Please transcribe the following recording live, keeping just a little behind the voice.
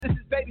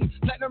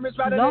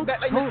Blog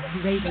Talk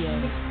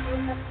Radio.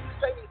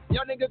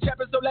 Y'all nigga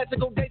trapping so let's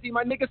go daisy.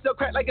 My nigga still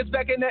crack like it's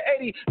back in the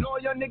 80s. No,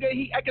 young nigga,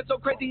 he acting so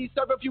crazy. He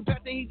serve a few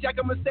packs and he jack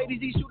a Mercedes.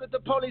 He shoot at the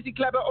police, he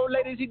clap at old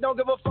ladies. He don't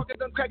give a fuck if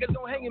them crackers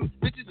don't hang him.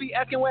 Bitches be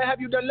asking what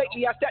have you done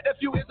lately. I stacked a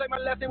few hits like my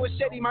last name was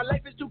Shady. My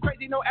life is too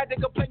crazy, no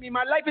addict can play me.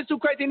 My life is too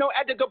crazy, no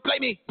addict can play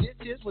me. This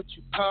is what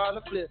you call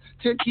a flip.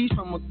 10 keys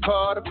from a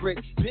car to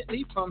brick.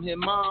 Bentley from his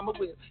mama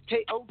whip.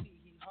 K.O.D.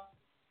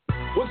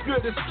 What's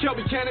good? This is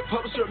Kelby Cannon,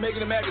 publisher of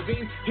Making It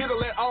Magazine, here to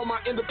let all my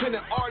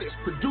independent artists,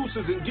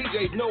 producers, and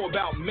DJs know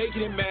about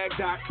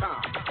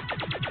MakingItMag.com.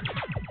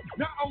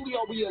 Not only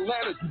are we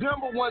Atlanta's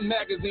 #1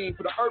 magazine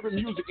for the urban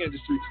music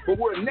industry, but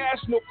we're a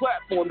national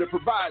platform that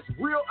provides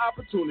real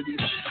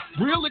opportunities,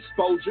 real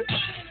exposure,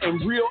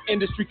 and real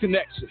industry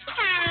connections.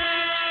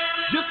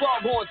 Just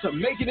log on to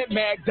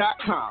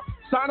MakingItMag.com.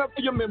 Sign up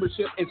for your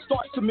membership and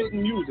start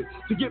submitting music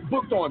to get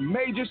booked on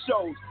major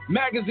shows,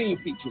 magazine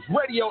features,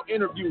 radio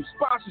interviews,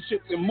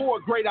 sponsorships, and more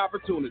great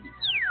opportunities.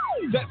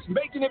 That's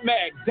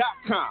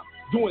MakingItMag.com.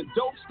 Doing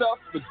dope stuff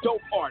for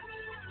dope artists.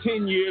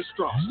 10 years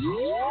strong.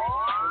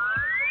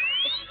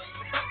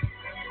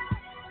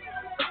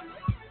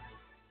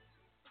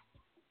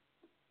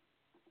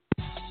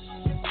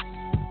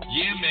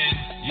 Yeah, man.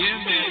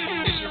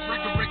 It's your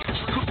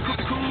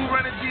cool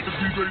running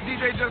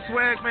DJ Just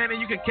Swag, man, and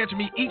you can catch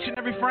me each and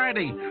every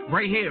Friday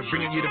right here,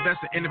 bringing you the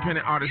best of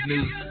independent artist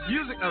news,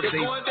 music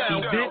updates,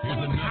 events,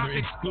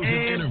 topics, and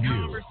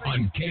interview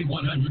on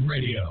K100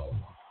 Radio.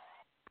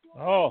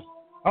 Oh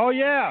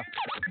yeah.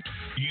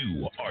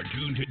 You are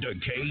tuned to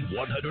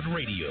K100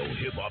 Radio,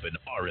 hip hop and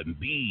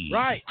R&B.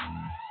 Right.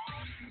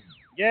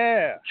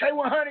 Yeah.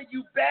 K100,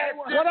 you bad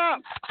one. What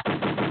up?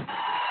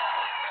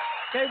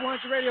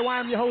 K100 Radio, I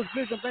am your host,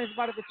 Blizzard. Thanks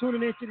everybody for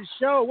tuning into the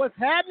show. What's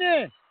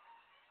happening?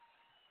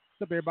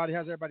 What's up, everybody?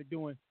 How's everybody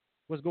doing?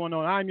 What's going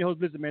on? I'm your host,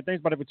 Blizzard, man.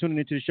 Thanks everybody for tuning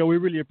into the show. We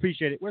really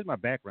appreciate it. Where's my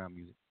background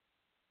music?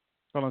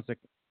 Hold on a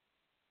second.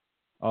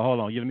 Oh, hold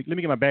on. Yeah, let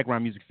me get my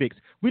background music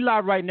fixed. We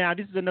live right now.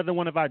 This is another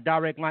one of our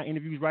direct line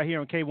interviews right here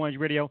on K100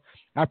 Radio.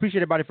 I appreciate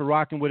everybody for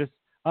rocking with us.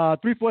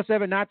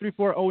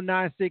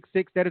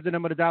 347-934-0966. That is the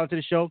number to dial into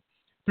the show.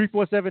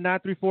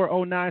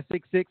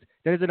 347-934-0966.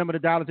 That is the number to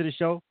dial into the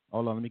show.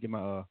 Hold on. Let me get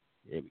my...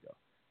 There we go.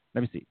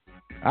 Let me see.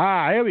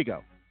 Here we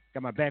go.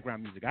 Got my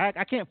background music.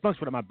 I can't function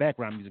without my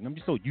background music. I'm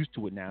just so used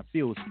to it now. It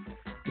feels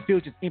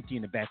just empty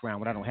in the background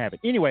when I don't have it.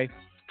 Anyway,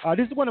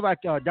 this is one of our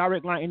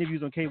direct line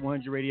interviews on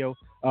K100 Radio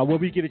where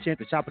we get a chance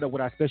to chop it up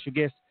with our special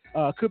guests.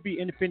 Could be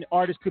independent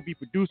artists, could be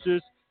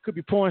producers, could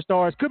be porn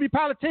stars, could be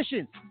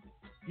politicians.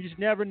 You just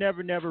never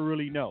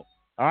really know.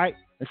 All right?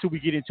 Until we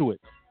get into it.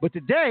 But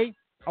today,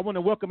 I want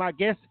to welcome our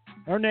guest.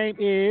 Her name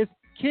is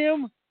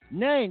Kim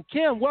NAIN.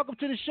 Kim, welcome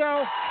to the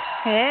show.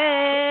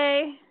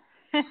 Hey.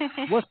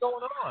 What's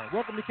going on?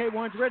 Welcome to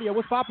K100 Radio.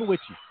 What's popping with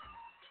you?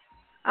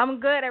 I'm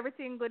good.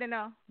 Everything good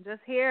enough.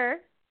 Just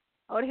here,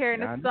 out here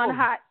in the sun,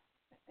 hot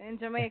in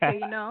Jamaica,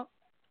 you know.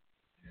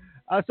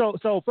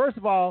 So first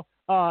of all,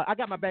 I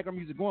got my background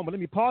music going, but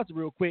let me pause it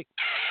real quick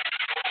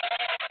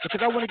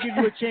because I want to give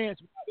you a chance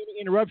without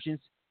any interruptions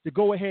to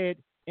go ahead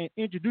and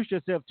introduce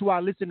yourself to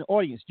our listening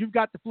audience. You've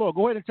got the floor.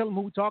 Go ahead and tell them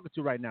who we're talking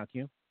to right now,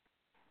 Kim.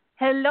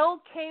 Hello,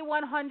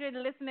 K100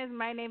 listeners.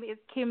 My name is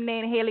Kim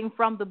NAIN, hailing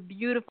from the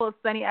beautiful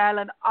sunny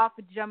island of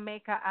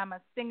Jamaica. I'm a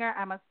singer.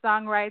 I'm a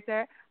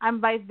songwriter. I'm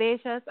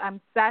vivacious.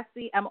 I'm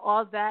sassy. I'm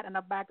all that and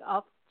a bag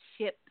of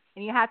chips.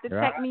 And you have to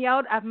check me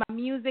out. I have my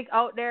music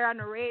out there on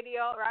the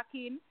radio,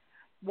 rocking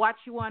What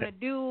You Want to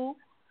Do,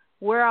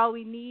 Where All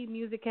We Need,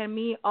 Music and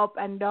Me, Up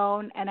and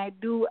Down. And I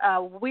do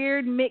a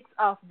weird mix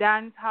of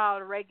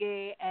dancehall,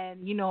 reggae,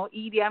 and,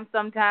 EDM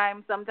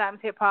sometimes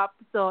hip-hop.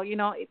 So,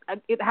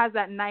 it has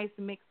that nice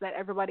mix that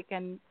everybody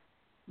can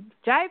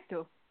jive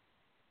to.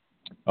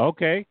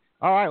 Okay.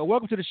 All right. Well,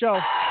 welcome to the show.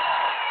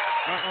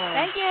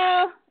 Thank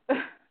you.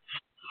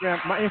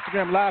 My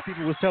Instagram Live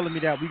people was telling me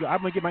that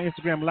I'm going to get my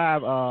Instagram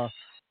Live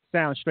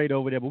sound straight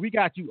over there. But we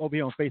got you over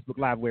here on Facebook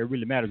Live where it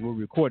really matters where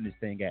we're recording this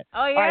thing at.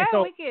 Oh, yeah? All right,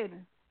 so, wicked.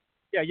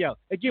 Yeah.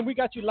 Again, we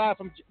got you live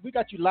from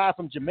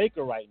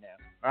Jamaica right now.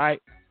 All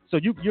right. So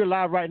you're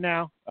live right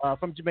now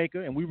from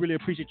Jamaica, and we really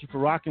appreciate you for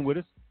rocking with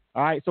us.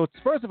 All right. So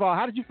first of all,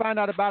 how did you find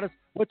out about us?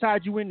 What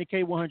tied you into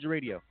K100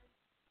 Radio?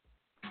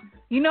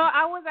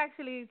 I was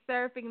actually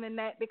surfing the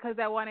net because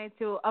I wanted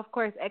to, of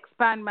course,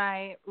 expand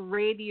my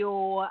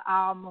radio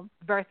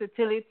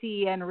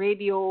versatility and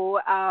radio,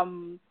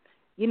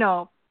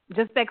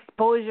 just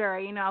exposure.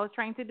 I was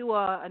trying to do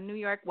a New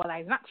York. Well,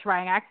 I'm not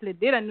trying. I actually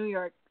did a New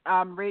York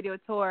radio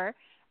tour,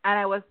 and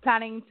I was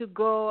planning to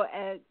go,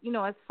 as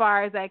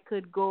far as I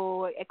could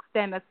go,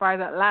 extend as far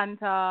as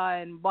Atlanta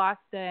and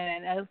Boston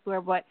and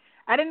elsewhere. But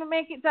I didn't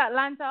make it to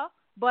Atlanta.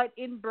 But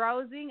in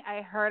browsing,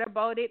 I heard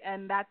about it,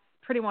 and that's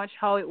pretty much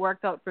how it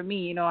worked out for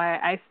me.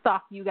 I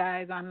stalked you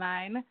guys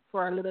online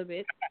for a little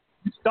bit.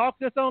 You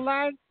stalked us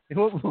online?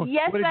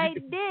 Yes, I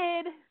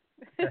did.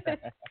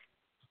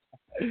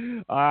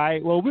 All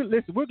right. Well,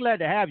 we're glad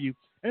to have you.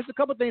 And it's a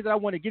couple of things that I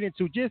want to get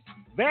into, just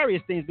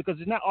various things, because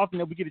it's not often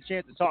that we get a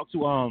chance to talk to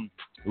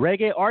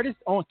reggae artists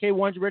on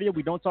K100 Radio.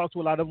 We don't talk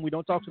to a lot of them. We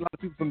don't talk to a lot of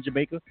people from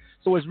Jamaica.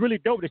 So it's really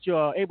dope that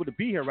you're able to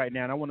be here right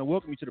now, and I want to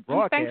welcome you to the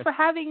broadcast. Thanks for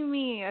having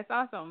me. That's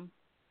awesome.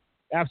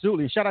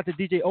 Absolutely. And shout out to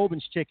DJ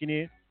Obens checking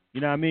in. You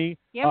know what I mean?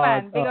 Yeah,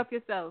 man. Big up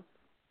yourself.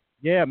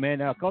 Yeah,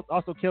 man.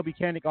 Also, Kelby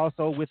Canick,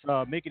 also with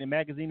Making It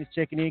Magazine, is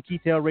checking in.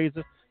 Keith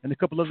Razor, and a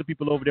couple other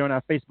people over there on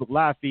our Facebook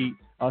Live feed.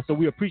 So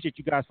we appreciate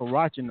you guys for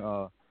watching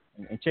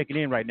and checking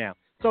in right now.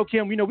 So,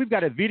 Kim, we've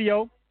got a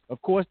video,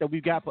 of course, that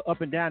we've got for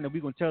Up and Down that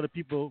we're going to tell the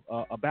people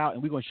about,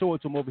 and we're going to show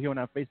it to them over here on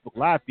our Facebook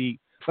Live feed.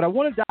 But I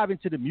want to dive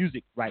into the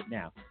music right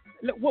now.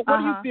 What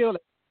do you feel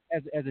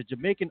as a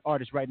Jamaican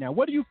artist right now?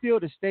 What do you feel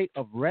the state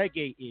of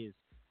reggae is,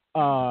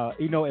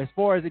 as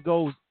far as it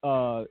goes,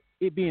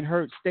 it being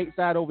heard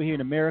stateside over here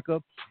in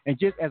America, and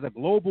just as a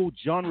global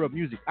genre of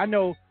music? I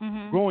know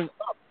growing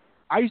up,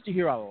 I used to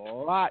hear a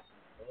lot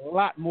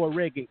more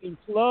reggae in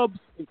clubs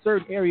in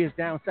certain areas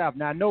down south.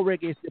 Now, I know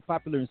reggae is still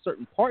popular in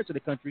certain parts of the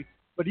country,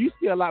 but it used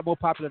to be a lot more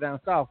popular down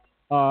south.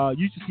 You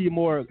used to see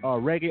more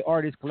reggae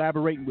artists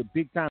collaborating with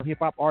big-time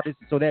hip-hop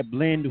artists, so that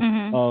blend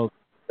of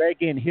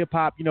reggae and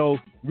hip-hop,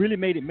 really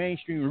made it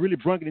mainstream and really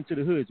brought it into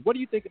the hoods. What do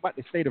you think about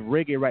the state of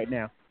reggae right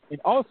now? And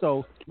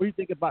also, what do you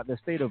think about the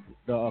state of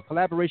the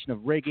collaboration of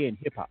reggae and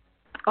hip-hop?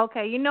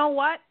 Okay, you know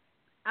what?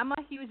 I'm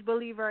a huge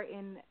believer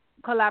in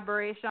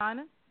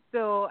collaboration.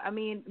 So, I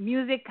mean,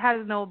 music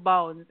has no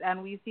bounds,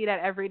 and we see that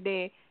every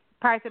day.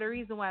 Part of the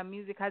reason why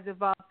music has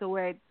evolved to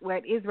where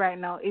it is right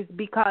now is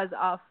because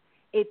of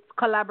its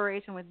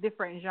collaboration with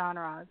different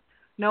genres.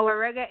 Now, where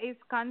reggae is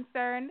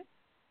concerned,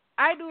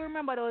 I do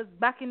remember those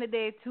back in the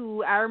day,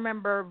 too. I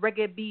remember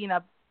reggae being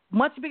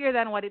much bigger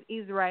than what it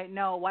is right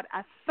now. What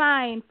I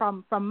find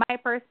from my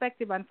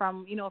perspective and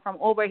from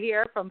over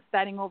here, from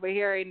standing over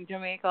here in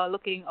Jamaica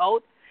looking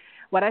out,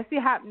 what I see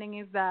happening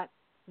is that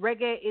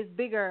reggae is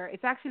bigger.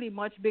 It's actually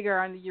much bigger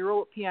on the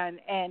European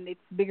end. It's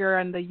bigger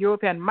on the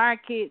European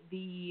market,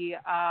 the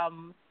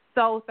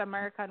South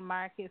American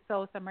market,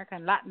 South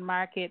American Latin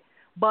market.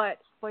 But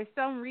for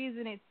some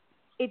reason,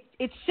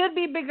 it should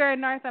be bigger in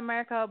North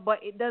America, but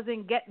it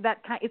doesn't get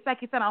that kind. It's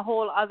like it's on a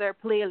whole other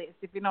playlist,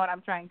 if you know what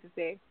I'm trying to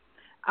say.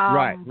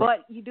 Right.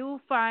 But you do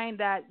find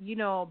that,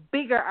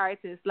 bigger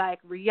artists like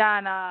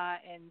Rihanna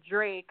and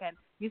Drake, and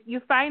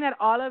you find that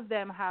all of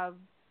them have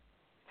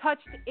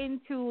touched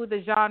into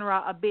the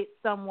genre a bit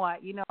somewhat,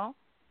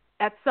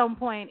 at some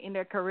point in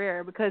their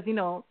career, because,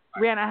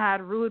 Rihanna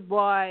had Rude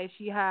Boy,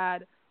 she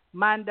had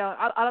Man Down.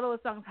 All of those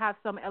songs have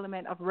some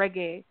element of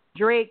reggae.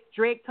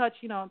 Drake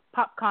touched,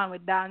 popcorn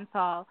with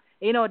dancehall.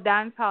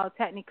 Dancehall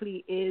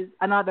technically is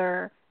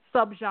another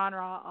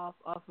subgenre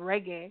of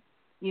reggae.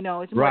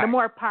 It's the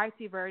more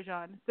party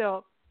version.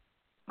 So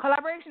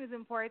collaboration is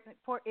important,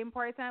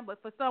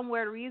 but for some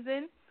weird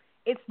reason,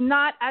 it's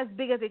not as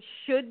big as it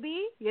should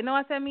be. You know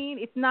what I mean?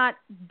 It's not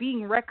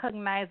being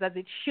recognized as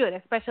it should,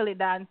 especially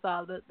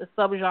dancehall, the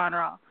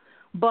subgenre.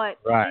 But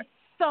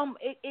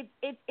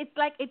it's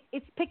like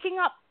it's picking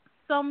up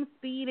some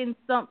speed and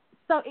some.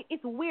 So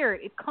it's weird.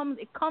 It comes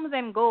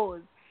and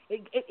goes.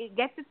 It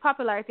gets its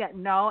popularity at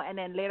now, and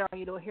then later on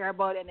you don't hear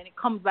about it, and then it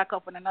comes back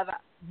up when another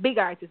big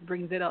artist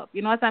brings it up.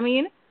 You know what I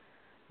mean?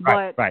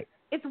 But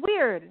it's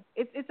weird.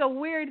 It's a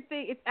weird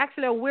thing. It's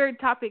actually a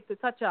weird topic to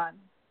touch on.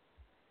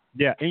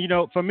 Yeah,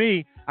 and for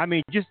me, I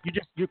mean,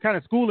 you're kind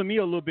of schooling me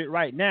a little bit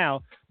right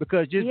now,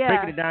 because just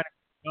breaking it down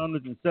into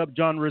genres and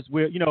subgenres.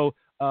 Where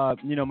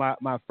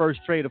my first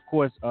trade, of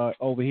course,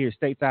 over here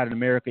stateside in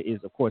America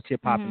is, of course,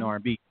 hip hop and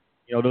R&B.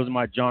 Those are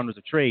my genres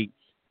of trade.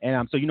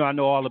 And so, I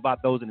know all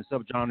about those and the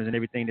subgenres and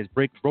everything that's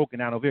broken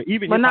down over here.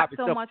 Even but hip-hop not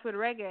so itself. Much with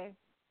reggae.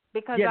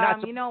 Because,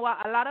 you know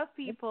what, a lot of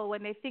people,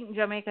 when they think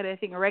Jamaica, they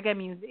think reggae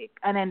music.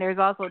 And then there's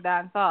also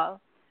dancehall.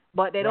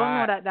 But they don't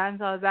know that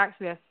dancehall is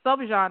actually a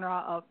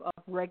subgenre of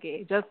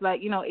reggae. Just like,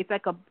 it's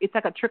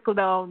like a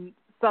trickle-down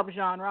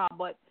subgenre.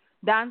 But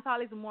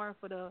dancehall is more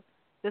for the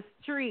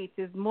streets.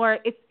 It's more,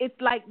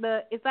 it's like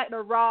the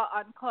raw,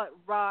 uncut,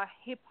 raw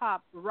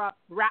hip-hop,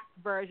 rap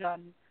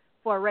version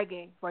for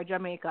reggae for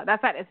Jamaica.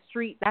 That's like the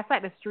street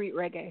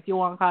reggae, if you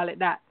want to call it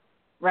that,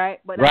 right?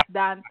 But that's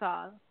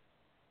dancehall.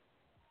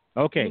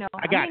 Okay,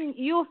 I got it.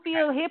 You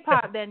feel hip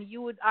hop, then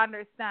you would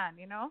understand,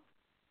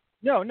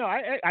 No,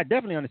 I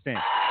definitely understand.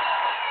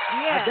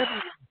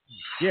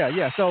 Yeah.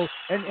 Yeah. So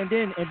and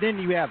then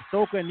you have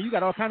soca, and you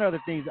got all kind of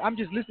other things. I'm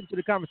just listening to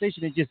the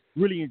conversation and just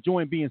really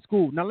enjoying being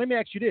schooled. Now let me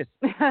ask you this: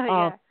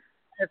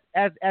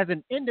 as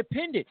an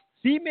independent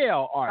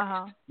female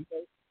artist,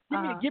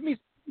 give me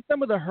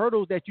some of the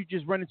hurdles that you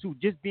just run into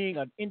just being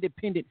an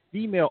independent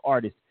female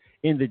artist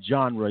in the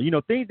genre.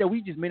 Things that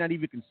we just may not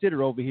even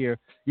consider over here.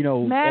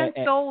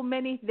 So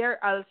many.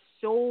 There are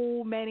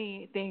so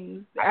many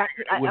things. A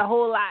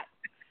whole lot.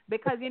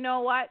 Because you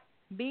know what?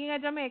 Being a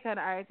Jamaican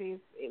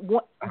artist,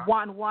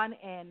 one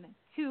end,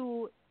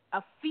 two,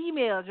 a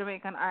female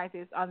Jamaican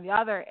artist on the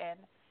other end,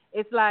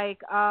 it's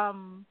like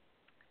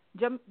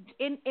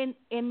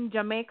in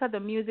Jamaica, the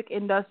music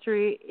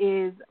industry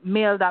is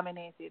male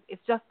dominated.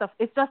 It's just a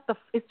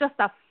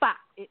fact.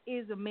 It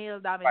is male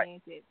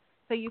dominated.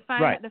 So you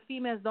find that the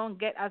females don't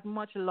get as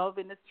much love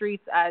in the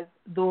streets as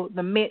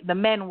the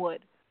men would,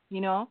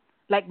 you know?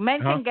 Like,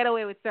 men can get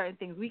away with certain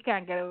things. We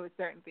can't get away with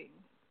certain things,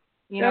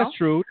 you know? That's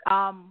true.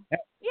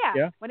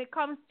 Yeah, when it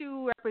comes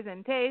to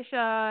representation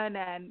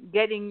and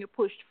getting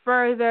pushed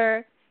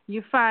further,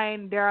 you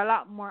find there are a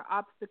lot more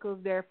obstacles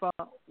there for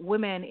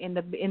women in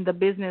the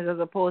business as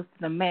opposed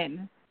to the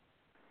men.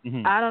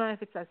 Mm-hmm. I don't know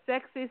if it's a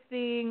sexist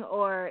thing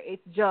or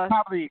it just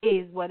probably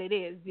is what it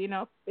is. You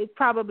know, it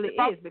probably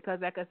is because,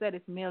 like I said,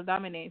 it's male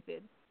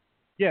dominated.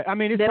 Yeah, I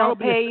mean, they don't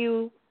pay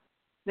you.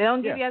 They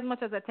don't give you as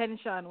much as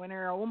attention when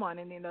you're a woman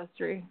in the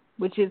industry,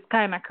 which is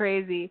kind of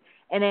crazy.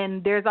 And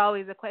then there's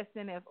always a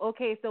question of,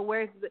 okay, so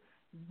where's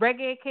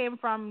reggae came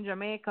from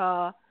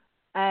Jamaica,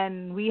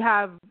 and we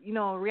have, you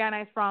know,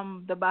 Rihanna is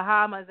from the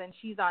Bahamas and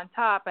she's on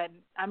top. And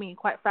I mean,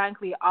 quite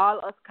frankly, all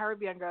us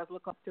Caribbean girls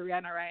look up to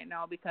Rihanna right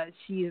now because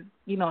she's,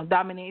 you know,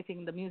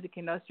 dominating the music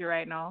industry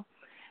right now.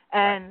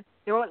 And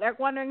they were like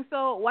wondering,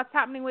 so what's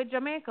happening with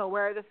Jamaica?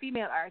 Where are the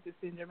female artists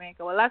in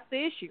Jamaica? Well, that's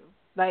the issue.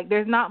 Like,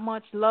 there's not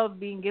much love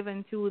being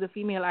given to the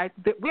female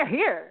artists. We're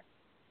here.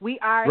 We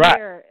are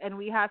here, and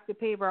we have to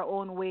pave our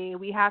own way.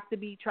 We have to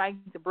be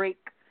trying to break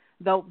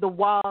the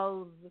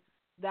walls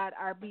that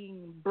are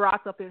being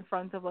brought up in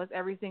front of us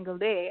every single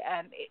day.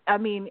 And, I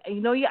mean,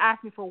 you know, you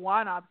asked me for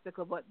one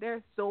obstacle, but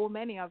there's so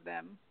many of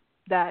them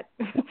that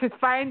to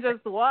find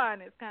just one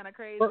is kind of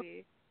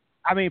crazy.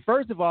 I mean,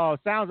 first of all,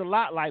 it sounds a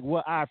lot like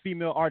what our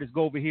female artists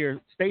go over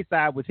here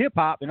stateside with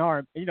hip-hop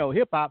and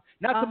hip-hop.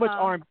 Not so much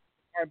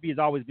R&B has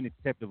always been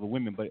acceptable of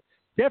women, but it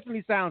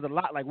definitely sounds a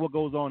lot like what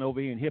goes on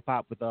over here in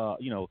hip-hop with,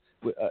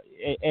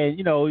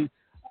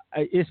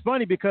 it's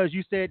funny because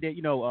you said that,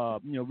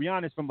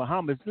 Rihanna's from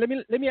Bahamas. Let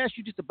me ask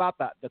you just about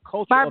the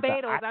culture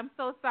Barbados. I'm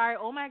so sorry.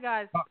 Oh, my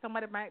God.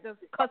 Somebody might just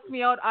cuss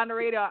me out on the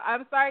radio.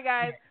 I'm sorry,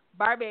 guys.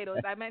 Barbados.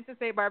 I meant to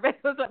say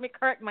Barbados. Let me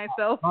correct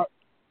myself. All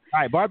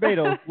right,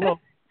 Barbados. Well,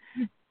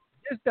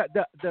 just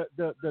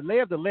the lay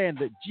of the land,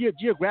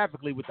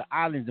 geographically with the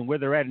islands and where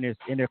they're at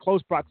in their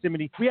close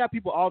proximity. We have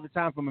people all the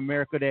time from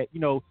America that,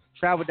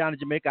 travel down to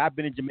Jamaica. I've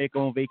been in Jamaica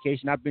on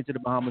vacation. I've been to the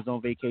Bahamas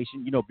on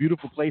vacation,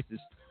 beautiful places.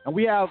 And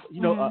we have,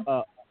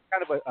 a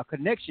kind of a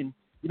connection,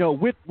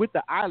 with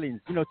the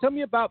islands. Tell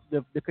me about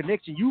the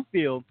connection you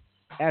feel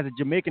as a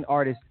Jamaican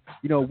artist,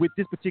 with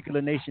this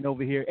particular nation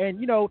over here. And,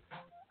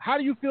 how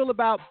do you feel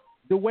about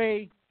the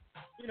way,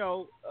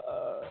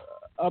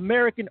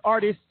 American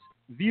artists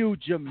view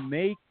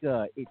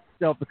Jamaica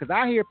itself? Because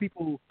I hear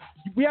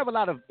we have a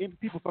lot of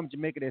people from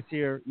Jamaica that's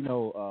here,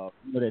 that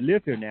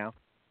live here now.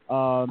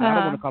 I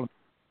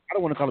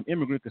don't want to call them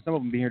immigrants because some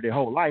of them been here their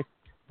whole life.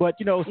 But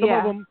some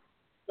of them,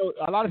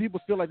 a lot of people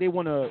feel like they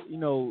want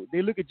to,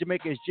 they look at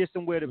Jamaica as just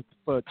somewhere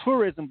for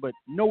tourism, but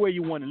nowhere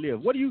you want to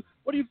live. What do you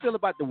feel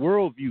about the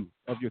worldview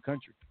of your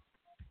country?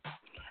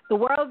 The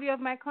worldview of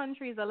my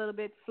country is a little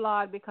bit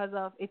flawed because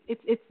of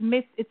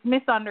it's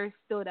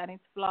misunderstood, and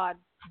it's flawed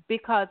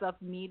because of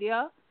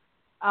media.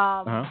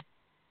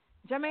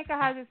 Jamaica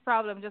has its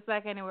problem just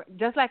like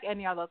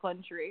any other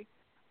country.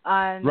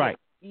 And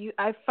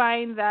I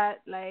find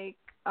that, like,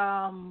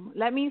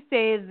 let me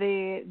say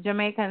the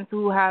Jamaicans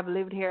who have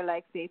lived here,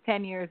 like, say,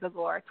 10 years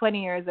ago or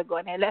 20 years ago,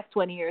 and they left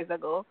 20 years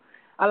ago,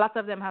 a lot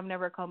of them have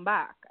never come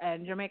back.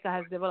 And Jamaica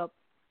has developed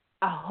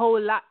a whole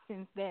lot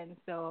since then.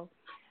 So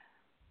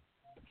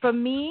for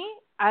me,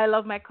 I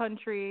love my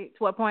country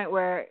to a point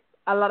where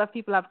a lot of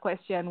people have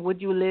questioned,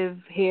 would you live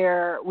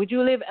here? Would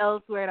you live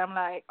elsewhere? And I'm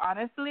like,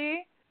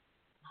 honestly,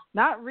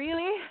 not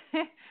really.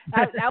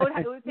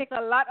 It would take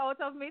a lot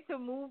out of me to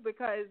move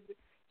because,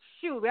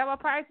 shoot, we have a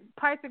party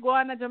to go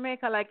on in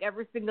Jamaica like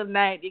every single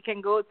night. You can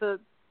go to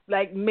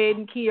like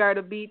Maiden Key or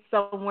the beach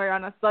somewhere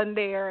on a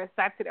Sunday or a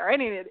Saturday or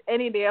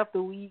any day of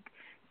the week.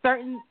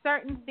 Certain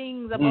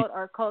things about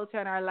our culture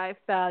and our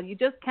lifestyle, you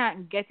just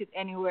can't get it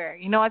anywhere.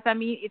 You know what I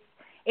mean?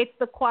 It's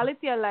the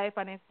quality of life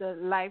and it's the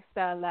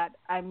lifestyle that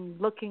I'm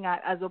looking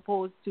at as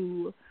opposed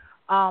to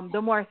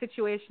the more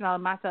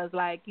situational matters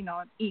like,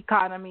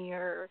 economy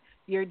or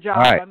your job.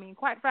 Right. I mean,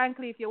 quite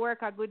frankly, if you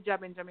work a good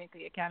job in Jamaica,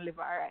 you can live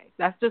all right.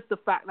 That's just a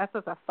fact. That's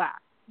just a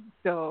fact.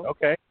 So,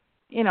 okay.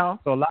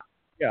 So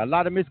a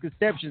lot of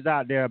misconceptions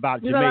out there about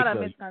Jamaica. There's a lot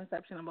of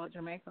misconception about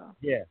Jamaica.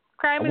 Yeah.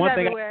 Crime is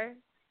everywhere.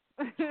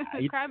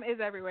 Crime is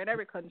everywhere in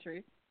every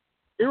country.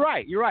 You're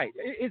right.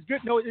 It's good.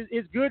 No,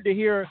 it's good to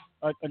hear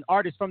an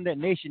artist from that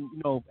nation,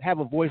 have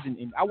a voice.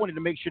 And I wanted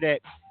to make sure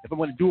that if I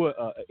want to do an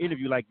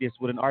interview like this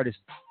with an artist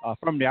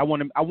from there, I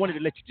wanted to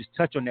let you just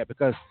touch on that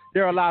because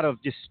there are a lot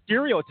of just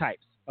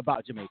stereotypes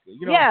about Jamaica.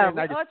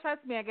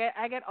 Trust me,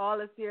 I get all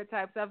the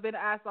stereotypes. I've been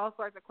asked all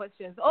sorts of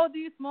questions. Oh, do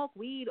you smoke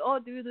weed? Oh,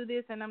 do you do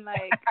this? And I'm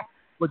like,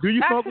 well, do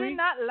you smoke weed? Actually,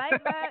 not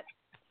like that.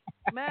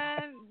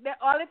 Man,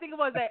 all I think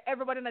about is that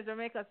everybody in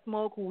Jamaica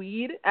smoke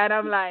weed, and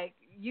I'm like,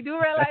 you do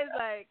realize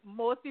like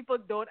most people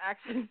don't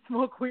actually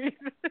smoke weed.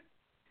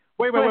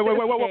 Wait a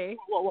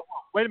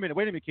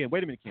minute, Kim. So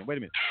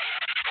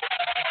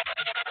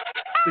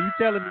you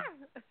telling me?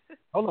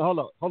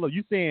 Hold on.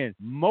 You saying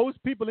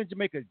most people in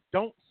Jamaica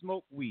don't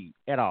smoke weed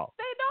at all?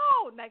 They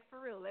don't. Like, for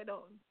real, they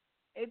don't.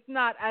 It's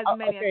not as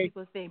many as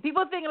people think.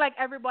 People think like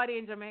everybody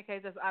in Jamaica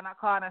is just on a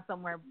corner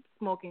somewhere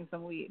smoking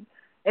some weed.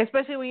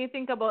 Especially when you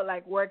think about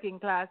like working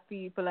class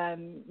people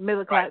and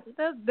middle class.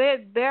 Right.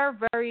 They're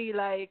very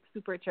like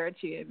super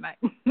churchy and like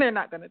they're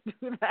not gonna do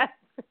that.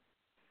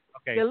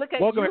 Okay. They look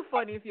at you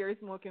funny if you're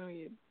smoking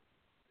weed.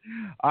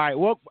 All right.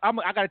 Well, I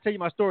got to tell you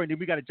my story, and then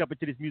we got to jump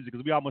into this music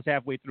because we're almost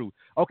halfway through.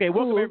 Okay.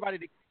 Welcome everybody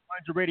to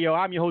K100 Radio.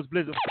 I'm your host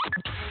Blizzard.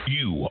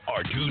 You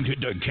are tuned to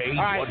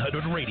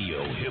K100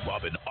 Radio, hip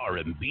hop and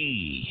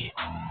R&B.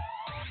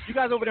 You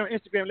guys over there on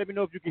Instagram, let me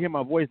know if you can hear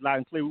my voice loud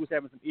and clear. We was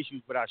having some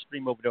issues with our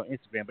stream over there on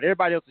Instagram, but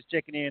everybody else is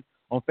checking in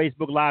on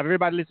Facebook Live.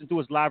 Everybody listening to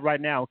us live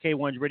right now on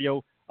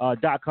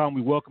K100Radio.com.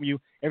 We welcome you.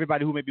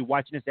 Everybody who may be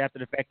watching this after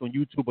the fact on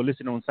YouTube or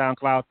listening on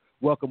SoundCloud,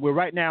 welcome. We're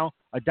right now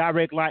a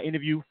direct line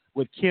interview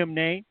with Kim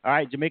NAIN, all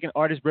right, Jamaican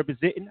artist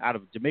representing out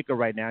of Jamaica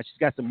right now. She's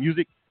got some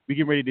music. We're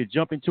getting ready to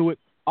jump into it.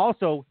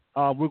 Also,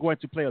 we're going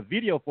to play a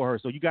video for her,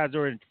 so you guys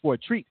are in for a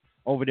treat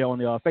over there on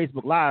the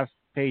Facebook Live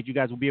page. You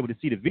guys will be able to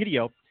see the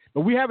video.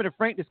 But we're having a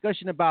frank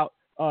discussion about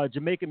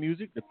Jamaican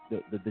music,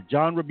 the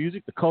genre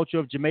music, the culture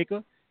of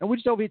Jamaica, and we're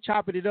just over here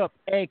chopping it up.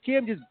 And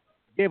Kim just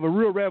gave a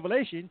real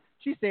revelation.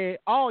 She said,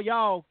 all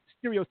y'all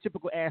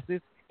stereotypical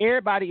asses,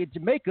 everybody in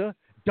Jamaica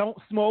don't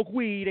smoke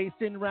weed, ain't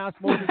sitting around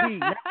smoking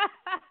weed.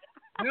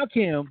 Now,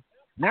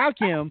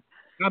 Kim,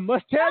 I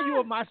must tell you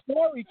of my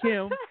story,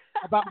 Kim,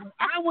 about when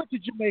I went to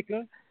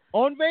Jamaica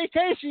on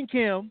vacation,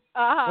 Kim.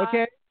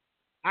 Okay?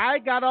 I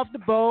got off the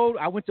boat.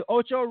 I went to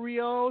Ocho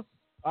Rios.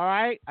 All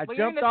right? But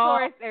you're in the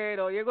tourist area,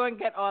 though. You're going to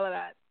get all of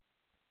that.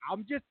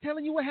 I'm just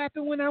telling you what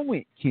happened when I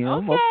went,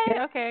 Kim.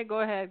 Okay. Go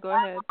ahead.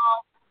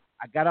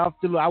 I got off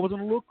I was on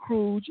a little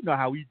cruise. You know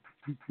how we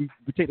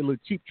take the little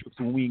cheap trips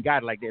when we ain't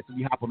got it like that. So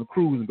we hop on the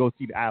cruise and go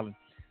see the island.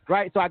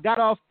 Right? So I got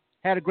off.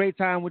 Had a great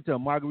time, went to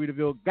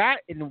Margaritaville, got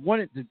and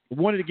wanted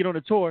to get on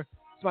the tour.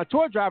 So I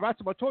told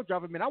my tour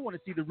driver, man, I want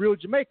to see the real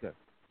Jamaica.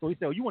 So he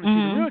said, you want to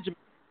see the real Jamaica?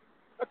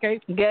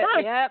 Okay.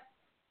 Yep.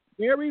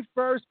 Very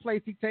first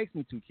place he takes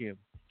me to, Kim,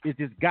 is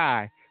this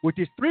guy with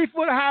this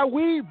 3-foot high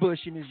weed bush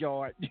in his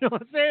yard. You know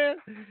what I'm saying?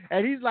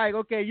 And he's like,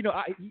 okay, he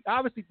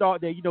obviously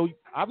thought that,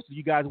 obviously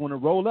you guys want to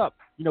roll up.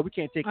 We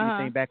can't take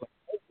anything back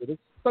with us.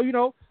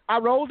 So, I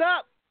rolled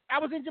up. I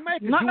was in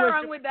Jamaica. Nothing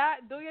wrong with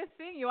that. Do your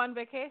thing. You're on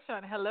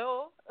vacation.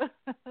 Hello.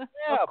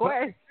 Yeah, of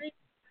course.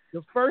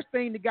 The first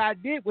thing the guy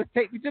did was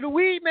take me to the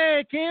weed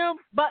man, Kim.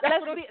 But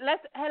let's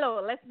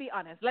be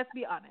honest.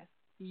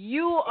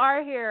 You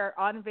are here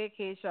on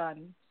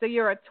vacation, so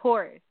you're a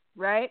tourist,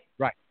 right?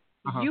 Right.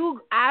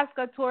 You ask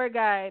a tour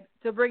guide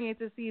to bring you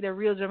to see the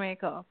real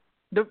Jamaica,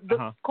 the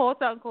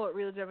quote unquote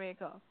real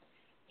Jamaica.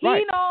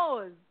 He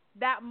knows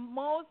that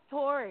most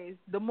tourists,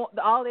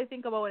 all they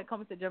think about when it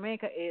comes to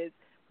Jamaica is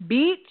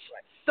beach,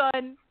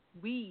 sun,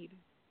 weed,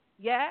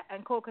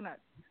 and coconuts.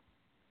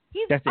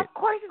 Of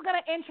course he's going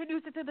to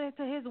introduce it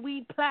to his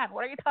weed plant.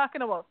 What are you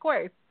talking about? Of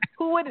course.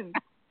 Who wouldn't?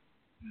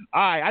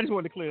 All right, I just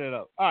wanted to clear that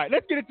up. All right,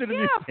 let's get into the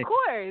music. Yeah, of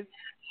course.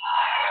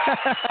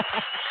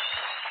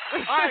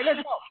 All right,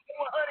 let's go.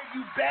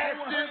 You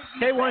bastard.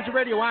 K100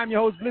 Radio, I'm your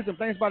host, Blizzard.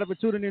 Thanks, for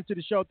tuning into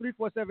the show.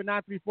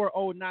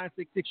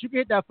 347-934-0966. You can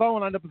hit that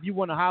phone line up if you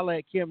want to holler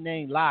at Kim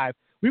NAIN live.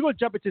 We're going to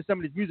jump into some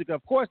of this music.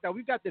 Of course, now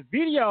we've got the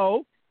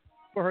video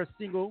for her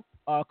single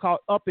called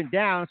Up and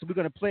Down, so we're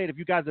going to play it. If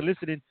you guys are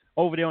listening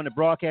over there on the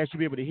broadcast, you'll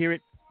be able to hear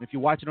it. If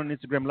you're watching on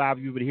Instagram Live,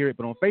 you'll be able to hear it.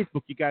 But on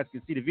Facebook, you guys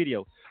can see the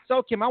video.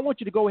 So, Kim, I want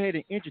you to go ahead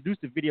and introduce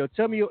the video.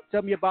 Tell me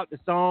about the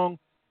song,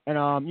 and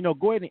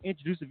go ahead and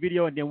introduce the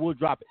video, and then we'll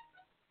drop it.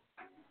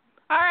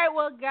 All right,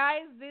 well,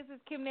 guys, this is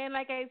Kim NAIN.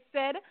 Like I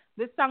said,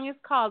 this song is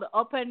called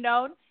Up and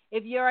Down.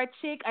 If you're a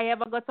chick, I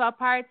ever go to a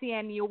party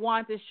and you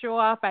want to show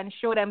off and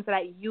show them so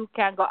that you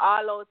can go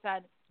all out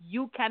and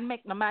you can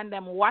make the man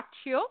them watch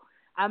you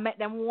and make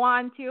them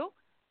want you,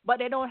 but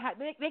they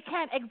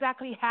can't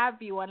exactly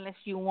have you unless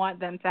you want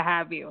them to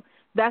have you.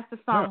 That's the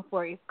song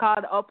for you. It's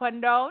called Up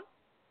and Down,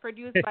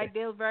 produced by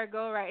Dale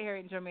Virgo right here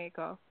in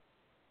Jamaica.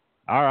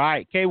 All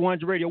right,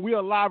 K100 Radio. We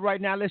are live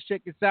right now. Let's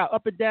check this out.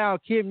 Up and Down,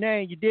 Kim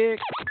NAIN, you dig?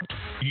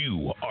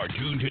 You are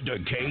tuned to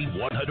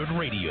K100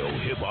 Radio,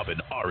 hip hop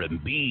and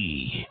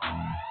R&B.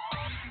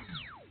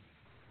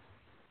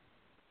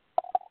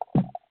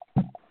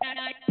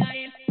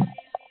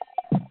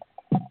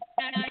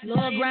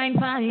 Slow grind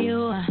for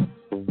you.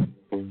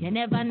 You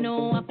never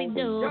know what we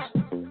do.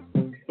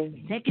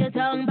 Take your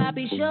tongue,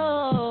 Bobby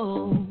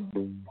show.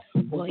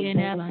 Boy, you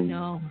never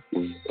know.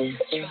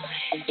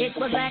 It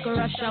was like a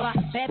rush hour.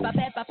 Pepper,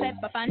 pepper,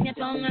 pepper on your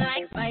tongue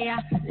like fire.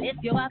 Lift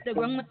you off the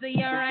ground with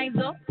your eyes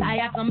up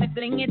higher. So me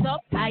fling it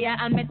up higher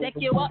and me take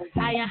you up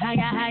higher, higher,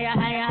 higher,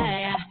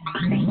 higher,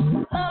 higher.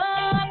 Up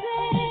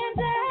and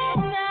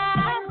down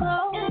I go.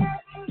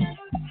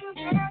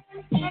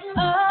 Up and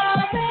down.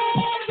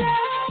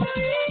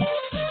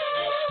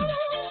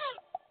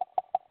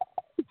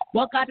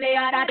 Walk out there,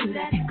 I do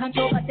that.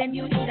 Control, but then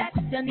you do that.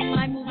 Turning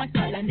my movement,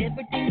 call and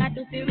everything I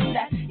do to do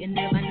that. You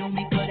never know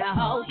me could I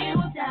hold you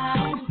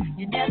down.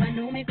 You never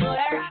knew me could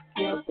rock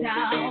your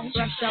town.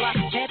 Rush hour,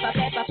 pepper,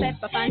 pepper,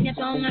 pepper on your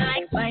tongue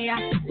like fire.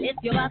 Lift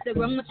you off the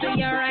ground to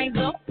your eyes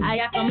up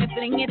higher. Come me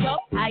fling it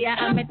up higher,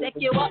 and me take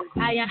you up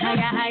higher, higher,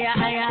 higher,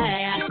 higher,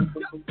 higher.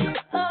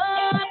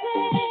 Oh,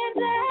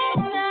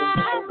 baby,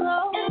 I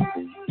go.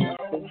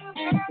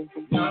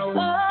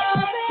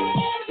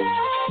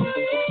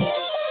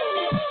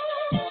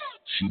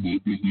 She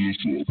might be here,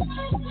 she might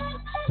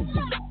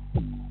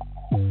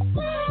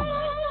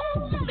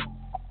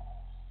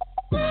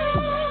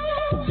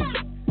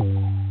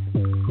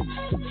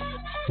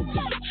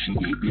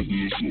be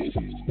here,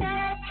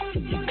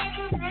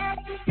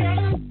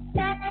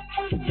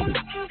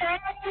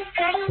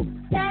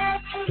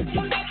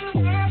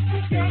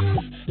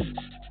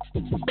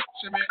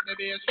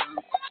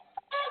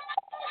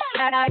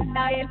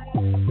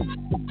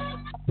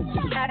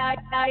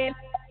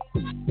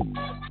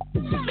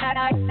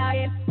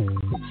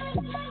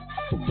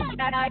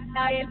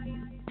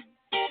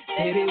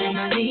 Baby, when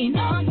I lean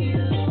on you,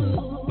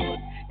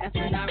 that's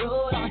when I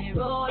roll on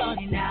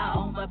it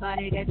now. My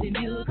body getting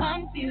you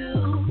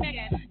confused.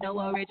 Don't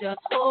worry, just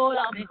hold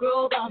on me,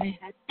 groove on me.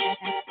 I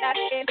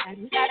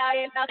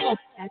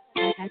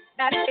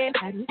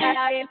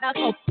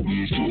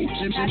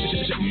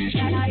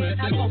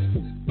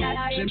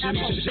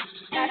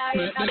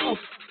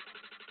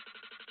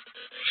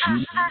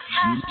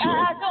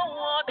don't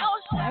want no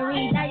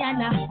sorry,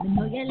 Diana. I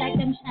know you like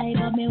them shy,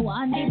 but me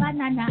want the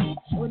banana.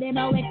 Show them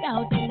how it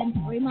out, tell them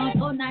scream out,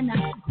 oh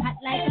nana. Hot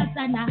like a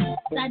sana.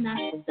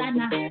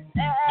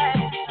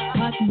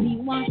 What me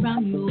want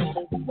from you?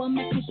 Want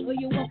me to show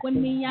you up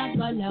when me I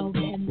go low.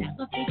 Then I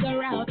go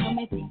figure out how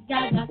me think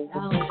I got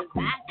out.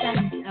 Back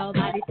and tell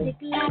body tick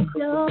like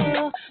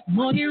dough.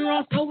 Money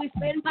rough, so we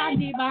spend on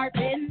the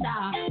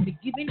bartender. Be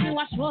giving you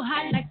a show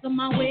hot like some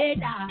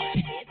waiter.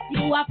 If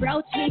you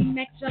approach me,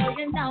 make sure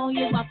you know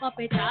you up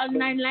it all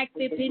night like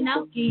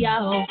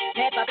Pinocchio.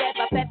 Pepper,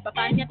 pepper, pepper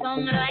on your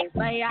tongue like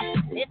fire.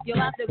 Lift you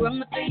off the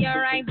ground to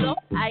your eyes up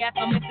higher.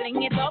 Come and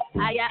fling it up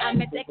higher, and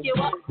me take you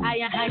up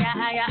higher, higher,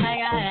 higher,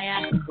 higher, higher.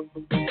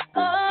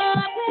 Oh,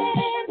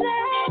 baby,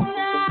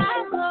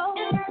 I go.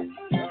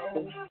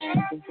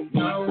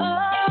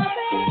 Oh,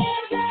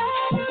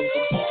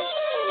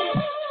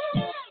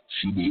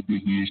 she might be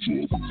here,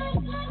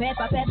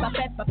 pepper, pepper,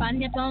 pepper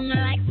on your tongue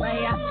like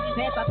fire.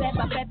 Pepper,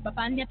 pepper, pepper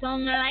on your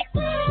tongue like.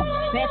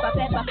 Pepper,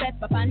 pepper,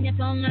 pepper on your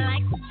tongue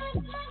like.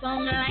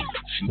 Tongue like.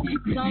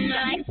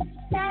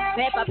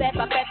 Pepper,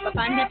 pepper, pepper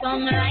on your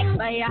tongue like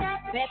fire.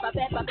 Pepper,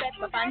 pepper,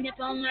 pepper on your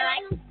tongue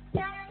like.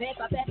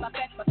 Pepper, pepper,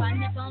 pepper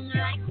on your tongue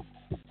like.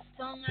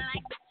 Tongue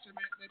like.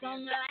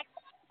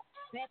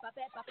 Pepper,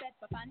 pepper,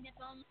 pepper on your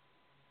tongue.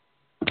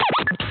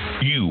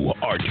 You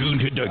are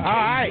tuned to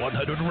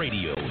K100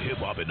 Radio, Hip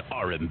Hop and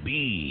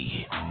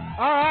R&B. All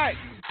right.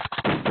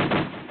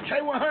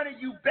 K100,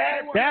 you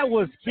bad one. That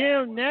was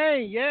Kim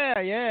NAIN.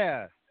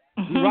 Yeah.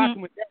 You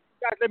rocking with that.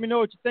 You guys, let me know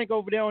what you think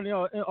over there on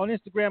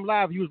Instagram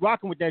Live. You was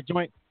rocking with that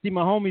joint. See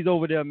my homies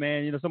over there,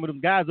 man. You know, some of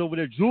them guys over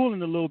there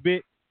drooling a little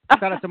bit.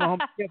 Shout out to my homie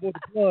Kev with the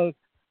plug.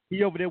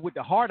 He over there with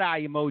the heart eye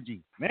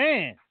emoji.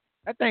 Man,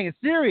 that thing is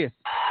serious.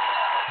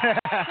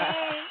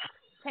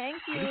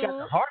 Thank you. He got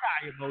the heart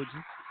eye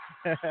emoji.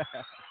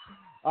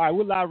 All right,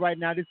 we're live right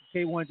now. This is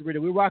K100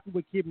 Radio. We're rocking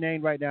with Kim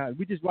NAIN right now.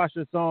 We just watched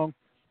her song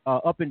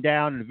Up and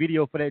Down, and the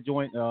video for that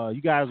joint.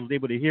 You guys was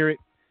able to hear it.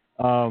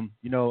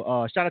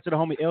 Shout out to the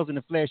homie Els in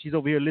the Flesh. He's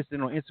over here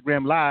listening on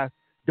Instagram Live.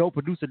 Dope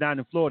producer down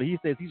in Florida. He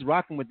says he's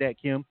rocking with that,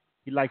 Kim.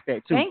 He likes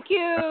that too. Thank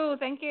you.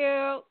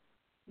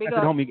 Big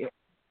up. Homie.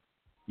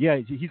 Yeah,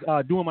 he's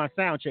doing my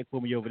sound check for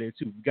me over there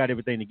too. We got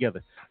everything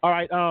together. All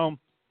right.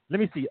 Let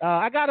me see.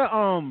 I got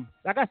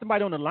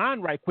somebody on the line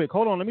right quick.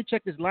 Hold on. Let me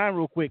check this line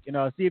real quick and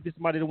see if there's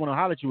somebody that want to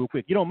holler at you real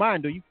quick. You don't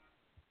mind, do you?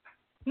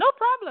 No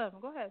problem.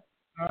 Go ahead.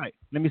 All right.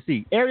 Let me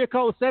see. Area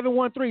code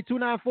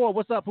 713-294.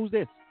 What's up? Who's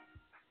this?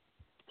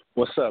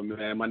 What's up,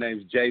 man? My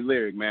name's Jay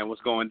Lyric, man. What's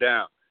going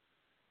down?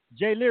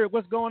 Jay Lyric,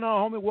 what's going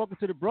on, homie? Welcome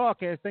to the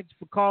broadcast. Thank you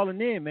for calling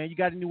in, man. You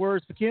got any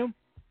words for Kim?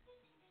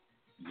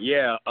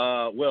 Yeah.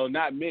 Well,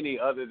 not many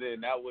other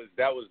than that was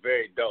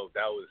very dope.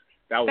 That was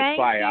Thank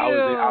fire. You.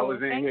 I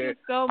was in Thank here. You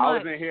so much. I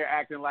was in here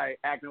acting like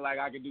I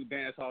could do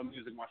dancehall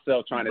music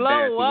myself, trying to Whoa,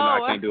 dance, even though I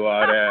can't do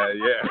all that.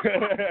 Yeah.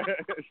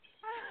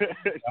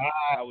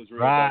 That was real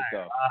dope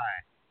stuff.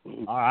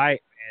 All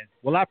right, man.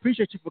 Well, I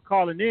appreciate you for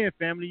calling in,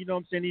 family. You know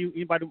what I'm saying?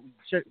 Anybody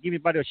give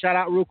anybody a shout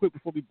out real quick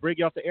before we break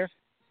you off the air?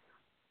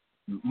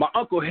 My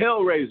uncle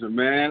Hellraiser,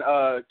 man,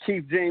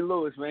 Keith Gene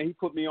Lewis, man, he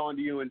put me on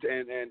to you and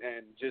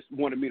just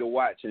wanted me to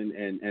watch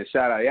and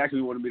shout out. He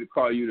actually wanted me to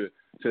call you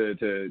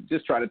to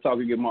just try to talk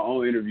and get my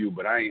own interview,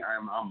 but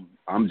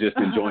I'm just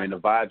enjoying the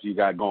vibes you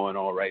got going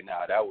on right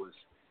now. That was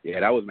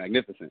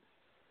magnificent.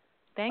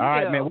 Thank you. All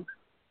right, man.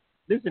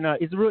 Listen,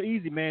 it's real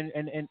easy, man,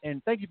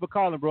 and thank you for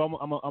calling, bro.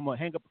 I'm gonna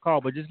hang up the call,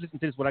 but just listen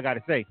to this, what I got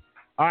to say.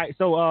 All right,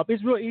 so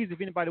it's real easy.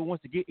 If anybody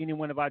wants to get any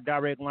one of our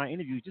direct line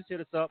interviews, just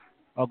hit us up.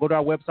 Go to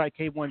our website,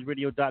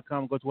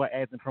 k1radio.com, go to our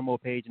ads and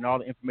promo page, and all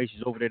the information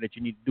is over there that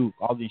you need to do.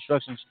 All the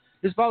instructions.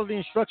 Just follow the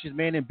instructions,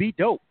 man, and be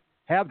dope.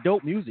 Have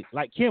dope music,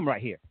 like Kim right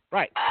here.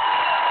 Right.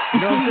 You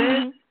know what I'm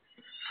saying?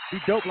 Be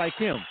dope like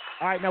Kim.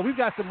 All right, now we've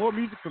got some more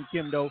music from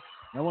Kim, though.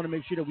 And I want to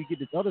make sure that we get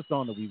this other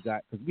song that we've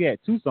got because we had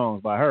 2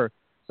 songs by her.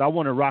 So I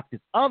want to rock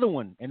this other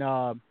one. And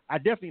I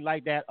definitely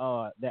like that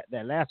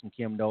that last one,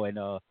 Kim, though. And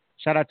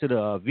shout out to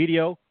the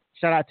video.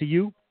 Shout out to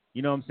you.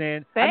 You know what I'm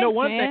saying? Thanks, I know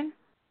one man. thing.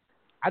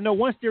 I know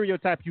one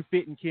stereotype you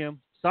fit in, Kim.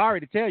 Sorry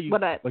to tell you,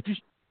 but you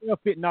still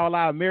fit in all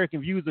our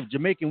American views of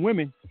Jamaican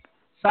women.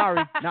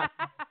 Sorry, not.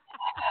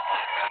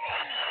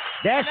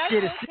 That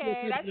shit is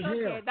okay. That's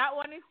okay. That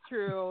one is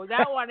true.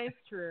 That one is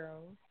true.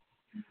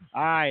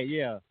 All right,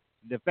 yeah.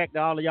 The fact that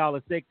all of y'all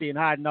are sexy and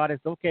hot and all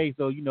that's okay.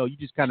 So you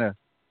just kind of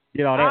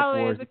did all that for us.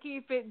 Always to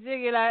keep it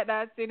jiggy like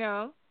that,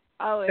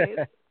 Always.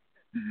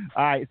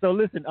 All right, so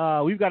listen,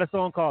 we've got a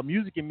song called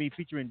Music and Me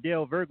featuring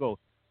Del Virgo.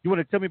 You want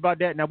to tell me about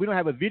that? Now, we don't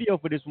have a video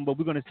for this one, but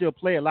we're going to still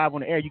play it live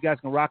on the air. You guys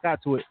can rock out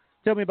to it.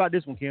 Tell me about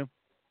this one, Kim.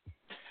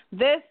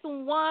 This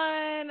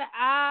one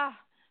I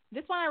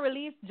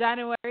released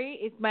January.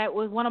 It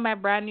was one of my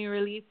brand new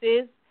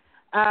releases.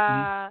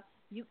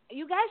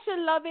 You guys should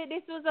love it.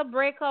 This was a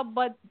breakup,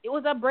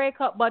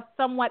 but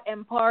somewhat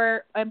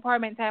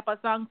empowerment type of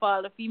song for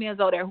all the females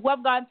out there who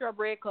have gone through a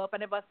breakup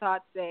and never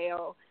thought, say,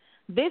 oh,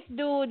 this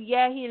dude,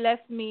 yeah, he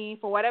left me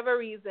for whatever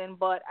reason,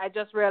 but I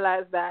just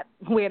realized that,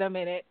 wait a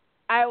minute,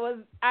 I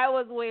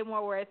was way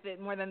more worth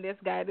it more than this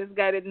guy. This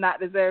guy did not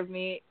deserve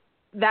me.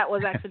 That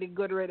was actually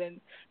good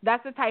riddance.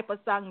 That's the type of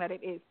song that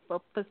it is.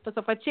 So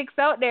for chicks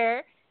out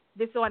there,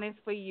 this one is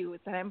for you.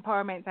 It's an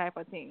empowerment type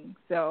of thing.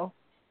 So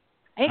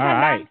you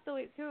can dance to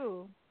it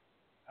too.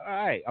 All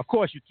right. Of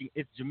course you can.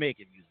 It's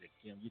Jamaican music,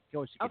 Kim. Of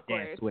course you can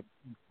dance to it.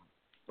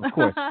 Of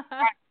course. All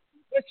right.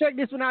 Let's check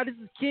this one out. This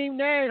is Kim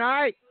NAIN. All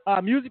right.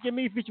 Music and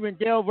Me featuring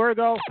Del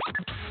Virgo.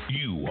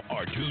 You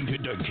are tuned to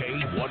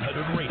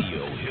K100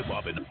 Radio, Hip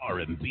Hop and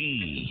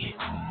R&B.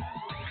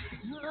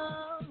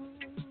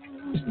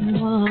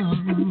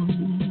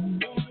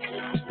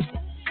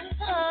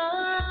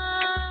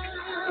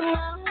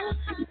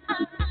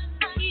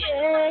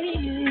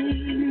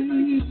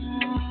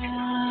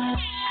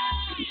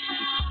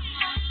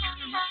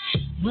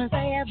 Was I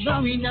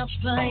ever enough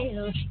for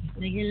you?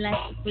 Say you like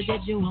it, but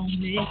did you want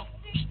me?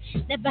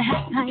 Never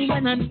had time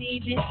when I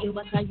needed you.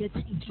 What are you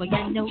doing for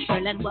your new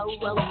girl? And whoa,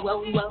 whoa,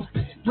 whoa, whoa.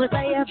 Was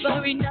I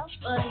ever enough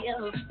for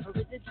you? Or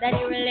is it that it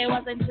really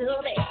wasn't too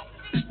late?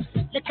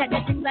 Look at the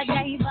things I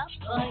gave up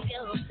for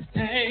you.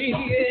 Hey,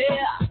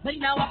 yeah. But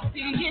now I see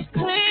it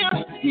clear.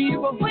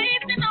 You were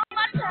wasting all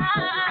my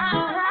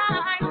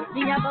time.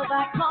 Me have a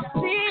back my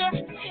fear.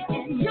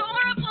 And you're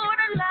a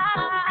borderline.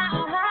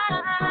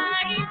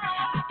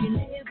 I can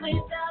live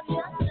without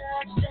your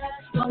touch.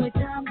 But with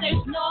time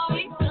there's no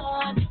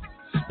return.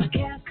 My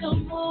castle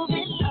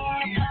moving up.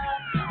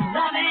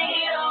 Loving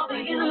it over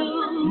you.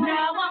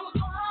 Now I'm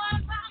on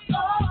my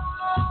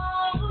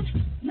own.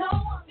 No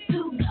one to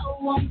go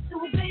on to,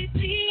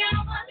 baby.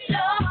 I'm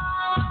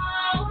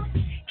alone.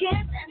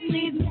 Can't stand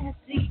these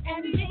messy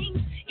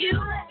endings. You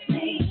left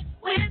me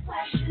with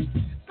questions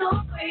so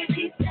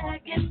crazy,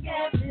 second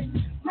guessing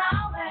my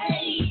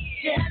way.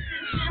 Yes,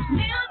 it's just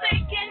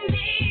music in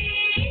me.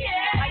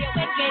 Yeah. Why you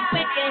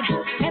wicked?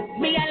 Left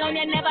me alone,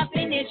 you never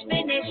finish.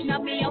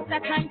 Knock me out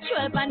of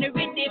control, on the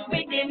rhythm,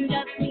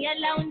 just me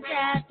alone,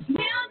 just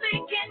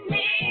music in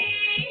me.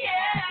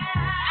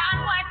 Yeah. And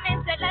what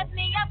means they let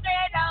me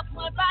upgrade up,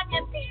 more on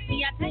your TV.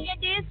 I tell you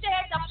this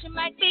straight up, she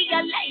might be a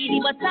lady,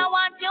 but I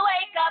want to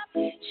wake up.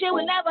 She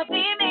will never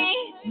be me.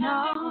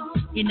 No,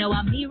 you know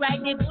I'm me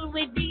right the bull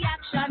with the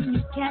action.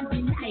 You can't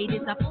deny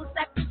this, a full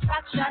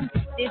satisfaction.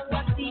 This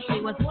was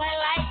secret, was more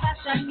like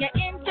fashion. Your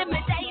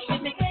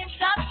intimidation, the game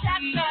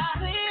subtraction.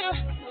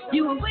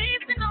 You were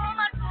wasting all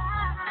my time.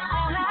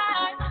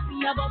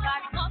 You have a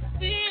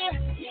atmosphere,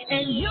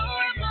 and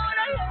you're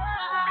gonna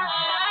lie.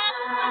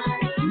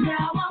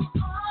 Now I'm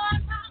on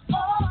my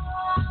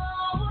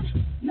own.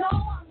 No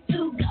one to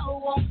go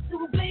on to,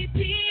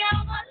 baby.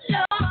 I'm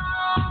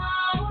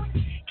alone.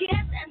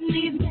 Can't stand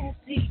these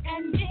messy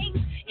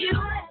endings. You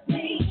left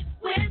me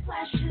with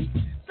questions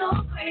so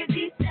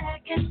crazy,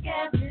 second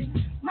guessing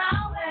my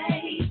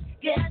way.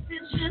 Guess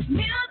it's just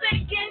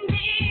music in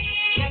me.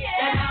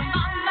 Yeah, I'm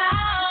on my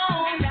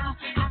own now.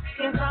 I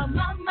guess I'm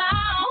on my own.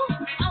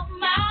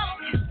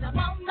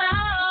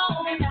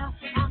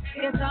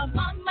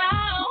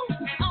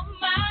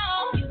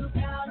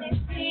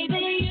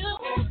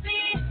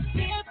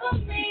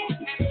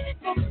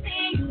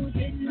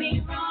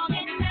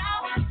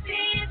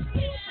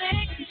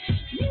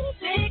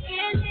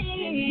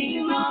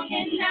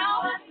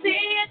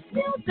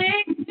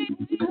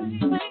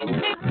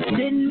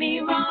 Did me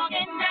wrong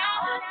and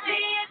now I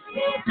see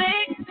it's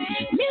music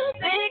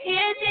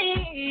is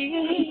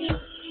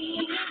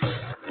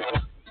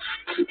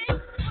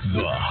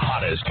The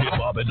hottest hip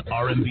hop and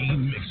R&B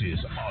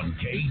mixes on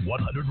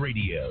K100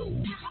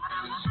 Radio.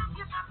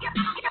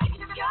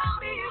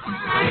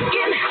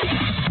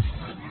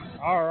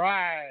 All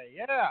right,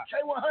 yeah.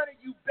 K100,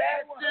 you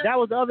bad. That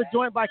was the other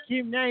joint by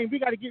Kim NAIN. We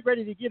got to get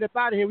ready to get up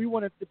out of here. We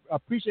want to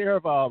appreciate her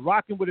for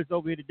rocking with us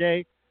over here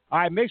today. All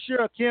right, make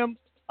sure, Kim,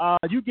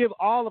 you give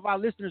all of our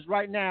listeners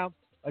right now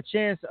a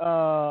chance,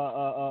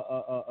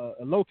 a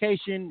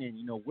location,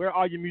 and where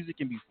all your music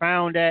can be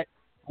found at.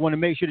 I want to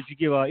make sure that you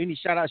give any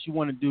shout outs you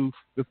want to do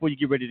before you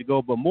get ready to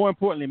go. But more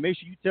importantly, make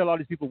sure you tell all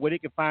these people where they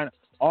can find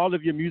all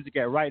of your music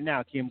at right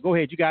now. Kim, go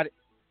ahead. You got it.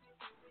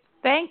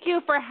 Thank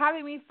you for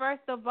having me.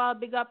 First of all,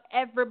 big up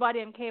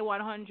everybody in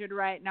K100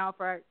 right now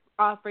for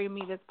offering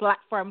me this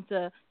platform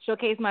to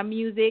showcase my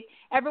music.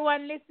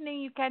 Everyone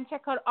listening, you can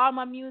check out all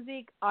my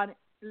music on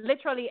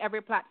literally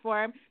every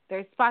platform.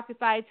 There's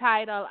Spotify,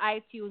 Tidal,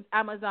 iTunes,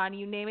 Amazon,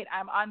 you name it.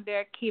 I'm on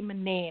there, Kim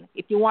Nain.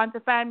 If you want to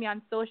find me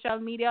on social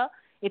media,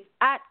 it's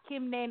at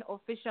Kim Nain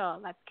Official.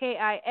 That's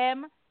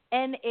KIMNAIN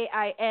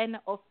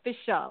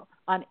Official.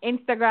 On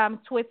Instagram,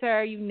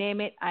 Twitter, you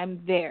name it,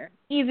 I'm there.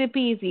 Easy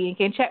peasy. You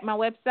can check my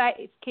website.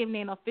 It's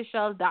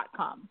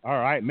KimNainOfficial.com. All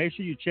right. Make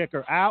sure you check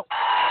her out.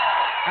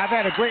 That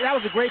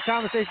was a great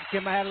conversation,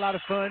 Kim. I had a lot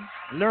of fun.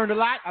 I learned a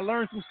lot. I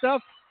learned some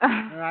stuff. All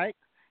right.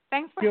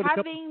 Thanks for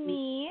having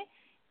me.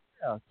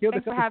 Yeah,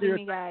 Thanks for having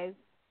me, guys.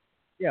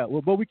 Yeah,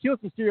 well, but we killed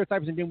some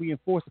stereotypes and then we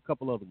enforced a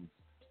couple of them.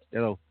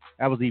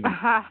 That was even.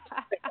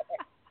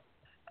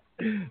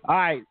 All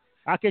right.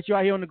 I'll catch you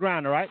out here on the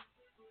ground, all right?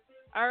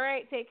 All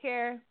right. Take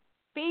care.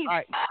 Peace. All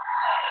right.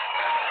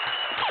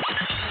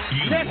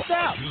 Next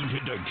up. Tuned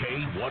into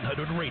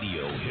K100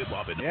 Radio, Hip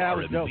Hop and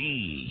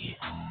R&B.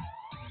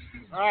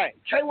 All right.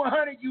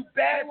 K100, you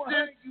bad. All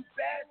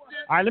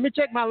right, let me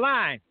check my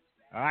line.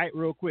 All right,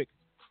 real quick.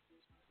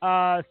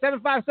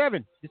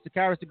 757. This is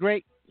ZACCHAEUS the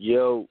Great.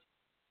 Yo,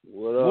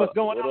 what up? What's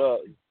going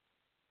on?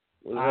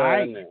 What's all right.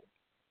 happening?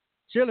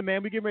 Chilling,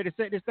 man. We getting ready to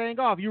set this thing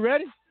off. You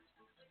ready?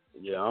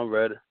 Yeah, I'm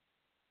ready.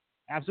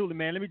 Absolutely,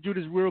 man. Let me do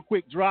this real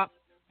quick drop,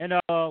 and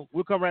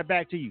we'll come right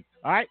back to you.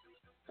 All right?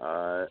 All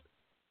right.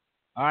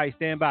 All right,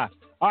 stand by.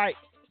 All right,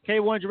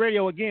 K100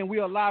 Radio, again, we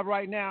are live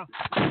right now.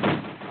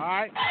 All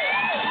right?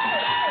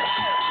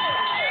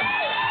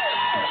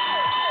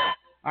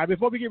 All right,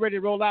 before we get ready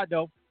to roll out,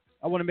 though,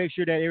 I want to make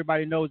sure that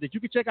everybody knows that you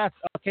can check out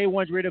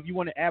K100 Radio if you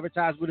want to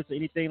advertise with us or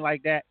anything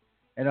like that.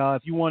 And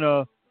if you want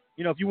to,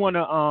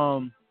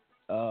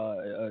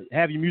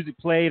 have your music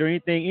played or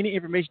anything, any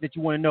information that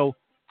you want to know,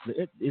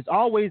 it's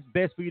always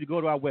best for you to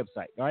go to our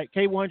website. All right,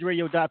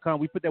 K100radio.com.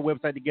 We put that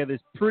website together.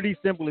 It's pretty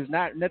simple. It's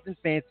not nothing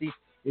fancy.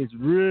 It's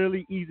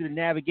really easy to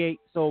navigate.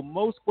 So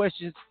most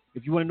questions,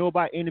 if you want to know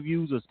about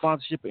interviews or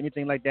sponsorship or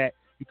anything like that,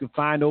 you can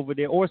find over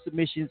there, or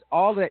submissions,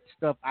 all that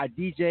stuff, our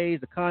DJs,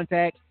 the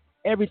contact,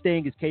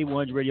 everything is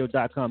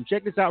K100radio.com.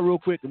 Check this out real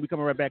quick, and we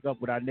coming right back up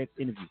with our next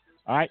interview.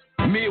 All right?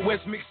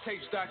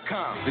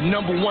 MidwestMixtapes.com, the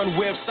 #1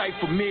 website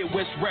for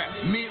Midwest rap.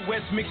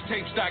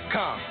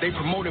 MidwestMixtapes.com. They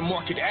promote and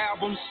market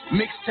albums,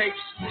 mixtapes,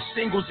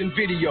 singles, and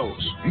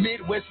videos.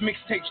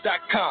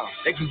 MidwestMixtapes.com.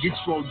 They can get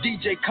you on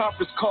DJ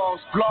conference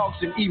calls,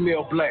 blogs, and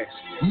email blasts.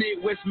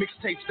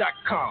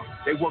 MidwestMixtapes.com.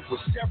 They work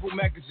with several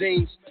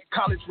magazines,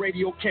 college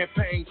radio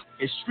campaigns,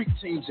 and street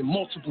teams in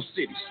multiple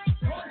cities.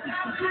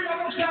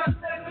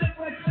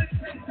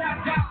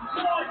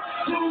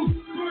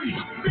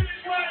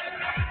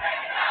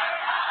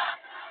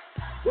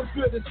 What's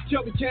good? This is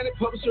Kelby Cannon,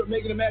 publisher of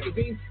Making It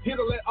Magazine, here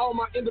to let all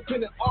my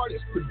independent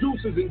artists,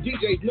 producers, and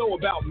DJs know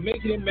about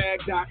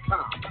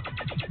MakingItMag.com.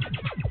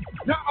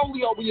 Not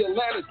only are we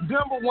Atlanta's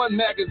 #1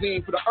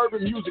 magazine for the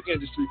urban music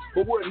industry,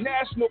 but we're a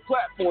national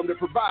platform that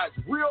provides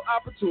real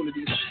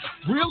opportunities,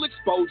 real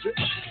exposure,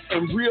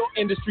 and real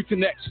industry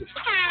connections.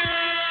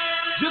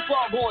 Just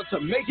log on to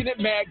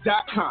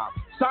MakingItMag.com.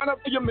 Sign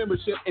up for your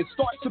membership and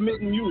start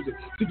submitting music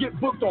to get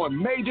booked on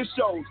major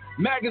shows,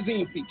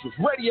 magazine features,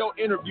 radio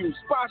interviews,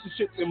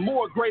 sponsorships, and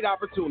more great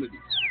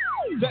opportunities.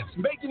 That's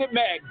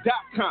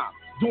MakingItMag.com.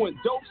 Doing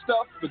dope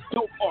stuff for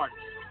dope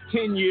artists.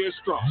 10 years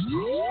strong.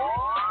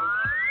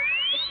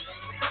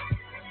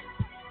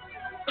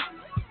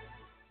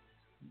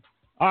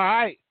 All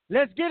right.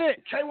 Let's get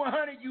it.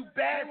 K100, you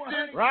bad.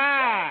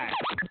 Right.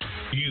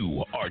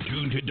 You are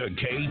tuned to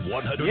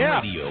K100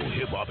 Radio,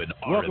 Hip Hop and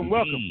Welcome, R&B.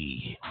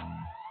 welcome.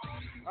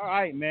 All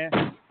right, man.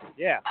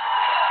 Yeah.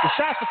 The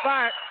shots are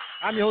fired.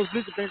 I'm your host,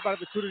 Blizzard. Thanks for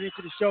tuning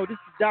into the show. This is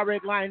the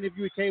direct line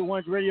interview at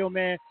K100 Radio,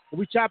 man. And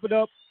we chop it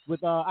up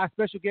with our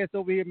special guest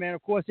over here, man.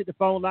 Of course, hit the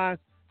phone lines,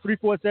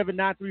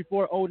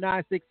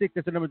 347-934-0966.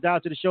 That's the number dial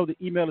to the show. The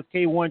email is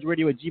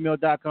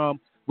K100radio@gmail.com.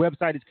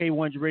 Website is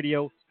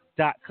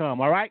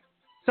K100radio.com. All right?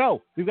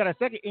 So, we've got a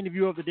second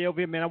interview of the day over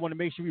here, man. I want to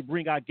make sure we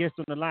bring our guests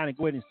on the line and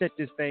go ahead and set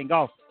this thing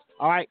off.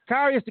 All right?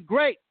 ZACCHAEUS the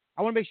Great.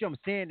 I want to make sure I'm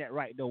saying that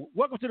right, though.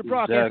 Welcome to the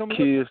broadcast.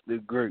 ZACCHAEUS the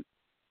Great.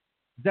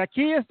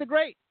 ZACCHAEUS the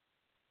Great?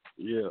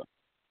 Yeah.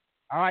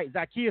 All right,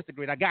 ZACCHAEUS the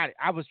Great. I got it.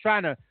 I was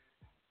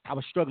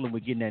struggling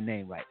with getting that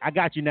name right. I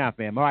got you now,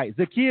 fam. All right,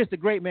 ZACCHAEUS the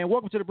Great, man.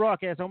 Welcome to the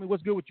broadcast, homie.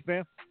 What's good with you,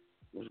 fam?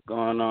 What's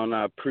going on?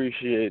 I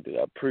appreciate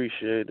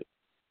it.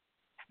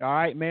 All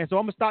right, man. So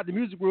I'm going to start the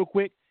music real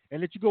quick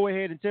and let you go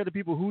ahead and tell the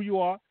people who you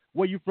are,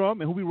 where you from,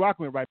 and who we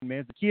rocking with right now,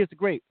 man. ZACCHAEUS the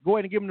Great. Go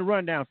ahead and give them the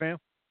rundown, fam.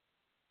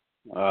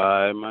 All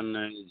right, my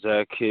name is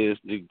ZACCHAEUS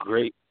the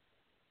Great,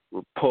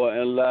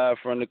 reporting live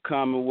from the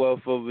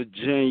Commonwealth of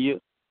Virginia.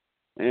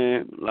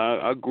 And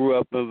I grew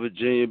up in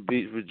Virginia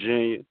Beach,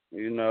 Virginia,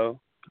 in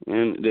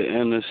the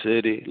inner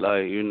city.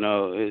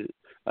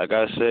 like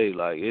I say,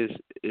 like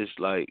it's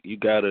like you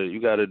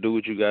gotta do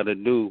what you gotta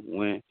do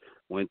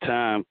when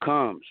time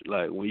comes.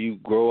 Like when you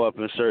grow up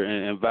in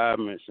certain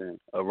environments and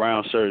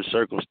around certain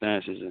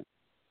circumstances, and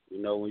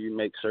you know when you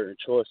make certain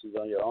choices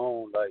on your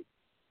own, like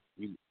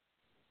you're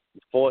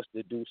forced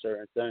to do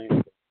certain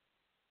things.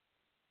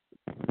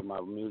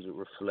 My music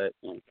reflect,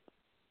 and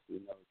you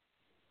know.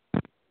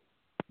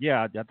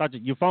 Yeah, I thought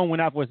your phone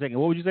went out for a second.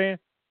 What were you saying?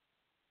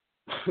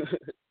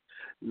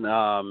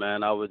 Nah,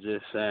 man, I was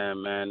just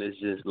saying, man, it's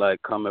just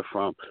like coming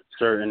from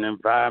certain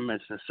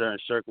environments and certain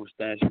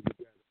circumstances,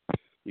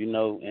 you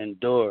know,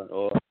 endure,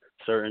 or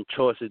certain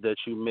choices that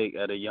you make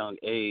at a young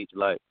age,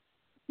 like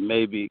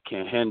maybe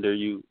can hinder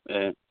you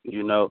and,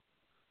 you know,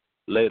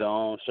 later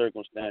on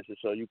circumstances.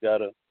 So you got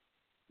to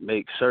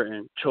make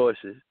certain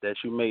choices that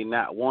you may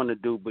not want to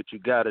do, but you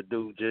got to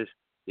do just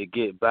to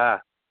get by.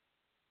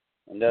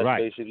 And that's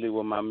basically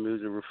what my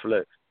music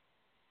reflects.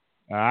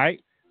 All right.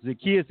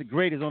 ZACCHAEUS the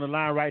Great is on the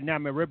line right now,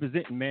 man,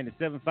 representing, man, the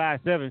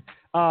 757.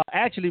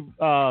 Actually,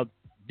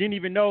 didn't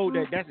even know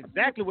that's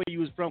exactly where you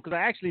was from, because I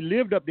actually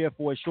lived up there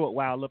for a short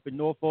while up in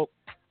Norfolk,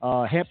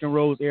 Hampton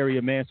Roads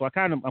area, man. So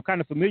I'm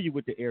kind of familiar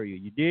with the area.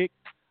 You dig?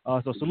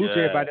 So salute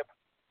to everybody,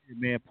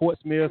 man.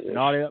 Portsmouth and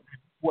all that,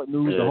 Port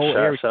News, the whole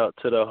area. Shouts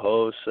out to the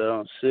whole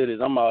cities.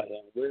 I'm out here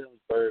in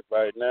Williamsburg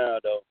right now,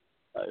 though.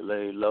 Like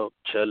lay low,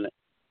 chilling.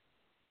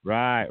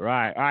 Right. All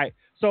right.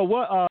 So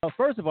what?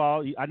 First of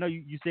all, I know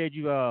you said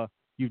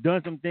you've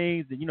done some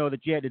things that that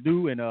you had to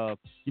do, and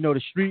you know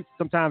the streets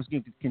sometimes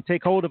can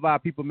take hold of our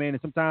people, man, and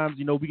sometimes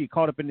we get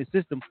caught up in the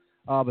system.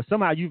 But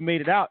somehow you've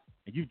made it out,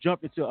 and you've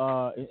jumped into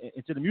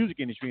the music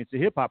industry, into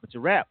hip hop, into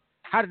rap.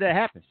 How did that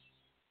happen?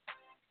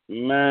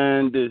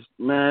 Man,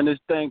 this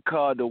thing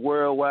called the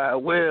World Wide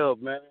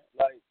Web, man.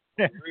 Like,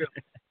 real.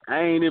 I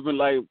ain't even,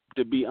 like,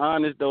 to be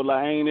honest though,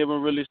 like I ain't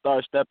even really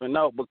start stepping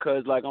out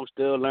because like I'm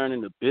still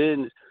learning the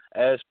business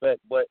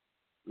aspect, but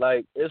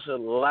like it's a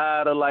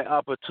lot of like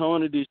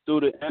opportunities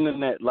through the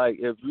internet. Like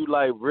if you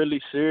like really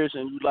serious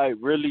and you like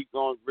really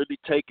gonna really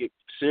take it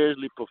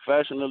seriously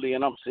professionally,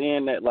 and I'm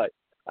seeing that like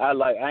I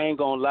ain't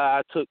gonna lie,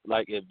 I took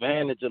like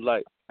advantage of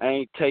like I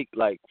ain't take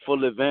like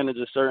full advantage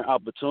of certain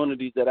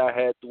opportunities that I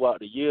had throughout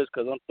the years,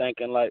 because I'm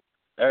thinking like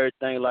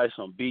everything like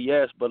some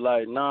BS, but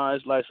like nah,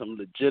 it's like some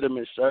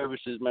legitimate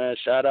services, man.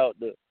 Shout out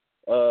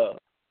to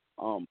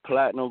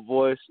Platinum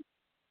Voice,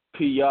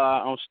 PR,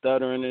 I'm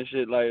stuttering and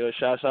shit. Like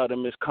shouts out to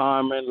Miss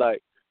Carmen,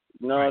 like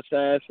you know what I'm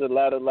saying. It's a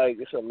lot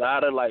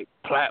of like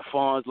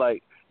platforms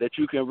like that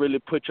you can really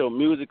put your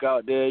music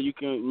out there. You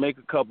can make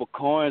a couple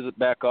coins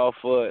back off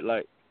for it,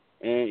 like.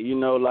 And, you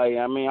know, like,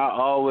 I mean, I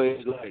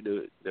always like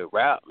the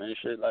rap and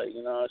shit, like,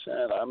 you know what I'm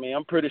saying? Like, I mean,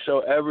 I'm pretty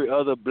sure every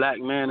other black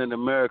man in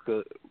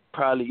America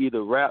probably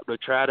either rapped or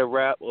tried to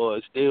rap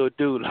or still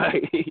do,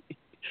 like,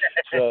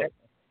 so,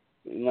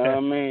 you know what I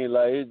mean?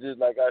 Like, it's just,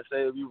 like I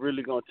say, if you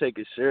really gonna take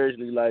it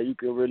seriously, like, you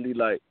can really,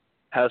 like,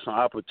 have some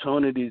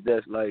opportunities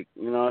that's, like,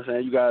 you know what I'm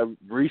saying? You gotta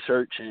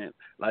research and,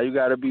 like, you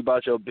gotta be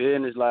about your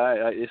business. Like,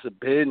 it's a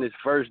business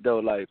first, though.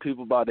 Like,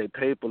 people about their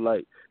paper,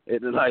 like,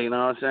 it's like, you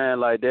know what I'm saying?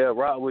 Like, they'll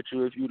rock with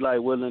you if you,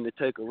 like, willing to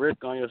take a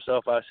risk on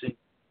yourself, I see.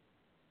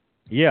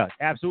 Yeah,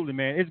 absolutely,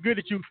 man. It's good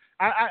that you.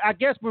 I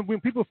guess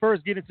when people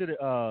first get into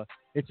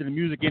the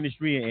music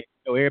industry and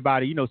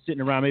everybody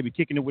sitting around maybe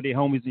kicking it with their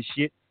homies and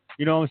shit,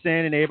 you know what I'm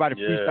saying, and everybody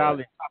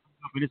freestyling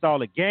and it's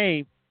all a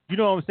game. You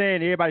know what I'm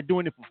saying? Everybody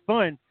doing it for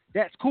fun.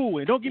 That's cool.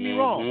 And don't get me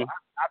wrong.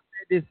 I've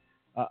said this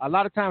a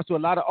lot of times to a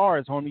lot of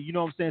artists, homie. You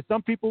know what I'm saying?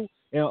 Some people.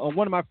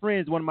 One of my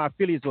friends, one of my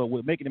affiliates,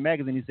 with Making the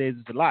Magazine, he says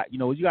it's a lot.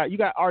 You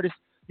got artists.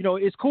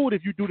 It's cool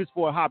if you do this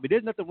for a hobby.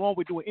 There's nothing wrong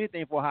with doing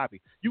anything for a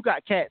hobby. You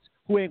got cats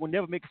who ain't gonna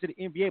never make it to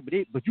the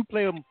NBA, but you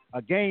play them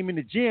a game in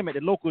the gym at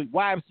the local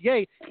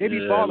YMCA, they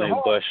be balling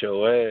hard. Bust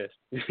your ass.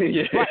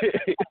 They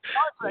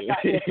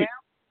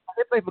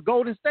play for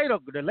Golden State or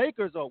the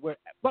Lakers or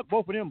fuck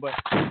both of them, but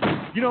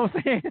you know what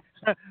I'm saying?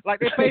 Like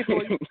they pay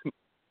for you.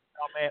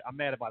 I'm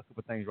mad about a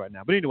couple things right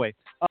now, but anyway,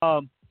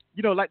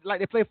 like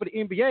they play for the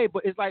NBA,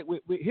 but it's like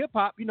with hip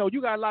hop,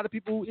 you got a lot of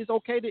people. It's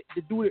okay to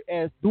do it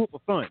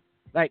for fun.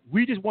 Like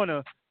we just want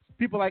to,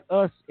 people like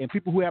us and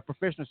people who have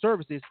professional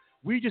services,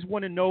 we just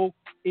want to know,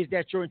 is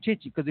that your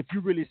intention? Because if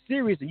you're really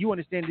serious and you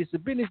understand this is a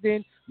business,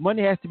 then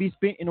money has to be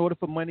spent in order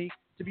for money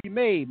to be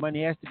made.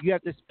 You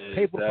have to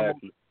pay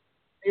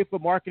for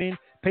marketing,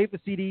 pay for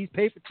CDs,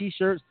 pay for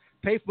T-shirts,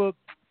 pay for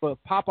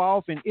pop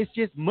off, and it's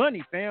just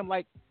money, fam.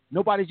 Like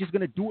nobody's just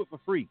gonna do it for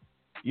free.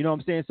 You know what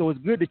I'm saying? So it's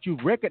good that you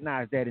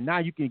recognize that, and now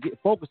you can get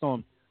focused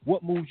on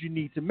what moves you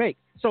need to make.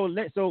 So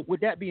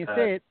with that being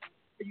said,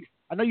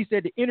 I know you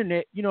said the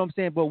internet, you know what I'm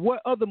saying, but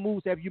what other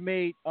moves have you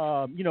made,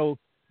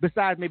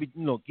 besides maybe,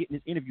 getting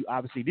this interview?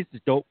 Obviously, this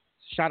is dope.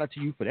 Shout out to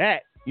you for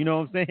that. You know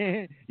what I'm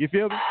saying? You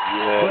feel me?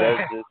 Yeah,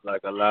 that's just like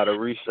a lot of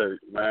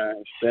research, man.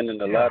 Spending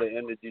a lot of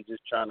energy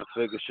just trying to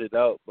figure shit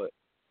out. But,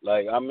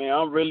 like, I mean,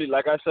 I'm really,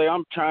 like I say,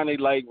 I'm trying to,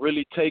 like,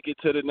 really take it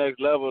to the next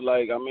level.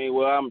 Like, I mean,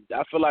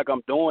 I feel like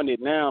I'm doing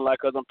it now, like,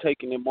 because I'm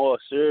taking it more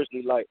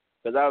seriously. Like,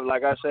 because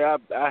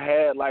I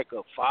had like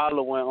a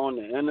following on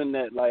the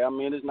internet. Like, I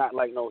mean, it's not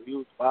like no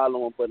huge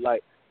following, but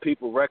like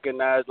people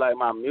recognize like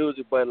my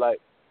music, but like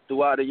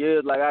throughout the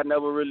years, like I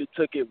never really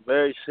took it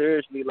very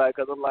seriously, like,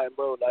 cause I'm like,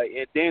 bro, like,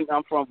 and then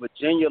I'm from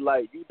Virginia,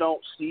 like you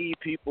don't see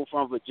people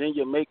from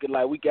Virginia make it.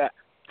 Like we got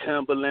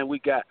Timberland, we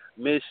got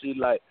Missy,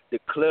 like the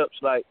Clips,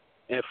 like,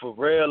 and for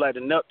real, like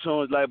the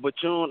Neptunes, like, but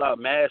you don't, like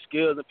Mad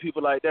Skills and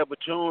people like that, but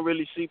you don't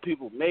really see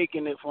people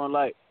making it from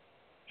like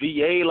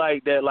VA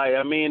like that. Like,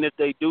 I mean, if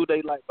they do,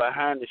 they like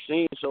behind the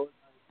scenes. So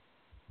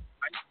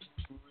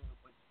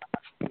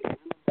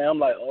I'm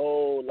like,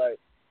 oh,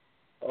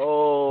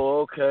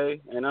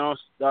 okay. And I'm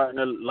starting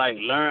to like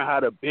learn how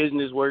the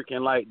business work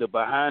and like the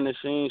behind the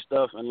scenes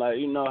stuff, and like,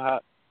 you know how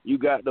you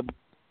got the.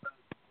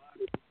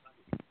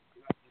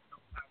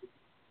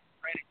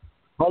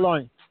 Hold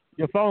on,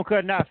 your phone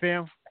cutting out,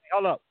 fam.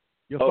 Hold up,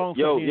 your phone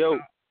cutting in.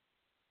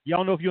 You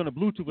don't know if you're on the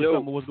Bluetooth or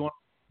something. Or what's going on?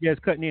 Yeah,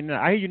 it's cutting in and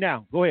out. I hear you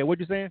now. Go ahead. What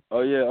you saying?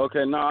 Oh yeah,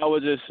 okay. No, I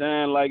was just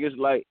saying like it's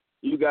like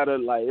you gotta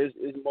like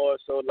it's more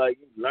so like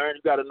you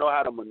gotta know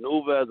how to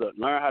maneuver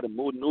learn how to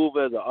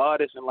maneuver as an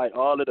artist, and like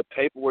all of the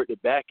paperwork, the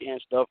back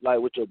end stuff, like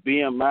with your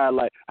BMI,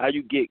 like how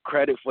you get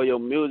credit for your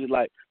music.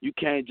 Like you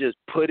can't just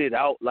put it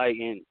out like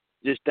and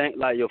just think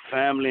like your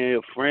family and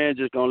your friends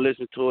just gonna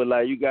listen to it.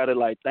 Like you gotta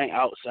like think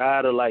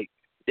outside of like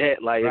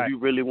that. Like if you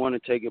really want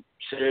to take it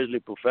seriously,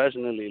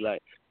 professionally,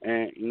 like,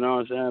 and you know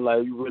what I'm saying,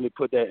 like you really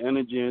put that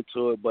energy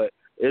into it. But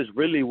it's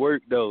really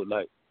work though.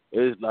 Like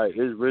it's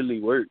really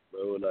work,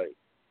 bro. Like.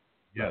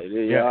 Like,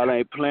 y'all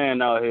ain't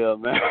playing out here,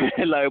 man.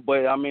 Like,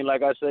 but I mean,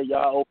 like I said,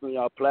 y'all open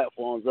y'all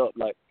platforms up,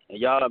 like, and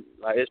y'all,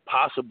 like, it's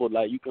possible,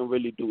 like, you can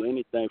really do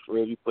anything for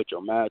real if you put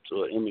your mind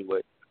to it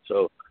anyway.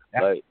 So,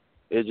 like,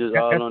 it's just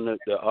all on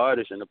the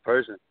artist and the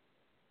person.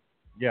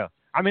 Yeah.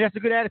 I mean, that's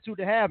a good attitude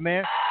to have,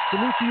 man.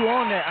 Salute to you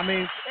on that. I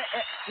mean,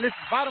 listen,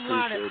 bottom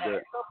line, at some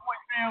point,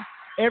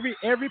 fam,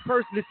 every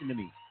person, listen to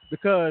me,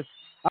 because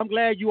I'm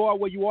glad you are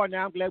where you are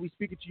now. I'm glad we're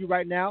speaking to you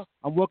right now.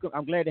 I'm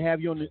glad to have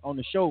you on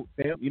the show,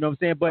 fam. You know what I'm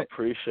saying? But I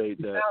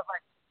appreciate that.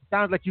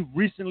 Sounds like you've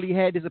recently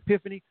had this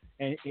epiphany.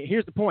 And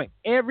here's the point: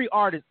 every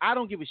artist, I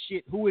don't give a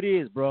shit who it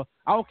is, bro.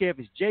 I don't care if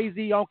it's Jay-Z.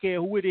 I don't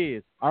care who it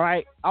is. All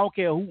right, I don't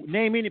care who.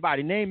 Name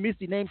anybody. Name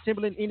Missy. Name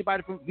Timberland.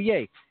 Anybody from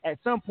VA. At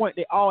some point,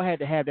 they all had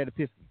to have that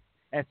epiphany.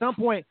 At some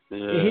point,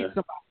 it hit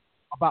somebody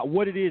about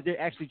what it is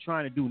they're actually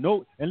trying to do.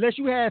 No, unless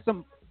you had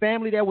some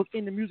family that was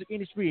in the music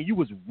industry and you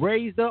was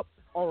raised up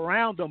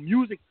around the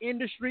music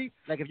industry,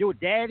 like if your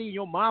daddy,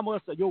 your mama,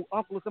 or your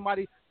uncle or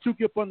somebody took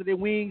you up under their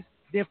wings,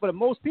 then for the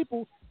most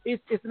people,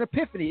 it's an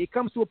epiphany. It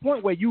comes to a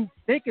point where you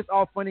think it's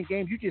all fun and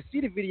games. You just see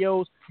the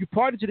videos, you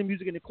party to the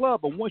music in the club,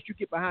 but once you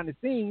get behind the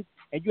scenes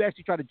and you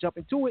actually try to jump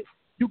into it,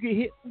 you get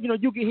hit.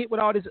 You get hit with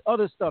all this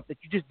other stuff that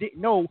you just didn't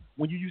know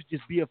when you used to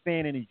just be a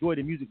fan and enjoy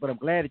the music. But I'm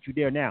glad that you're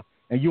there now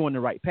and you're on the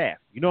right path.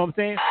 You know what I'm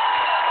saying?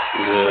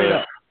 Yeah. Straight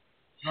up.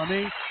 You know what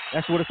I mean?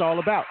 That's what it's all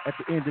about at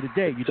the end of the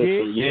day. You took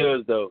did? some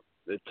years though.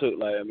 It took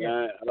like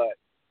man,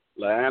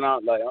 and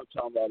I'm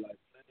talking about like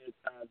plenty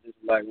of times just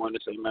like wanting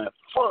to say, man,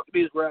 fuck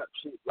this rap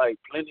shit. Like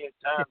plenty of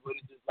times where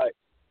it's just like,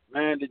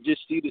 man, to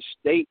just see the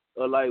state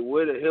of like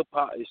where the hip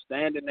hop is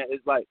standing at.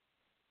 It's like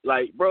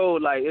bro,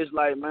 like it's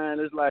like, man,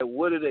 it's like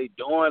what are they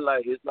doing?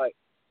 Like it's like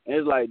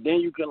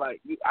then you can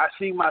like I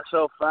see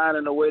myself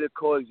finding a way to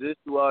coexist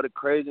through all the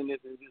craziness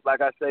and just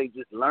like I say,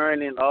 just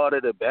learning all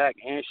of the back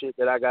end shit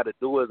that I got to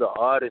do as an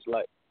artist.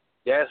 Like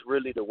that's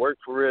really the work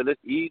for real.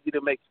 It's easy to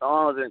make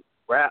songs and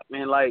rap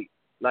and like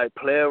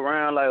play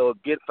around like or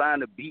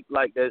find a beat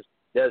like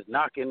that's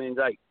knocking and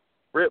like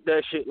rip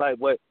that shit like,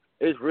 but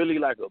it's really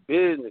like a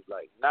business.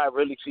 Like not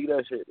really see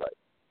that shit like.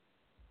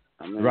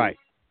 I mean, right.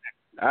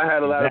 I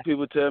had a lot of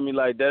people tell me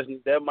like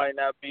that might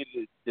not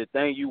be the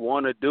thing you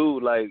want to do,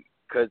 like,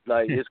 cause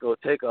like it's gonna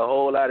take a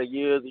whole lot of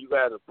years. And you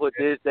got to put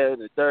this, that,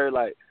 and the third,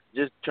 like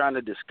just trying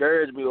to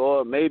discourage me,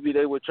 or maybe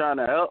they were trying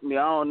to help me.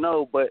 I don't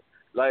know, but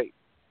like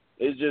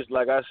it's just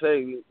like I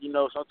say,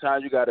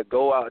 sometimes you got to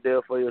go out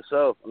there for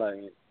yourself. Like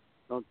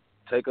don't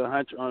take a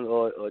hunch on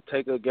or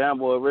take a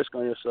gamble or risk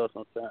on yourself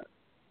sometimes.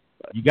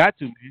 You got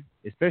to, man,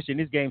 especially in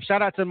this game.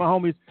 Shout out to my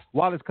homies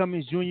Wallace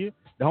Cummings Jr.,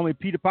 the homie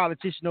Peter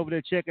Politician over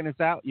there checking us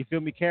out. You feel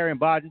me? Karen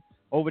Bodden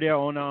over there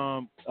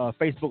on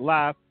Facebook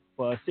Live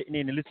for sitting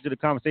in and listening to the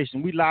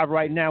conversation. We live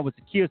right now with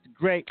ZACCHAEUS the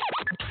Great.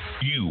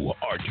 You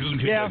are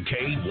tuned to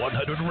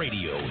K100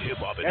 Radio, Hip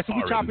Hop and That's what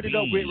we're chopping it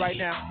up with right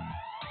now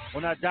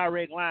on our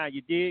direct line.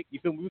 You dig? You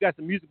feel me? We got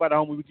some music by the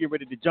homie we get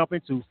ready to jump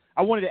into.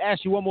 I wanted to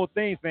ask you one more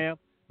thing, fam.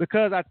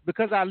 Because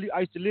I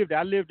used to live there.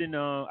 I lived in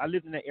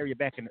that area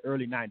back in the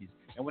early 90s.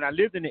 And when I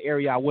lived in the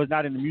area, I was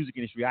not in the music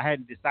industry. I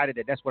hadn't decided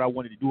that that's what I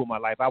wanted to do with my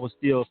life. I was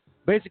still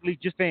basically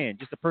just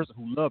a person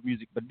who loved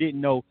music, but didn't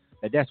know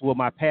that that's where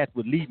my path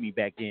would lead me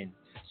back then.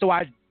 So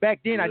I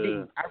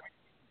didn't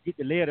get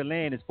the lay of the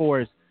land as far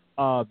as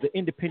the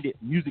independent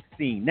music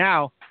scene.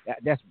 Now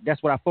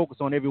that's what I focus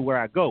on everywhere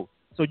I go.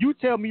 So you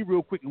tell me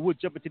real quick, and we'll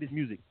jump into this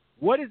music.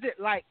 What is it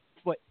like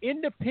for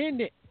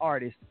independent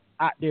artists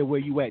out there where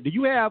you at? Do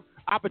you have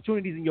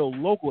opportunities in your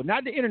local,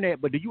 not the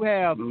internet, but do you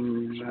have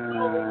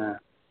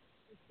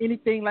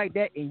anything like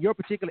that in your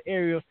particular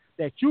area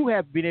that you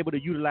have been able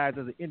to utilize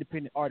as an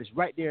independent artist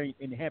right there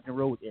in the Hampton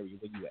Roads area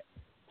where you at?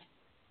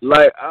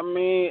 Like, I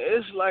mean,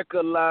 it's like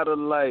a lot of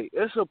like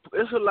it's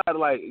a lot of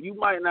like you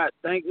might not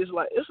think it's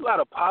a lot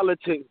of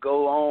politics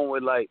go on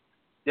with like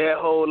that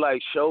whole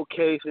like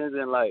showcases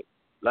and like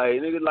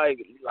nigga like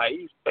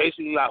you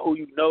basically like who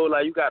you know,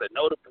 like you gotta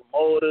know the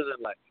promoters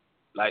and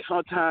like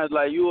sometimes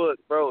like you a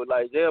bro,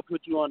 like they'll put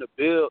you on the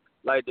bill,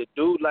 like the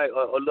dude like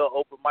a little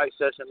open mic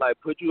session, like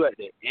put you at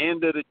the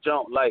end of the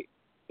jump, like.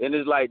 And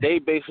it's like they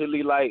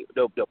basically like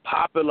the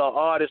popular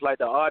artists, like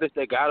the artists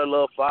that got a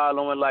little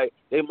following, like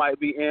they might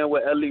be in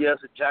with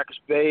LES or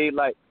ZACCHAEUS,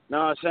 like, know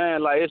what I'm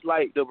saying? Like it's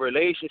like the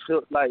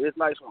relationship, like it's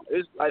like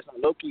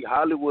some low key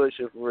Hollywood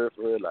shit for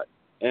real, like.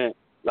 And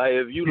like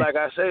if you like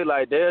I say,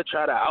 like they'll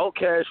try to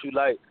outcast you,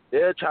 like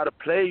they'll try to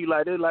play you,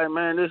 like they're like,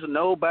 man, this is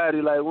nobody,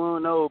 like we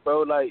don't know,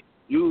 bro, like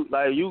you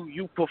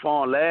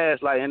perform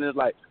last, like, and it's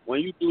like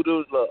when you do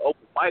those little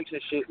open mics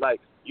and shit,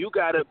 like. You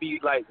gotta be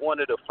like one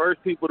of the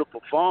first people to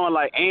perform,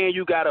 like, and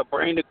you gotta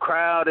bring the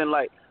crowd, and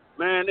like,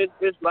 man,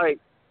 it's like,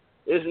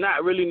 it's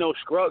not really no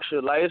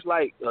structure, like, it's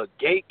like a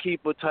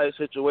gatekeeper type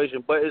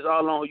situation, but it's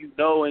all on you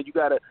know, and you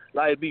gotta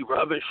like be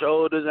rubbing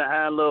shoulders and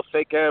having little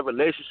fake ass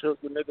relationships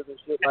with niggas and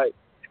shit, like,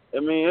 I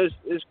mean,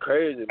 it's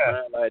crazy,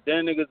 man. Like,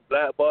 then niggas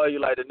blackball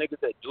you, like the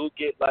niggas that do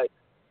get like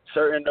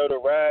certain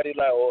notoriety,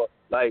 like, or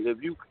like if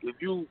you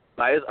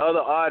like, it's other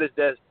artists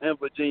that's in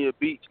Virginia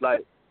Beach,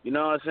 like. You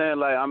know what I'm saying?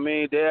 Like, I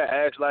mean, they'll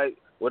ask, like,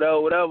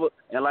 whatever.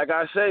 And like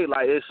I say,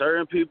 like, it's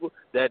certain people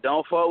that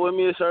don't fuck with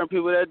me, and certain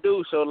people that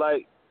do. So,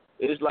 like,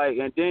 it's like,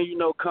 and then, you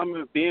know,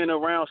 being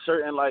around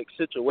certain, like,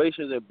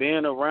 situations and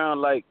being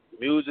around, like,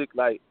 music,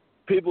 like,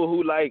 people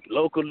who, like,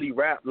 locally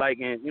rap, like,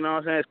 and, you know what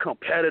I'm saying? It's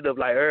competitive.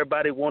 Like,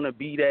 everybody want to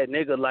be that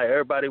nigga. Like,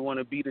 everybody want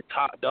to be the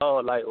top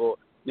dog. Like, or,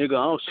 nigga,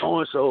 I'm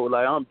so-and-so.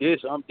 Like, I'm this,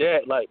 I'm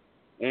that. Like,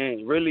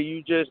 and really,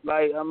 you just,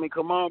 like, I mean,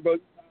 come on, bro.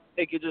 You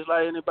take it just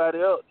like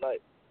anybody else.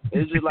 Like,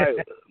 it's just like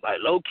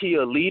low-key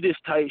elitist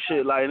type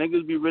shit. Like,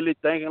 niggas be really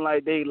thinking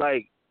like they,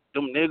 like,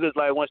 them niggas,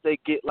 like, once they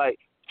get, like,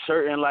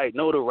 certain, like,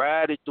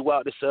 notoriety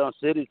throughout the Southern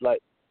cities, like,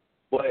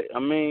 but, I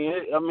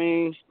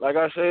mean, like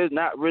I said, it's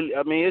not really,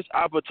 I mean, it's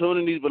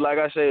opportunities, but like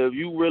I said, if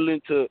you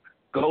willing to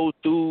go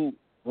through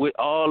with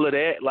all of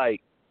that,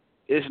 like,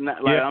 it's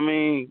not, like, I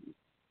mean,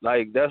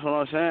 like, that's what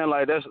I'm saying.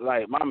 Like, that's,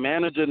 like, my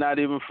manager not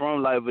even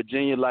from, like,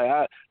 Virginia.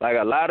 Like,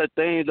 a lot of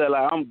things that,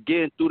 like, I'm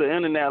getting through the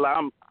internet, like,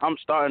 I'm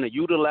starting to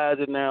utilize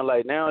it now.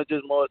 Like, now it's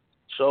just more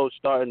so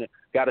starting to,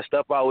 got to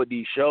step out with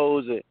these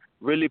shows and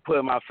really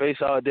put my face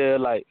out there,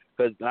 like,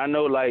 because I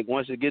know, like,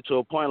 once it get to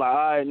a point, like,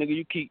 all right, nigga,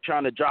 you keep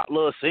trying to drop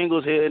little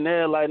singles here and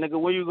there, like, nigga,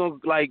 when you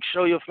going to, like,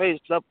 show your face,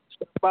 step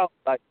out,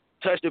 like,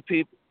 touch the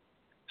people.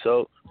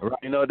 So,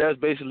 you know, that's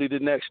basically the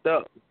next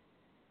step.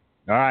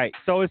 All right.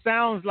 So it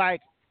sounds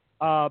like,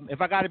 if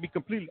I got to be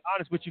completely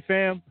honest with you,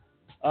 fam,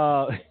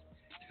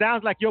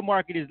 sounds like your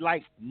market is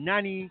like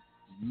 90%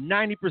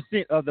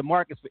 of the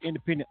markets for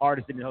independent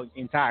artists in the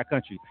entire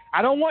country.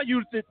 I don't want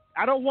you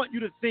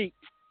to think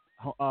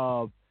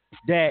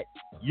that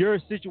your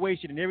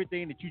situation and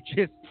everything that you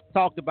just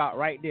talked about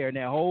right there in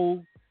that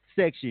whole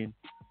section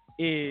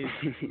is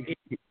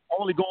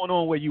only going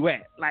on where you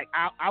at. Like,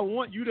 I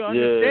want you to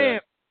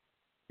understand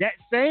that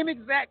same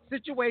exact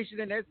situation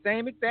and that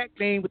same exact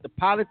thing with the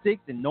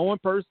politics and knowing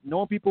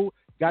people,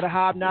 got a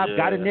hobnob,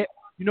 got a net.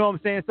 You know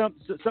what I'm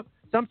saying?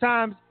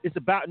 Sometimes it's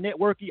about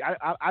networking.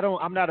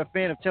 I'm not a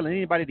fan of telling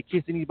anybody to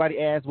kiss anybody's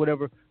ass,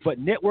 whatever. But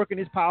networking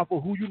is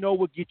powerful. Who you know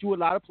will get you a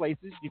lot of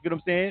places. You get what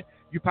I'm saying?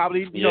 You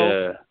probably, you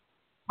know,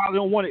 probably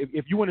don't want to.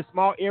 If you're in a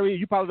small area,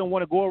 you probably don't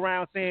want to go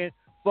around saying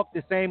fuck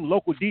the same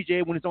local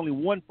DJ when it's only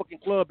one fucking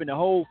club in the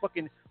whole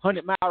fucking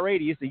 100-mile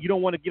radius, and you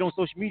don't want to get on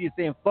social media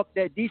saying fuck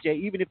that DJ,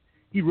 even if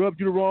he rubbed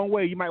you the wrong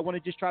way. You might want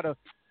to just try to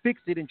fix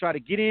it and try to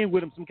get in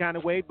with him some kind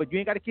of way, but you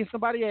ain't got to kiss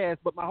somebody's ass.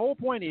 But my whole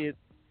point is,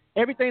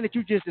 everything that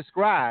you just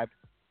described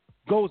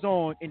goes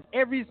on in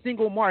every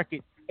single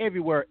market,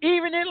 everywhere,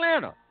 even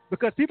Atlanta,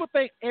 because people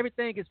think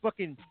everything is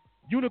fucking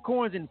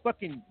unicorns and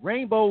fucking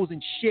rainbows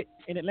and shit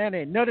in Atlanta,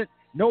 and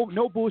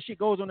no bullshit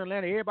goes on in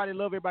Atlanta. Everybody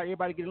love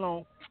everybody get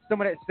along.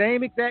 Some of that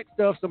same exact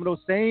stuff, some of those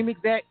same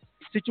exact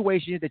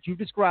situations that you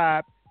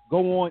described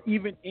go on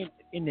even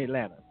in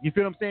Atlanta. You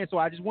feel what I'm saying? So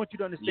I just want you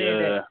to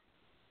understand that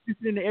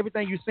listening to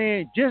everything you're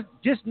saying,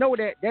 just know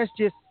that that's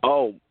just.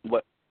 Oh,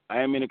 but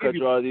I ain't mean to cut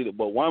you off either.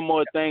 But one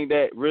more thing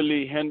that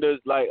really hinders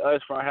like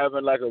us from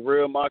having like a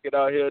real market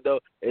out here though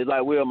is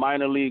like we're a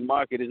minor league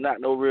market. There's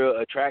not no real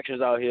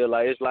attractions out here.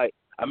 Like it's like,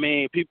 I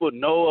mean, people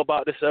know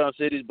about the Southern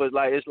cities, but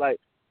like it's like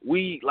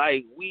we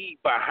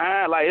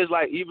behind. Like it's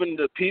like even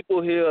the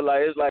people here,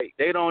 like it's like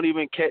they don't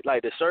even catch,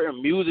 like the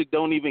certain music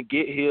don't even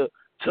get here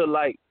till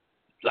like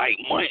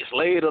months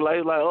later.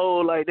 Like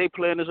oh, like they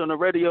playing this on the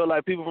radio.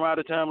 Like people from out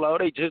of town, like oh,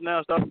 they just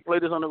now starting to play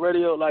this on the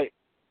radio. Like,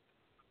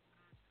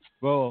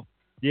 well,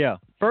 yeah.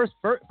 First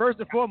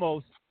and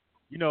foremost,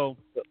 you got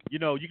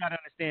to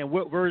understand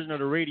what version of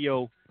the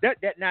radio that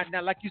now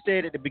like you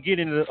said at the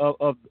beginning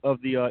of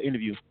the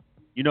interview.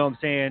 You know what I'm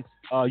saying?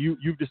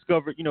 You've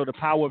discovered, the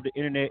power of the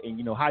internet and,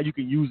 how you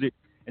can use it.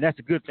 And that's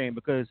a good thing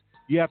because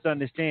you have to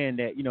understand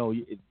that,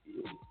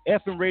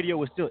 FM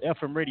radio is still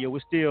FM radio.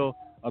 It's still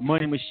a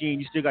money machine.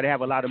 You still got to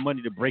have a lot of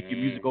money to break your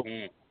music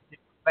over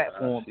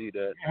platform. I see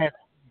that. It has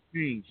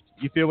changed.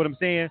 You feel what I'm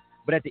saying?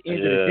 But at the end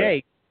of the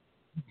day,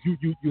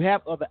 you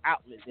have other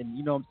outlets, and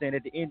you know what I'm saying.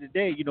 At the end of the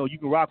day, you know you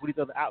can rock with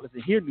these other outlets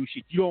and hear new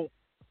shit. You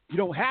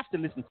don't have to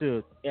listen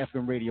to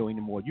FM radio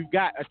anymore. You've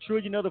got a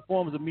trillion other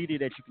forms of media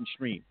that you can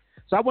stream.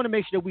 So I want to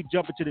make sure that we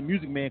jump into the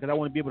music, man, because I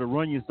want to be able to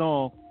run your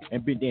song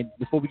and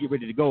before we get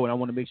ready to go, and I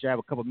want to make sure I have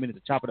a couple minutes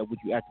to chop it up with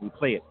you after we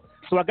play it.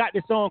 So I got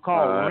this song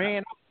called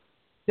Ran Off.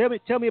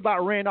 Tell me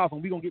about Ran Off,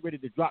 and we're going to get ready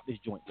to drop this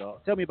joint, y'all.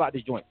 Tell me about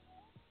this joint.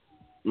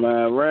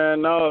 Man,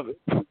 Ran Off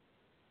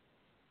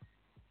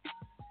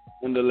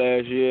in the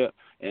last year,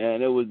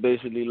 and it was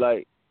basically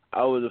like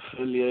I was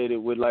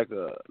affiliated with like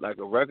a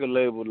record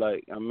label.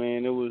 Like, I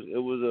mean, it was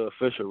an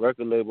official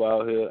record label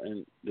out here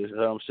in this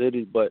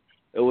city, but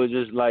it was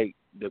just like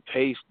the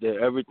pace,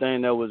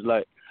 everything that was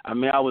like, I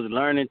mean, I was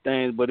learning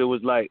things, but it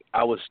was like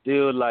I was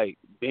still like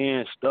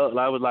being stuck.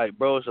 I was like,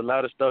 bro, it's a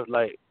lot of stuff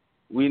like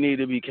we need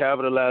to be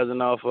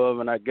capitalizing off of,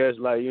 and I guess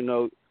like, you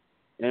know,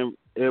 and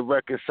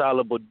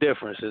irreconcilable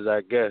differences,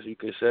 I guess you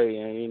could say,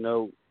 and you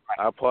know,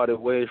 I parted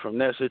ways from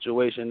that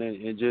situation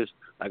and just,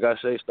 like I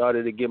say,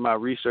 started to get my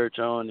research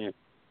on, and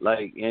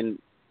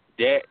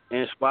that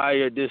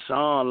inspired this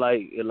song,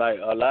 like a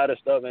lot of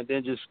stuff, and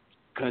then just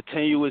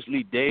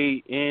continuously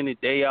day in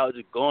and day out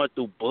just going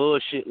through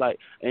bullshit like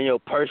in your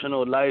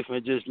personal life,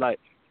 and just like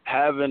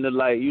having to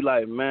like, you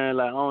like, man,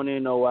 like I don't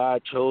even know why I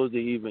chose to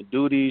even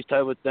do these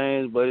type of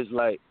things, but it's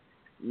like,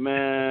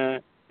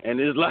 man, and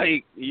it's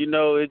like, you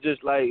know, it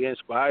just like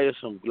inspires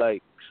some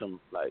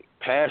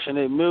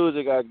passionate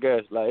music, I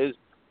guess. Like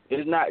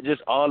it's not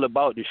just all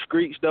about the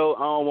streets though. I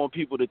don't want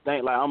people to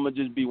think like I'm gonna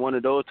just be one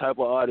of those type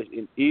of artists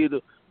in either.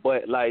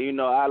 But like, you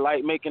know, I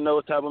like making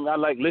those type of, I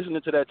like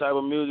listening to that type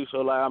of music. So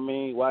like, I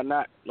mean, why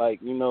not like,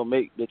 you know,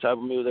 make the type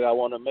of music I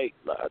want to make?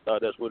 Like I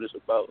thought that's what it's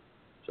about.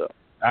 So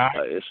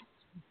like,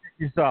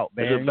 it's out,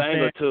 man. It's a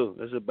banger too.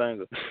 It's a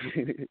banger.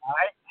 All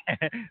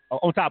right.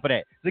 On top of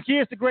that,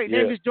 ZACCHAEUS the Great.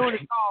 Name this joint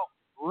is called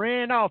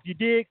Ran Off. You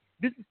dig?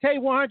 This is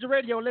K100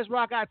 Radio. Let's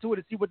rock out to it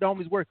and see what the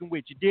homies working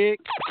with. You dig?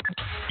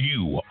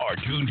 You are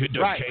tuned to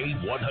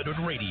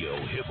K100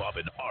 Radio, hip hop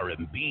and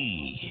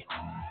R&B.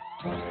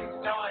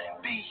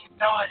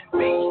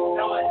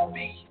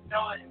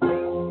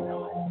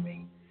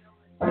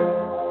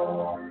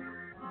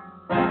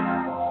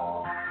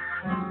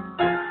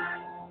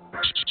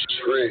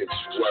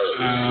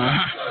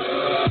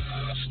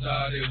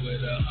 Started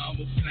with a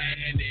humble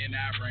plan, then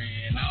I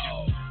ran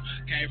off.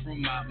 Came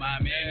from my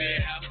mammy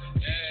house,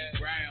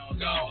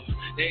 ground off.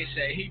 They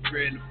say he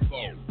really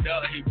fucked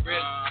up, he really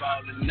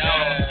falling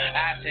off.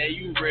 I say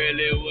you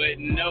really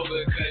wouldn't know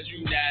because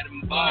you not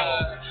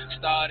involved.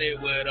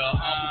 Started with a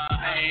humble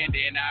plan,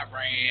 then I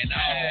ran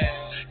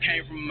off.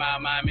 Came from my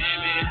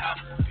mammy house,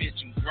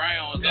 pitching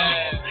ground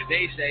off.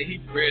 They say he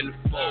really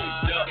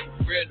fucked up,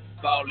 really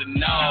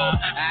falling off.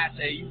 I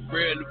say you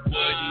really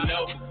wouldn't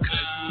know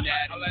because you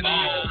not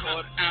involved.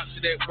 Quarter ounce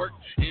of that work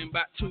and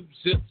about 2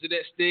 zips of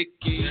that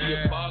sticky.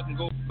 Your bar can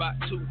go for about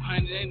 200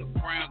 and the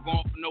ground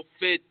going for no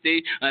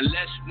 50.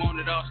 Unless you want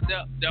it all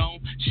stepped on,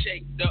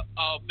 shaked up,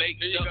 all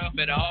baked up.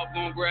 Better off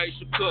gon' grab you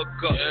some cook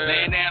up.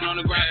 Laying down on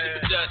the ground,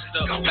 get the dust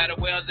up. Better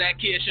well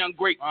ZACCHAEUS, young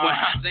great one.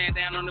 Laying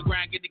down on the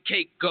ground, get the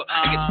cake up.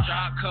 I get the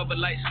job covered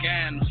like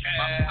scandals.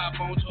 My pop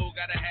on toe,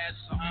 gotta have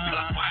some.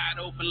 Block wide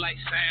open like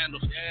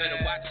sandals.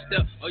 Better watch your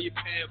step or you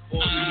paying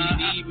for it. You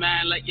need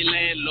mine like your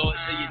landlord.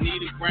 So you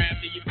need a gram,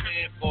 then you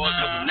paying for it.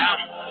 Cause now,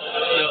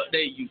 look,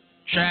 there you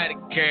try to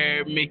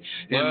carry me.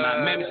 And my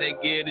mammy say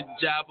get a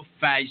job or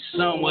find you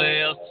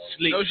somewhere else to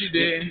sleep. No, she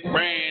did.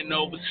 Ran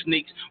over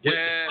sneaks with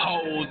the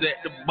holes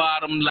at the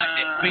bottom like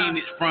that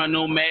Phoenix front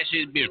on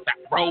mashes. Bitch,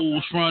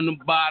 rolls from the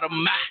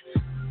bottom. I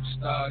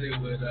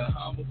started with a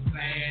humble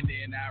plan,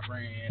 then I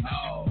ran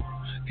off.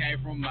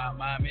 Came from my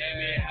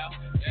mammy house,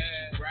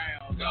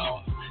 ground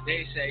off.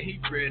 They say he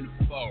really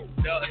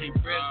fucked up, he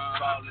really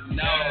falling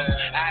off.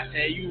 I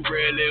say you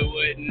really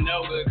wouldn't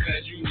know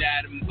because you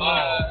not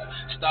involved.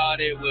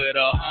 Started with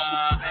a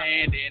humble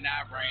plan, then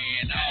I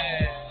ran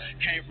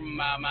off. Came from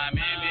my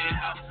mammy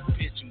house,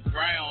 pitching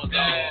ground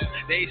off.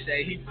 They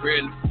say he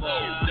really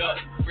fucked up,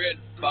 really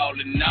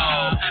falling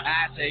off.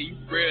 I say you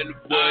really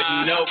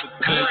wouldn't know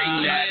because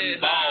you not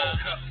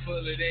involved. Cup full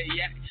of that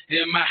yak.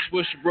 In my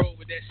swisher roll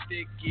with that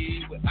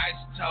sticky, with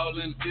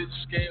isotal and digital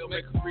scale,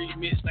 make a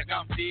remix like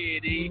I'm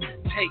Diddy.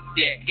 Take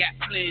that,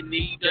 got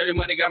plenty. Dirty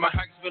money got my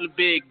pockets full of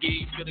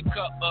biggie. Fill the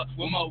cup up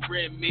with more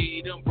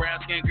Remy. Them brown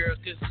skin girls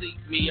could see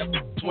me. I'm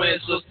twin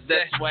sisters,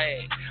 that's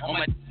swag. On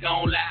my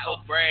don't lie or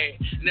brag.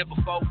 Never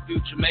fought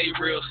future, made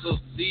real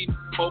sisters. Even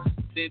 4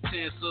 then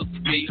 10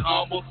 sisters. Be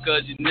humble,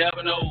 cause you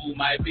never know who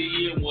might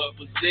be in what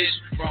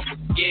position. From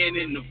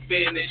beginning to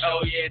finish.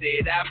 Oh yeah,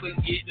 did I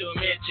forget to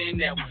mention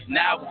that when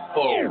I was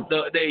 4?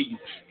 The day you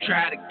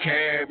try to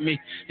carry me,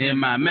 and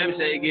my mammy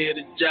say get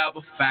a job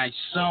or find you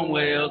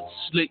somewhere else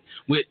to sleep.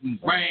 With them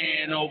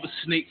ran over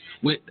sneaks,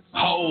 with the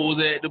holes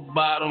at the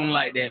bottom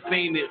like that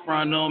Phoenix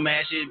front on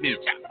mashes. Bitch,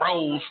 I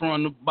rolls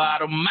from the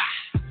bottom.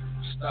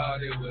 I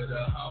Started with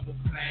a humble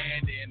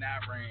plan, then I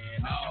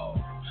ran off.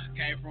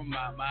 Came from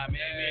my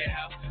mammy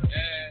house,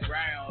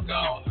 ground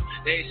off.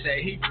 They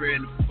say he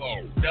really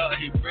fucked up,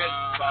 he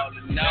really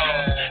falling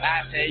off.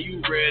 I say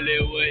you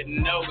really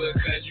wouldn't know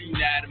because you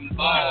not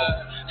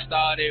involved.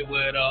 Started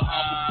with a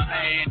humble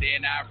plan,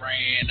 then I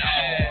ran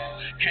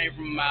off. Came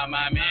from my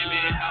mammy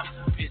house,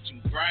 pitching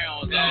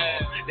ground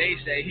off. They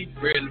say he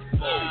really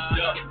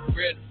fucked up,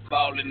 really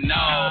falling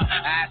off.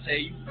 I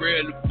say you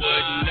really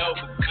wouldn't know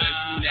because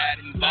you not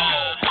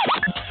involved.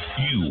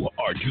 You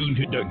are tuned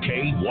to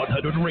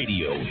K100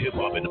 Radio, Hip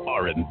Hop and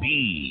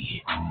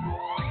R&B.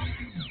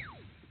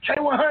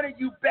 K100,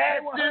 you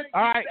bastard.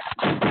 All right.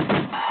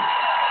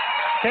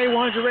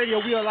 K100 Radio,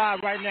 we are live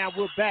right now.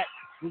 We're back.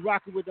 We're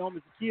rocking with the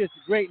homie ZACCHAEUS the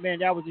Great, man.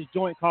 That was his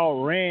joint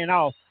called Ran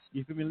Off.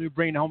 You feel me? Let me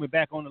bring the homie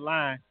back on the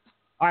line.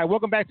 All right,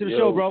 welcome back to the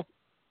show, bro.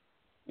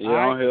 Yeah,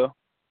 I'm here.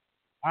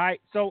 All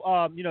right, so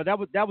that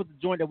was the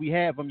joint that we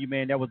had from you,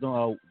 man. That was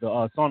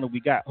the song that we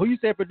got. Who you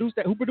said produced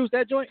that? Who produced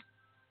that joint?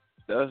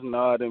 That's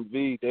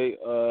NAIN.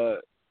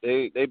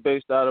 They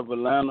based out of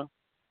Atlanta. All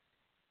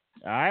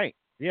right,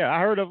 yeah, I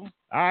heard of them.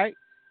 All right,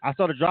 I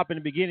saw the drop in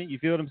the beginning. You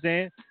feel what I'm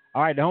saying?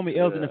 All right, the homie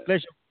Els in the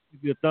Flesh,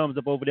 give you a thumbs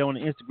up over there on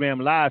the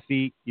Instagram live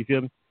feed. You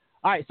feel me?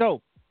 All right,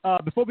 so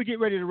before we get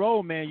ready to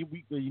roll, man,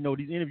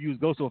 these interviews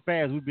go so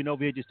fast. We've been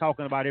over here just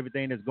talking about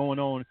everything that's going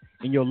on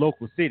in your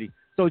local city.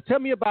 So tell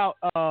me about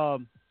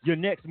your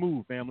next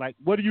move, fam. Like,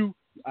 what do you?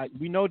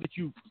 We know that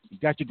you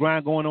got your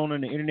grind going on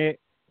the internet.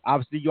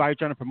 Obviously, you're out here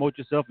trying to promote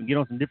yourself and get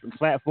on some different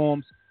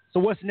platforms. So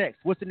what's next?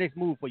 What's the next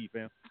move for you,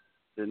 fam?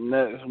 The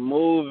next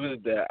move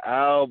is the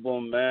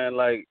album, man.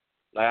 Like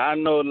I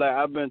know, like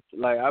I've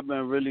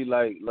been really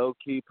like low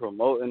key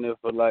promoting it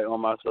for like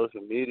on my social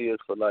medias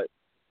for like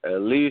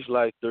at least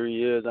like 3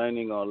 years. I ain't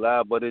even gonna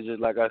lie, but it's just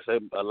like I say,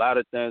 a lot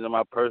of things in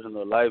my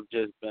personal life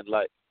just been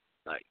like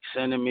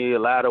sending me a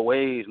lot of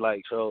ways,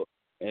 like so.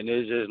 And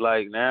it's just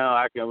like now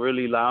I can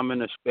really, like, I'm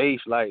in a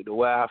space like the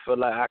way I feel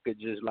like I could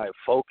just like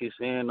focus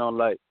in on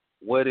like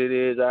what it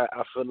is I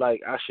feel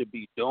like I should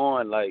be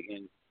doing, like,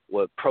 and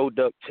what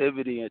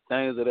productivity and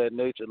things of that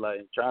nature, like,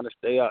 and trying to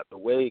stay out the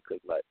way, because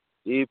like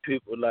these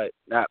people like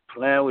not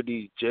playing with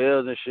these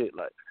jails and shit,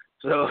 like,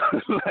 so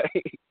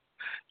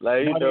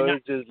like you know,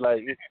 it's just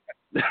like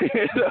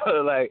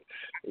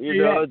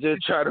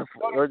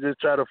just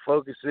try to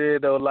focus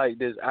in on like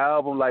this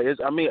album, like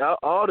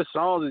all the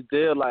songs is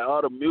there, like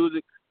all the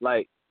music,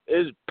 like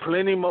it's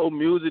plenty more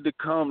music to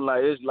come,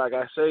 like it's like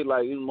I say,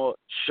 like it's more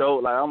show,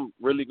 like I'm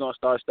really gonna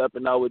start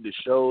stepping out with the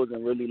shows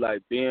and really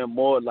like being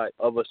more like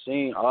of a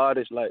scene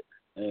artist, like,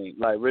 and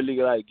like really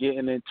like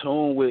getting in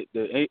tune with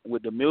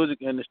the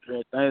music industry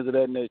and things of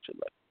that nature,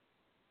 like.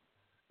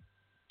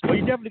 Well,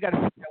 you definitely got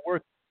to make that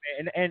work,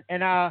 man.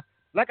 And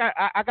like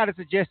I got to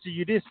suggest to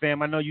you this,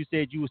 fam. I know you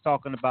said you was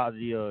talking about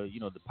the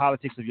the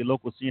politics of your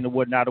local scene or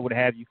whatnot or what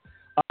have you.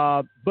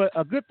 But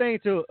a good thing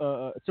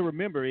to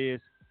remember is,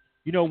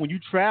 when you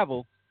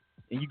travel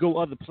and you go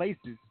other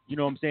places, you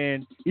know what I'm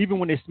saying, even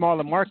when they're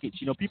smaller markets,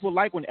 people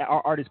like when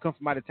our artists come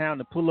from out of town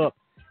to pull up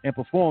and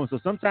perform. So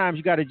sometimes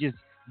you got to just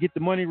get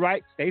the money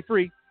right, stay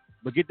free,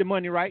 but get the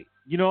money right.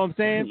 You know what I'm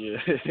saying?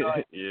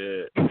 Yeah,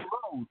 yeah.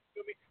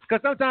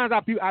 Because sometimes I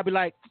be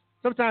like,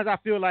 sometimes I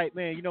feel like,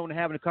 man, when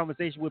having a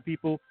conversation with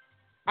people,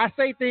 I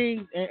say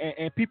things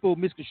and people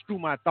misconstrue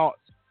my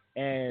thoughts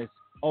as,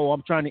 oh,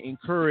 I'm trying to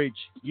encourage,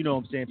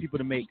 people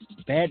to make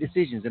bad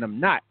decisions, and I'm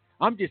not.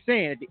 I'm just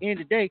saying, at the end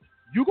of the day,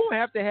 you're going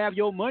to have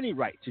your money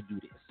right to do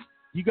this.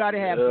 You got to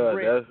have some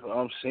bread.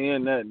 I'm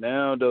seeing that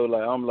now, though.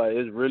 Like, I'm like,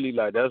 it's really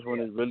like, that's when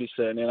it's really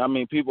setting in. I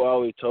mean, people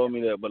always told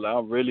me that, but like,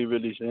 I'm really,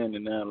 really seeing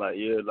it now. Like,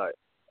 yeah, like,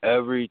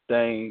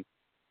 everything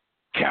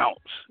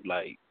counts.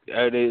 Like,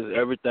 it is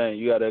everything.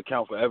 You got to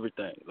account for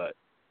everything. Like,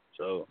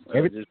 so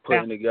just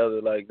putting together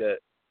like that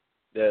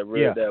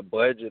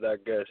budget, I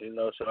guess,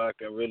 so I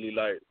can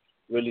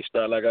really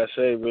start, like I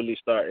say, really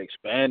start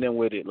expanding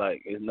with it.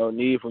 Like, there's no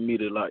need for me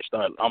to like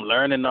start. I'm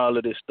learning all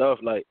of this stuff.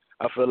 Like,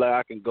 I feel like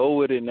I can go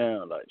with it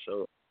now. Like,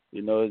 so,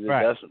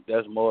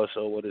 that's more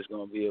so what it's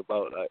gonna be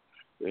about. Like,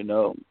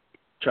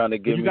 trying to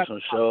give me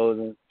some shows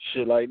and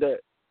shit like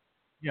that.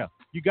 Yeah,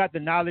 you got the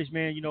knowledge,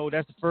 man.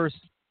 That's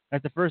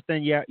the first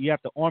thing you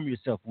have to arm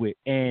yourself with.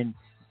 And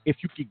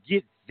if you could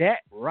get that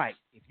right,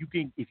 if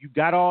you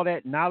got all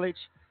that knowledge,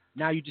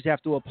 now you just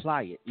have to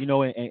apply it,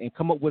 and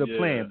come up with a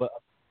plan. But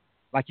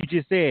like you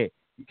just said,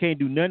 you can't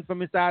do nothing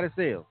from inside a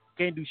cell. You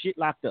can't do shit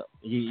locked up.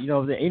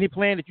 Any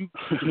plan that you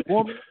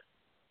form, you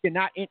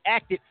cannot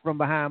enact it from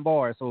behind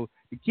bars. So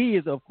the key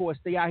is, of course,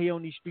 stay out here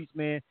on these streets,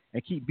 man,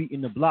 and keep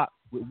beating the block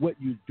with what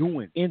you're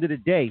doing. End of the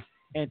day,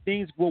 and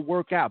things will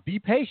work out. Be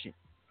patient.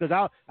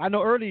 Because I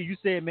know earlier you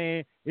said,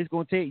 man, it's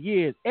going to take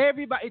years.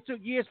 It took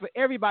years for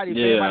everybody.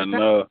 Yeah, I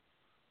know.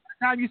 By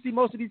the time you see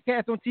most of these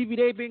cats on TV,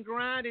 they've been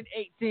grinding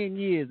 8-10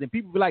 years, and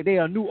people be like they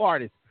are new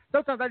artists.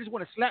 Sometimes I just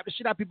want to slap the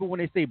shit out of people when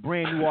they say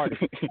brand new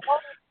artists.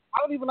 I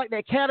don't even like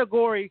that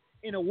category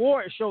in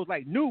award shows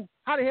like new.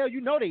 How the hell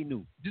they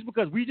new? Just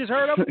because we just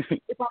heard of them?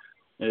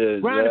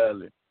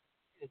 Exactly.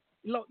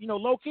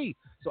 Low key.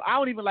 So I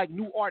don't even like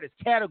new artist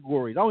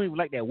categories. I don't even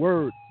like that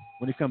word.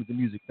 when it comes to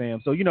music, fam.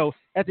 So, you know,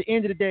 at the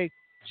end of the day,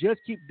 just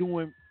keep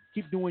doing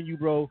you,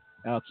 bro.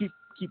 Keep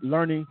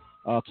learning,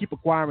 keep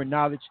acquiring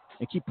knowledge,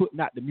 and keep putting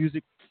out the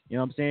music. You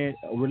know what I'm saying?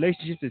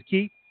 Relationships is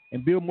key,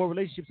 and build more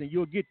relationships, and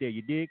you'll get there.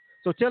 You dig?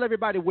 So tell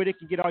everybody where they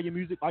can get all your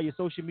music, all your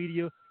social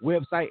media,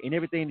 website, and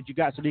everything that you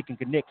got, so they can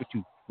connect with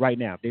you right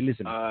now if they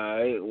listen. All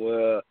right.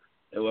 Well,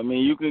 I mean,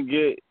 you can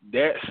get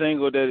that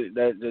single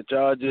that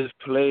y'all just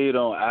played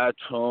on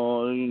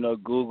iTunes, you know,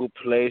 Google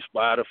Play,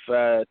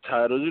 Spotify,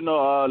 titles, you know,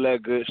 all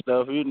that good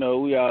stuff. You know,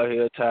 we out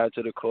here tied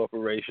to the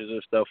corporations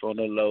and stuff on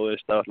the low and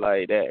stuff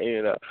like that,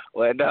 you know.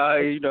 Well, nah,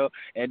 you know,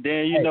 and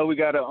then, you know, we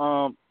got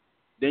to,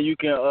 then you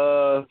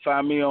can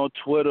find me on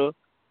Twitter,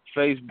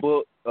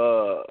 Facebook.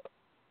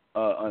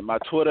 My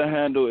Twitter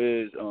handle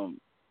is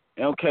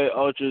MK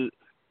Ultra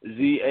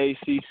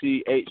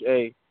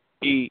ZACCHAE.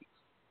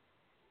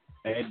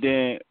 And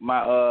then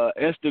my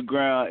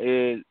Instagram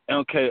is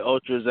MK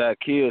Ultra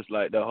ZACCHAEUS,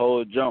 like the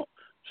whole jump.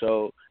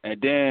 So, and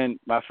then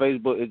my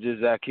Facebook is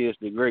just ZACCHAEUS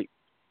the Great.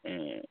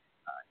 And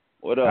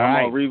what else?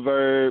 I'm on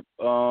Reverb.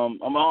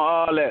 I'm on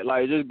all that.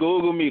 Like, just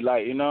Google me.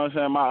 Like, you know what I'm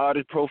saying? My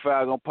artist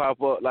profile gonna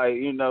pop up. Like,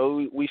 you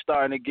know, we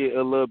starting to get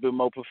a little bit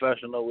more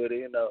professional with it.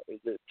 You know,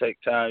 it just take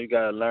time. You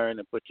gotta learn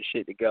and put your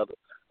shit together.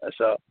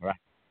 That's all. Right.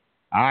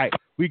 All right,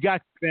 we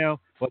got you, fam.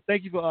 Well,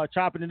 thank you for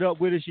chopping it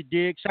up with us. You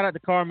dig? Shout out to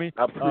Carmen.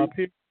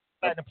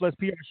 Platinum Plus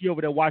PR. She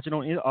over there watching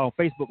on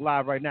Facebook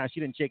Live right now. She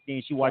didn't check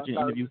in. She watching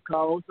the interview.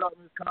 What's up,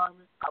 Miss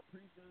Carmen? I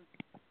appreciate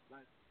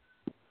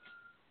it.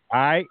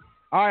 All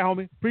right,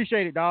 homie.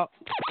 Appreciate it, dog.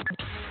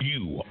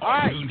 You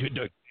are tuned to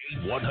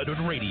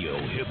K100 Radio,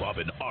 Hip Hop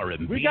and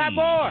R&B. We got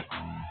more.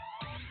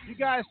 You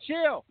guys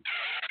chill.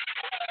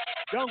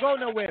 Don't go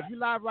nowhere. If you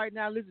live right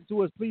now, listen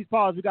to us. Please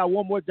pause. We got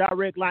one more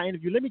direct line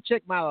interview. Let me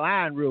check my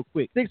line real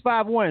quick.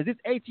 651. Is this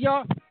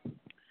ATR?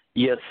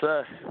 Yes,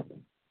 sir.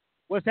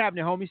 What's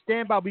happening, homie?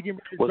 Stand by. We can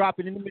drop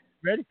it in the minute.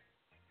 Ready?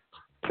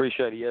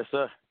 Appreciate it. Yes,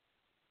 sir.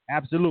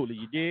 Absolutely.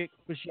 You dig?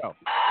 For sure. All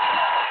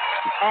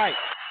right.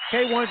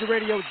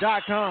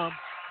 K100radio.com.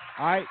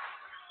 All right.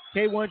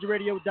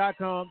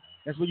 K100radio.com.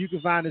 That's where you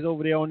can find us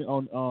over there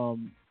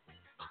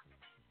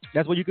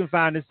that's where you can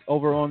find us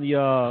over on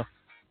the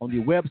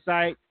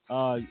website,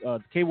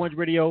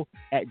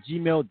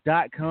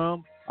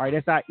 K100radio@gmail.com. All right,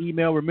 that's our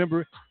email.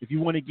 Remember, if you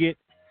want to get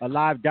a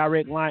live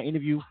direct line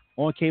interview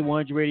on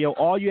K100 Radio,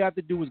 all you have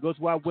to do is go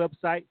to our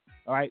website,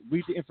 all right,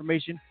 read the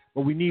information,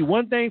 but we need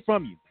one thing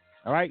from you,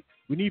 all right?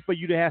 We need for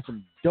you to have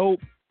some dope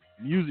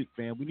music,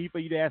 fam. We need for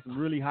you to have some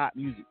really hot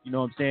music, you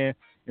know what I'm saying?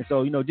 And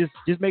so, you know, just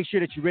make sure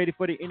that you're ready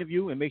for the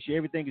interview and make sure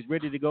everything is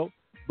ready to go.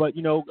 But,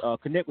 you know,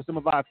 connect with some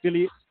of our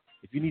affiliates.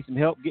 If you need some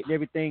help getting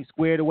everything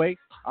squared away,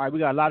 all right, we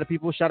got a lot of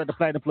people. Shout out to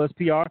Platinum Plus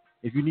PR.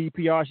 If you need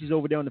PR, she's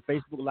over there on the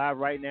Facebook Live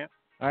right now,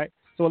 all right?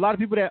 So a lot of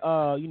people that,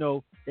 you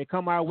know, they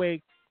come our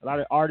way, a lot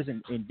of artists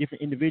and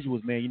different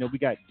individuals, man. You know, we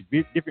got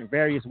different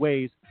various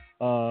ways,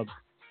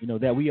 you know,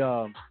 that we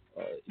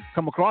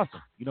come across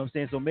them. You know what I'm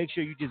saying? So make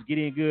sure you just get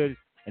in good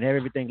and have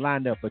everything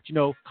lined up. But, you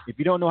know, if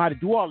you don't know how to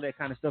do all that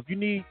kind of stuff, you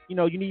need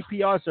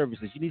PR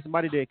services. You need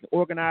somebody that can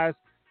organize,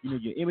 you know,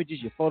 your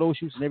images, your photo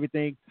shoots and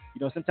everything.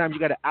 You know, sometimes you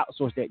got to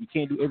outsource that. You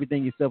can't do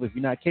everything yourself if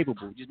you're not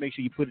capable. Just make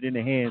sure you put it in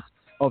the hands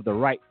of the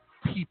right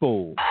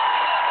people.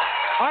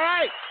 All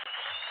right.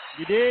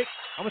 You dig?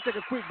 I'm going to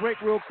take a quick break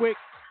real quick.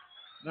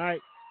 All right.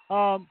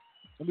 And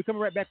we're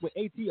coming right back with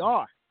ATR.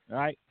 All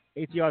right.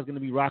 ATR is going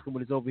to be rocking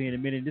with us over here in a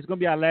minute. This is going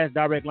to be our last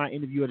direct line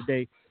interview of the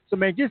day. So,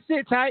 man, just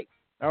sit tight.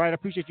 All right. I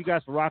appreciate you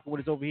guys for rocking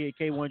with us over here at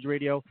K100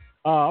 Radio.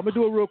 I'm going to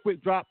do a real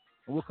quick drop,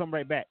 and we'll come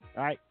right back.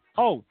 All right.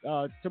 Oh,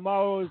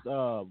 tomorrow's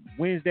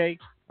Wednesday.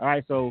 All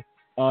right. So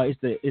it's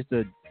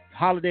the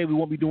holiday. We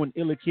won't be doing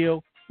Ill or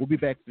Kill. We'll be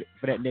back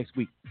for that next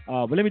week.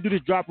 But let me do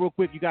this drop real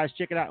quick. You guys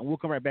check it out, and we'll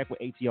come right back with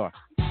ATR.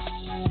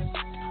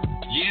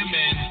 Yeah,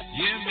 man.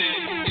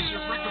 It's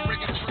your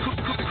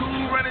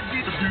cool running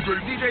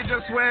DJ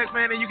Just Swag,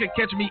 man, and you can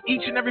catch me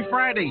each and every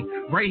Friday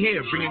right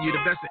here, bringing you the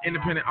best of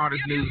independent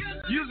artist news,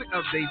 music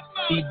updates,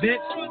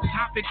 events,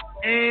 topics,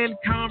 and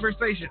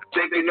conversation.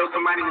 Think you know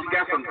somebody that's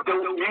got some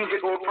dope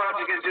music or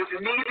project and just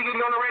need to get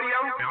on the radio?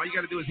 And all you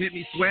got to do is hit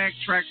me, swag,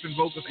 tracks, and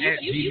vocals at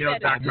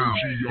gmail.com.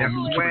 That's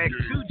swag,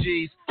 2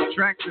 G's,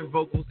 tracks, and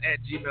vocals at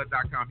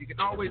gmail.com. You can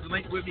always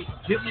link with me.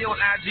 Hit me on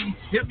IG,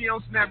 hit me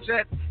on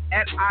Snapchat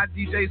at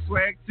IDJ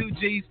Swag, 2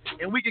 G's,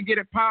 and we can get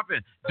it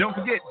popping. Don't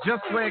forget,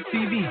 Just Swag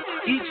TV,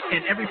 each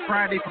and every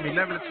Friday from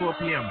 11 to 12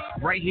 p.m.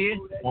 right here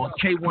on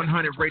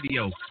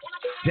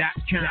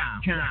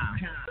K100Radio.com.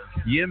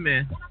 Yeah,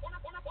 man.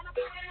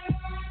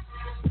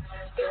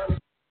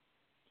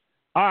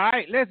 All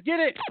right, let's get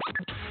it.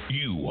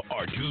 You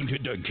are tuned to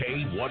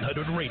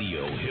K100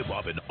 Radio, Hip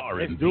Hop and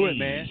R&B. Let's do it,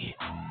 man.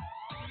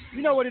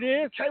 You know what it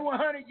is.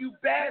 K100, you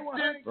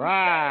bastard.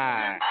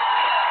 Right.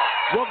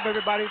 Welcome,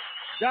 everybody.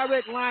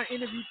 Direct line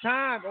interview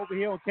time over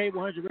here on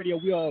K100 Radio.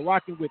 We are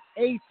rocking with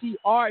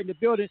ATR in the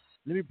building.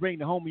 Let me bring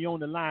the homie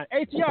on the line.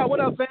 ATR, what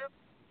up, fam?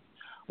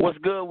 What's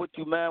good with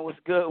you, man? What's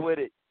good with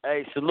it?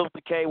 Hey, salute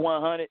to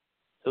K100.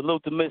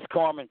 Salute to Miss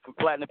Carmen from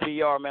Platinum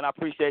PR, man. I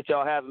appreciate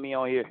y'all having me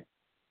on here.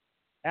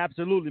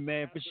 Absolutely,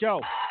 man, for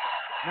sure.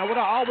 Now, what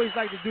I always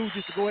like to do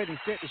just to go ahead and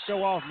set the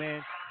show off,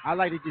 man, I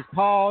like to just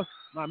pause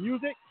my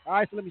music. All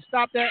right, so let me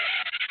stop that.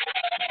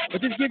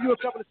 But just give you a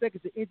couple of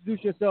seconds to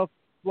introduce yourself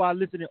to our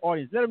listening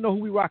audience. Let them know who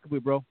we rocking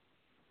with, bro.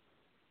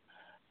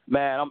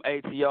 Man, I'm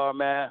ATR,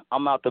 man.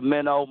 I'm out the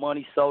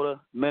Minnesota,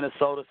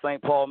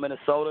 St. Paul,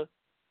 Minnesota.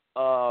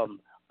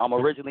 I'm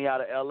originally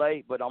out of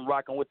LA, but I'm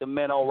rocking with the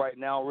Minnow right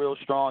now, real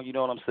strong. You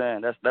know what I'm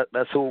saying?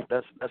 That's who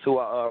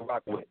I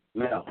rock with,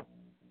 Minnow.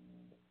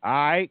 All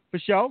right, for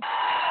sure.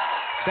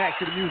 Back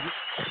to the music.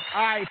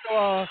 All right,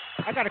 so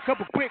I got a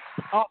couple quick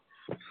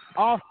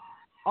off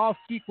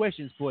key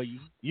questions for you.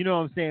 You know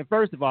what I'm saying?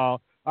 First of all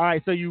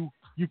right, so you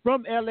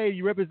from LA,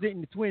 you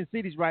representing the Twin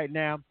Cities right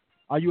now.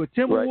 Are you a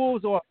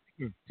Timberwolves or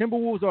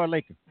a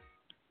Laker?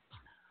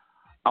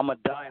 I'm a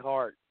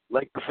diehard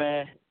Laker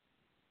fan,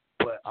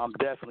 but I'm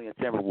definitely a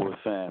Timberwolves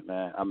fan,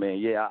 man. I mean,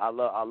 yeah, I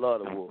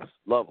love the Wolves.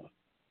 Love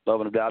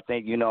them. I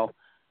think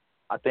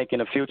in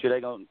the future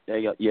they're gonna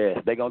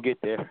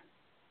get there.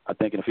 I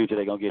think in the future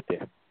they're gonna get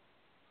there.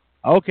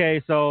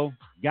 Okay, so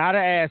gotta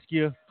ask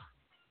you,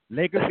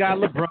 Lakers got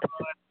LeBron.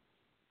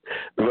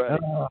 Right.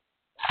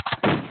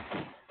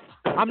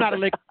 I'm not a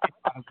Lakers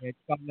fan.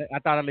 I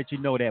thought I'd let you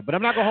know that, but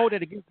I'm not gonna hold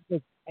it against you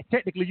because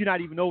technically you're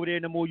not even over there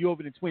no more. You're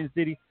over in the Twin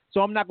City,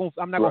 so I'm not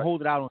gonna hold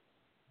it out on.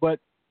 But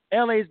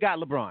LA's got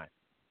LeBron.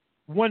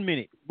 1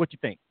 minute, what you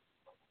think?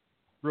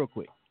 Real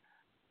quick.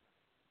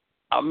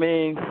 I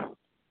mean,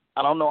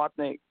 I don't know. I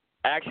think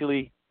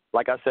actually,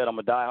 like I said, I'm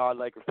a diehard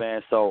Laker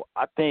fan, so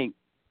I think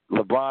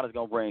LeBron is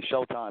gonna bring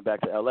Showtime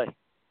back to LA.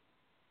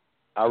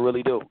 I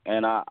really do.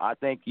 And I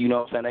think, you know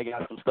what I'm saying, they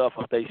got some stuff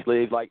up their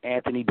sleeves, like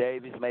Anthony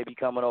Davis may be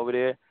coming over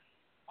there.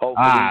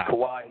 Hopefully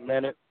Kawhi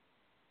Leonard.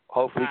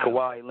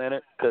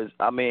 Because,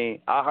 I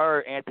mean, I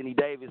heard Anthony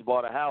Davis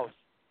bought a house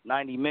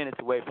 90 minutes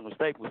away from the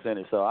Staples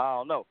Center, so I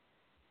don't know.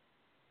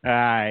 All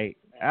right.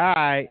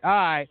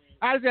 I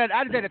just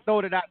had to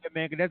throw that out there,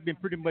 man, because that's been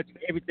pretty much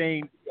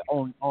everything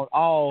on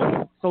all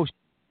social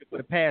media for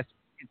the past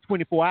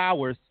 24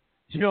 hours.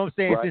 You know what I'm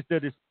saying? Right.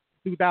 Since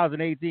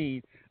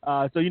 2018.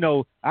 So, you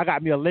know, I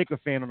got me a Laker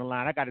fan on the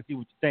line. I got to see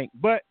what you think.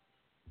 But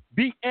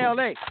beat LA.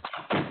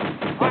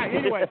 All right,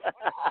 anyway.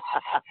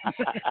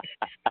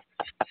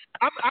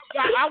 I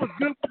was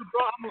good with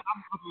LeBron.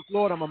 I'm from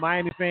Florida. I'm a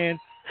Miami fan.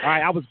 All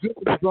right, I was good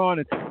with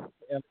LeBron.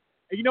 And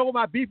you know what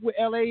my beef with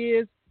LA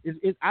is?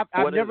 I have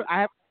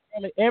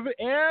LA ever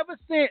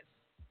since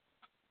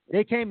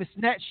they came and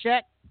snatched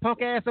Shaq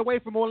punk ass away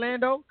from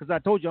Orlando, because I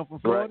told you I'm from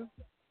Florida.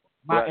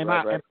 Right.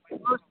 My first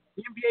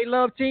NBA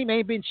love team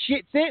ain't been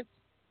shit since.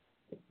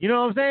 You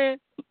know what I'm saying?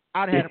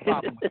 I'd have had a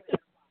problem with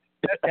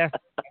that.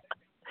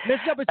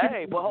 Let's jump into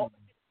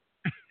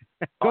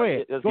Go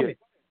ahead. Go ahead.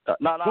 I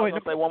was going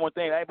to say one more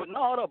thing. Hey, but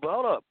no,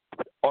 hold up.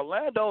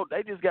 Orlando,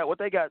 they just got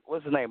what's his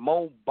name?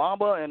 Mo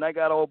Bamba, and they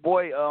got old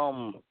boy,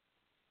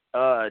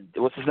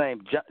 what's his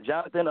name?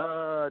 Jonathan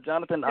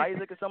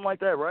Isaac or something like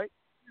that, right?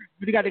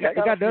 They got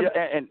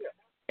and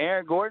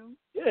Aaron Gordon.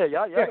 Yeah,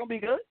 y'all gonna be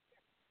good.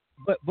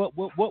 But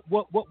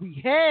what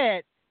we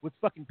had was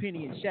fucking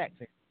Penny and Shaq.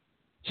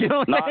 You know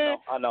what I'm saying?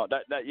 I know.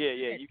 That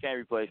you can't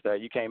replace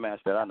that. You can't match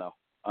that. I know.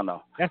 I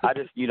was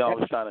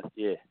trying to,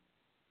 You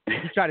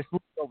tried to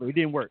smooth it over. It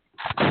didn't work.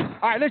 All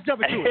right, let's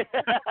jump into it.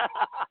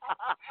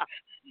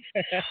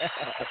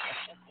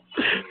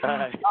 All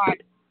right.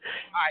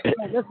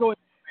 Let's go.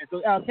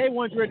 So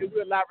K1's ready.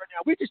 We're live right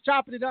now. We're just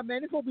chopping it up,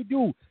 man. This is what we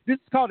do. This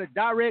is called a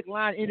direct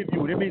line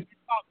interview. That means we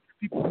talk to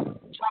people,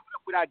 chop it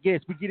up with our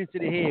guests. We get into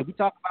the head. We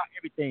talk about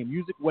everything,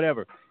 music,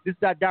 whatever. This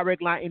is our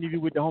direct line interview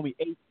with the homie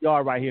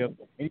ATR right here. And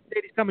he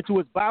said he's coming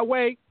to us by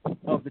way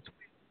of the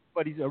Twin,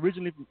 but he's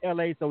originally from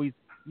LA, so he's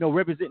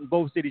representing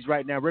both cities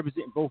right now,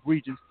 representing both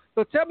regions.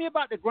 So tell me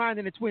about the grind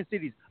in the Twin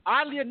Cities.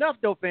 Oddly enough,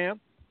 though, fam,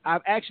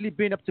 I've actually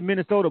been up to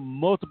Minnesota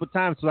multiple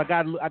times, so I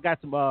got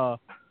some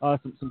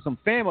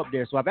fam up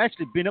there. So I've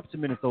actually been up to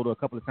Minnesota a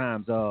couple of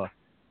times.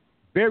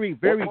 Very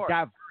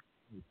diverse.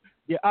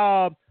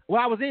 Yeah.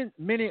 Well, I was in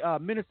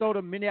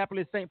Minnesota,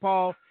 Minneapolis, St.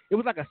 Paul. It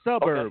was like a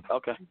suburb.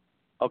 Okay.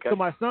 So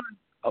my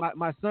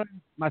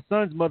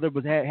son's mother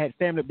had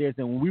family up there,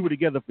 and when we were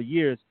together for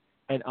years,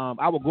 and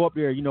I would go up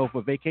there,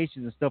 for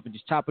vacations and stuff, and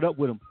just chop it up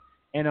with them.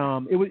 And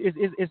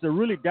it's a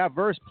really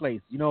diverse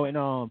place,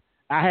 and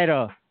I had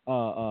a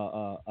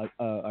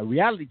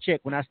reality check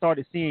when I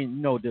started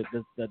seeing,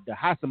 the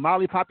high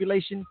Somali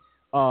population.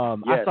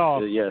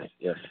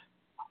 Yes.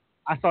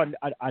 I saw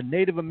a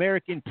Native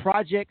American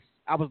projects.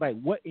 I was like,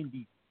 what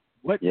the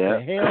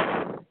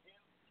hell?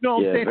 You know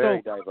what I'm saying?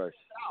 Very diverse.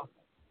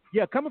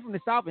 Yeah, coming from the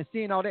South and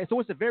seeing all that. So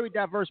it's a very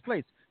diverse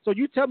place. So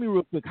you tell me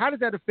real quick, how does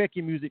that affect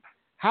your music?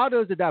 How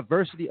does the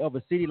diversity of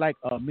a city like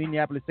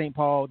Minneapolis, St.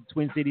 Paul,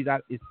 Twin Cities,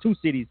 it's two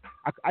cities.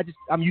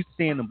 I'm used to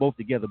seeing them both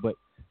together, but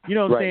you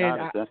know what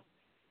I'm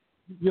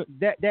saying?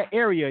 That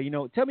area,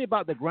 tell me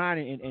about the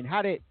grind and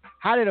how that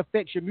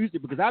affects your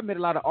music, because I've met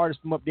a lot of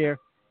artists from up there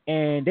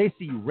and they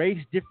see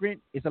race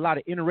different. It's a lot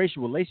of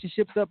interracial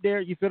relationships up there.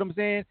 You feel what I'm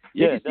saying?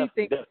 Yeah.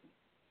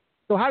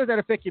 So how does that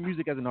affect your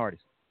music as an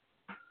artist?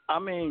 I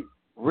mean,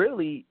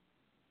 really,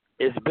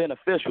 it's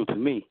beneficial to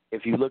me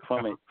if you look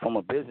from it from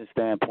a business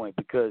standpoint,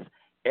 because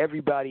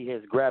everybody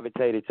has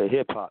gravitated to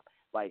hip hop.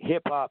 Like,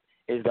 hip hop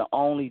is the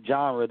only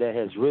genre that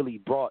has really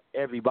brought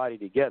everybody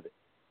together.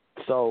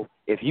 So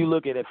if you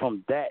look at it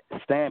from that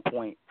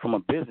standpoint, from a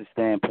business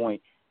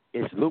standpoint,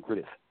 it's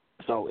lucrative.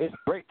 So it's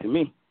great to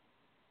me.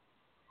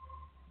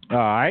 All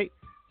right.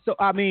 So,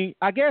 I mean,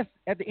 I guess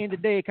at the end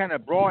of the day, it kind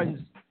of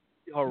broadens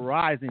the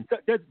horizon.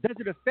 Does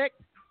it affect,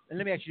 and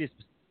let me ask you this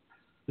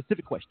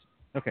specific question.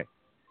 Okay.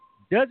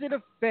 Does it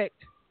affect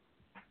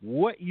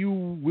what you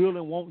will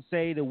and won't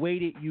say, the way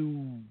that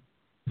you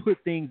put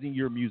things in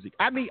your music?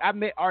 I mean, I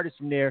met artists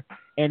from there,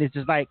 and it's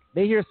just like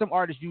they hear some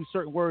artists use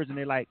certain words, and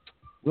they're like,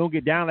 we don't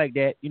get down like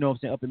that, you know what I'm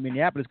saying, up in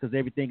Minneapolis, because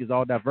everything is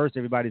all diverse.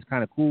 Everybody's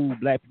kind of cool.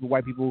 Black people,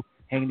 white people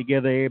hanging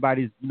together.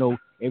 Everybody's, you know,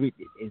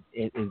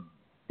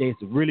 there's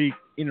really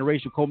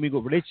interracial,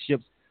 commingled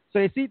relationships. So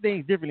they see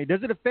things differently.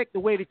 Does it affect the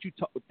way that you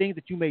talk, things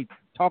that you may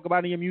talk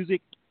about in your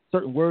music,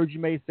 certain words you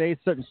may say,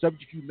 certain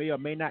subjects you may or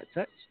may not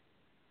touch?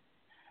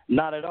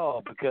 Not at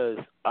all, because,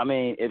 I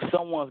mean, if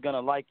someone's going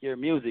to like your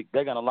music,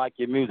 they're going to like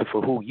your music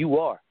for who you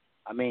are.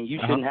 I mean, you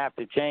shouldn't have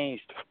to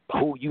change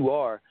who you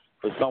are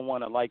for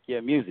someone to like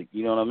your music.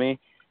 You know what I mean?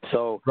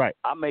 So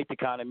I make the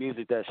kind of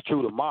music that's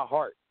true to my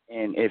heart.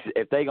 And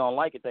if they going to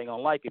like it, they going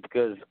to like it,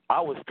 because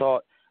I was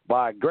taught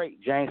by a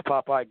great James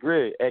Popeye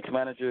Greer,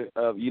 ex-manager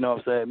of, you know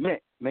what I'm saying,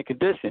 Mint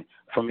Condition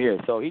from here.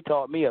 So he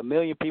taught me 1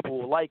 million people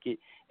will like it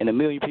and 1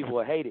 million people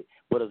will hate it.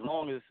 But as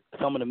long as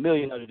some of the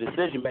million are the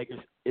decision makers,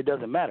 it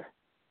doesn't matter.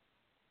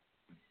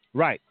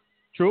 Right.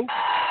 True.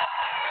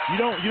 You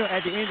don't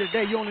at the end of the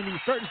day, you only need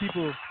certain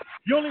people.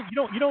 You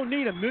don't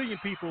need 1 million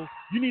people.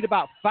 You need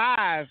about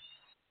 5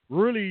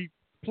 really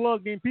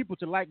plugged in people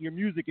to like your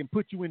music and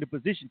put you in the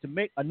position to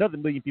make another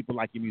 1 million people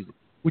like your music,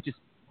 which is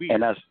weird.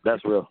 And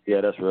that's real.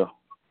 Yeah, that's real.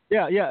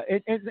 Yeah.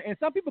 And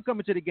some people come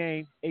into the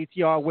game,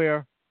 ATR,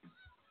 where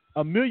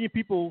 1 million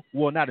people,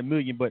 well, not 1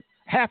 million, but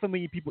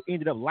 500,000 people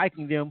ended up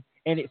liking them,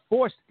 and it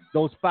forced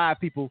those 5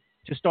 people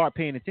to start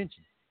paying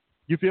attention.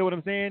 You feel what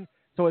I'm saying?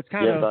 So it's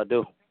kind of, yes, I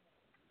do.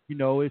 You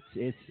know, it's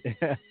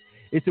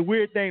it's a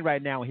weird thing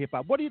right now in hip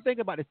hop. What do you think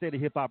about the state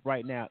of hip hop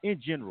right now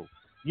in general?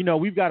 You know,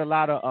 we've got a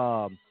lot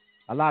of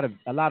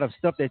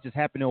stuff that's just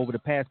happening over the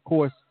past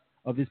course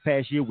of this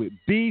past year with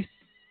beefs.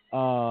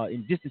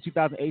 In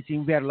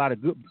 2018, we had a lot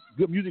of good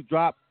music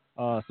drop,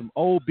 some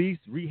old beefs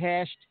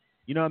rehashed.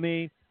 You know what I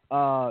mean?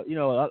 You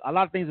know, a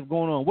lot of things have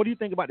going on. What do you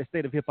think about the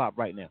state of hip hop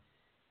right now?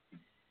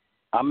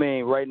 I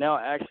mean, right now,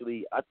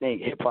 actually, I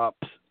think hip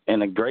hop's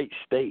in a great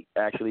state,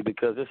 actually,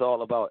 because it's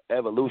all about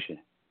evolution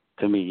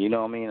to me. You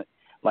know what I mean?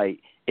 Like,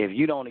 if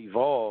you don't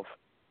evolve,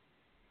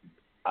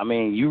 I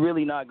mean, you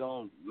really not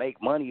going to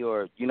make money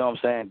or, you know what I'm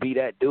saying, be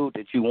that dude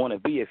that you want to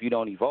be if you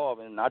don't evolve.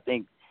 And I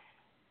think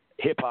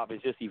hip-hop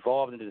has just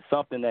evolved into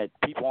something that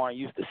people aren't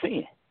used to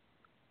seeing,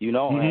 you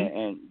know,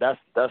 and that's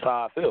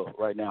how I feel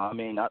right now. I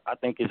mean, I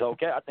think it's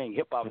okay. I think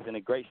hip-hop is in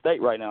a great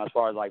state right now as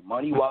far as, like,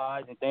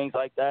 money-wise and things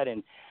like that,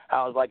 and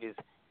how it's like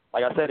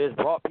I said, it's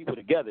brought people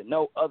together.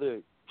 No other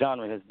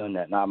genre has done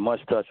that. Not much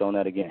touch on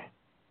that again.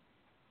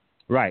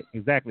 Right,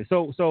 exactly.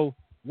 So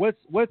what's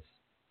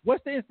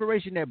the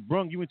inspiration that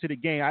brung you into the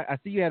game? I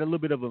see you had a little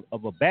bit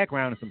of a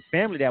background and some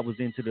family that was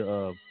into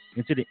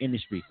the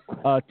industry.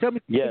 Tell me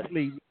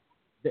specifically,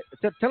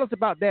 tell us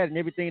about that and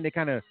everything that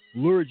kind of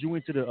lured you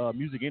into the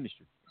music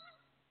industry.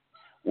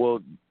 Well,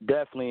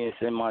 definitely it's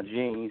in my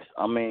genes.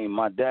 I mean,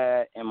 my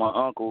dad and my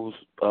uncles,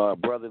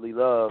 brotherly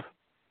love,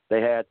 they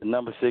had the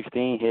number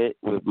 16 hit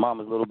with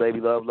Mama's Little Baby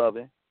Love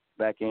Lovin'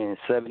 back in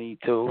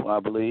 72,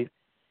 I believe.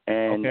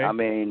 And, I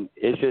mean,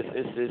 it's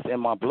just in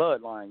my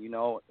bloodline, you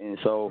know. And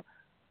so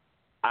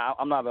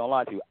I'm not going to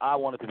lie to you. I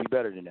wanted to be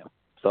better than them.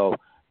 So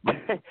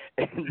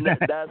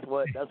that's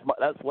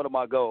one of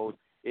my goals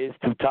is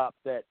to top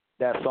that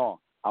song.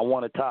 I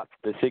want to top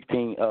the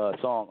 16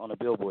 song on the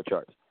Billboard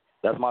charts.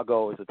 That's my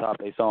goal, is to top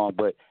a song.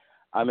 But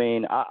I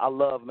mean, I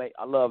love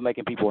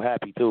making people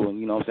happy too, and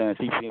you know what I'm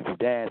saying, see people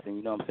dancing,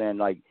 you know what I'm saying,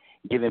 like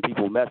giving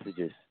people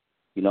messages,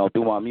 you know,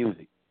 through my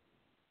music,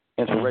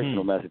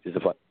 inspirational messages.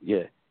 But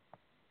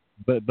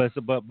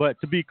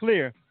to be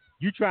clear,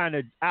 you're trying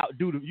to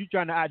outdo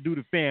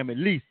the fam at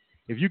least.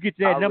 If you get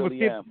to that number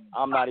 50,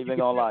 I'm not even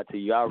gonna lie to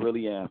you. I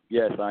really am.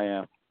 Yes, I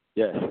am.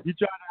 Yes. You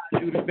trying to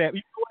outdo the fam.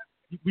 You know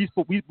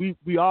what?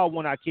 We all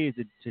want our kids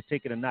to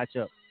take it a notch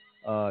up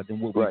than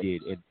what we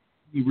did. And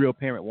every real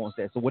parent wants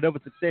that. So whatever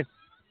success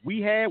we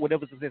had,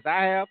 whatever success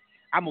I have,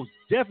 I most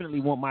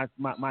definitely want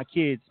my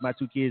kids, my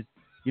 2 kids,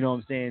 you know what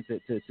I'm saying,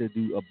 to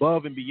do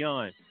above and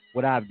beyond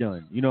what I've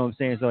done. You know what I'm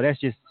saying? So that's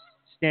just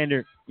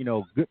standard, you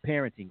know, good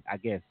parenting, I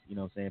guess. You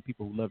know what I'm saying?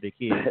 People who love their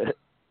kids.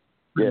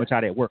 Pretty much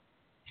how that works,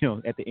 you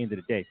know, at the end of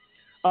the day.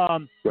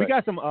 We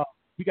got some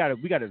we got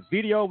a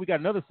video, we got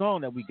another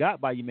song that we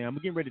got by you, man. I'm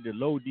getting ready to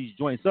load these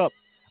joints up.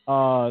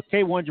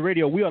 K100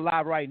 Radio, we are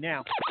live right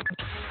now.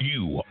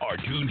 You are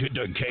tuned to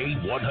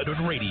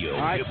K100 Radio,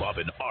 hip hop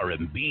and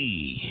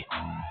R&B.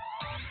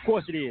 Of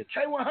course it is.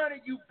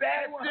 K100, you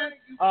bastard.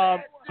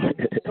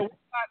 So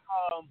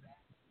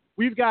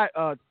we've got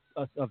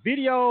a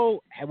video.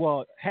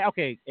 Well,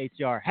 okay,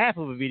 ATR, half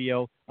of a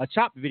video, a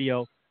chopped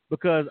video,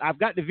 because I've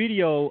got the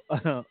video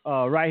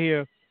right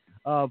here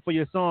for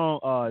your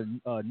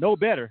song "Know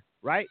Better,"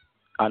 right?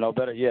 I Know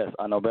Better. Yes,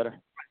 I Know Better.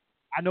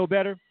 I Know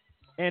Better,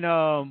 and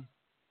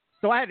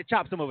so I had to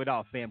chop some of it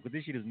off, fam, because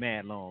this shit is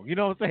mad long. You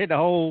know what I'm saying? The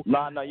whole.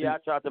 No, yeah, I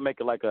tried to make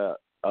it like a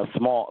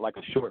small, like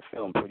a short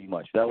film, pretty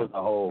much. That was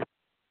the whole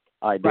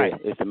idea, Right.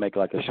 is to make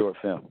like a short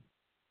film.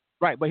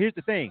 Right, but here's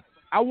the thing.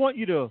 I want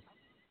you to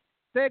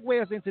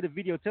segue us into the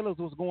video. Tell us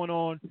what's going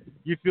on.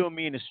 You feel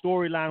me, in the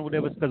storyline,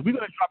 whatever, because we're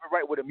going to drop it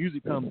right where the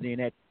music comes in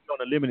at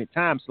on a limited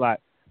time slot.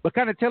 But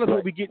kind of tell us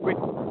what we get ready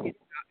to get.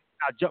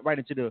 I'll jump right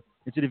into the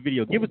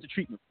video. Give us the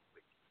treatment.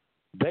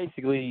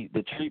 Basically,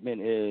 the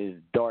treatment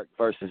is dark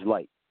versus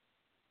light.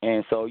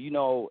 And so, you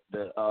know,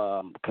 the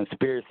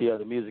conspiracy of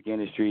the music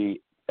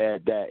industry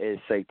that is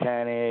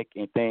satanic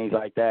and things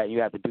like that. You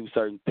have to do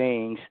certain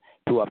things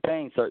to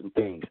obtain certain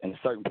things and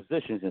certain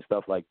positions and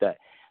stuff like that.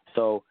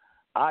 So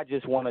I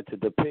just wanted to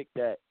depict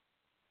that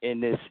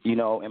in this, you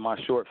know, in my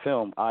short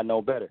film, I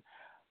Know Better.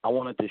 I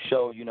wanted to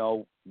show, you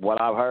know,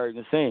 what I've heard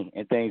and seen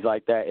and things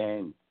like that,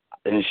 and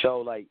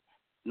show, like,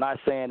 not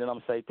saying that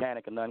I'm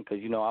satanic or nothing,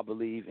 because, you know, I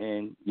believe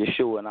in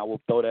Yeshua, and I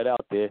will throw that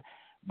out there,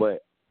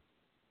 but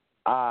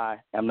I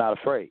am not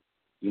afraid,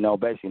 you know,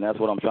 basically, and that's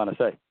what I'm trying to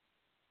say.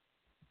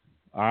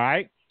 All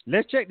right,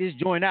 let's check this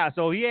joint out.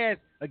 So he has,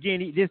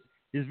 again, this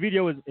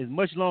video is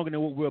much longer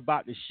than what we're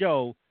about to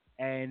show,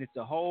 and it's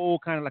a whole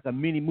kind of like a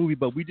mini movie,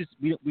 but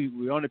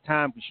we're on a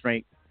time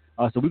constraint,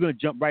 so we're going to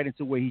jump right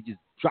into where he just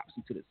drops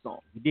into the song.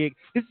 You dig?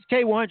 This is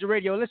K100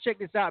 Radio. Let's check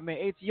this out, man.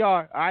 ATR,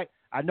 all right?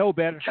 I Know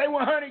Better.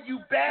 K100, you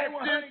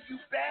bastard. You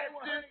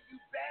bastard.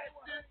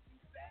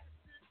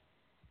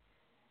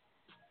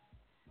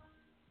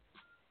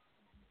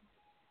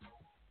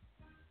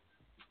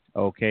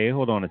 Okay,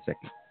 hold on a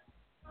second.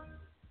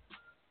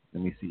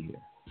 Let me see here.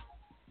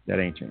 That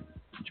ain't changed.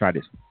 Try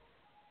this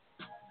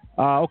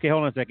one. Okay,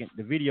 hold on a second.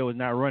 The video is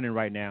not running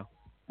right now.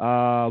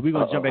 We're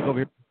going to jump back over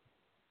here.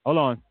 Hold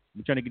on.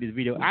 I'm trying to get this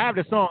video. I have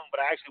the song, but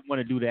I actually want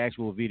to do the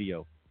actual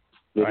video.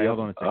 All right, hold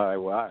on a second. All right,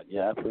 well,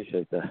 I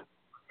appreciate that.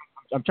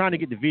 I'm trying to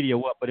get the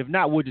video up, but if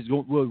not, we'll just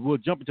we'll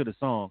jump into the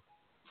song.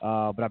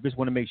 But I just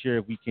want to make sure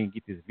if we can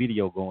get this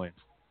video going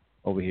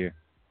over here.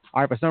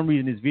 All right, for some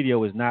reason this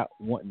video is not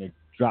wanting to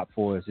drop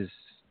for us. It's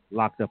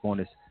locked up on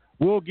us.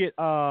 We'll just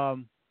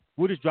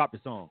drop the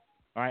song.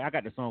 All right, I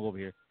got the song over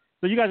here.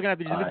 So you guys are gonna have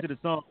to just listen to the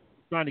song.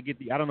 I'm trying to get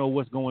I don't know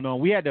what's going on.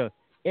 We had to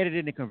edit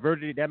it and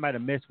convert it. That might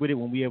have messed with it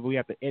when we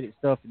have to edit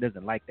stuff. It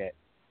doesn't like that.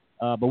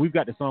 But we've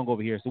got the song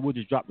over here, so we'll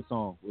just drop the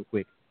song real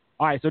quick.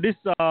 All right, so this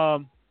is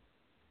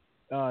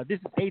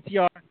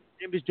ATR.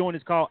 This joint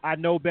is called I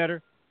Know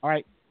Better. All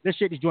right, let's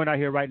check this joint out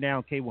here right now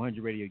on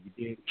K100 Radio. You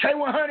dig?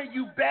 K100,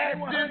 you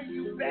bastard.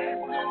 You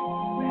bastard.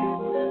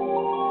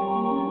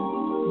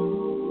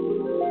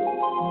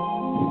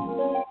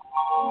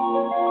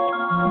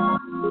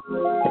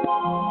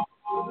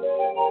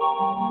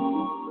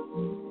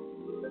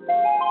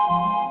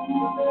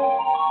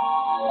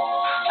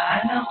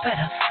 I know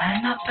better,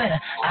 I know better,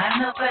 I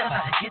know better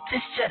how to get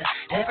this cheddar.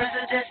 That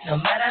president, no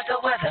matter the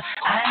weather.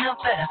 I know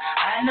better,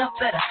 I know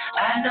better,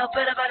 I know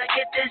better how to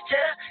get this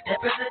cheddar. That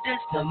president,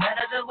 no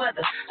matter the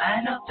weather.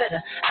 I know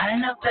better, I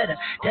know better.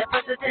 That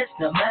president,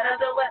 no matter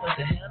the weather.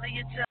 The hell are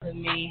you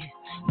telling me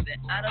that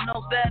I don't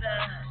know better?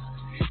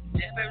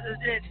 That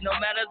president, no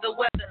matter the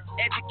weather.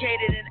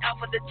 Educated and out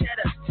for the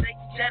cheddar. Take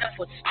cheddar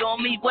for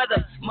stormy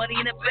weather. Money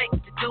in the bank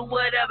to do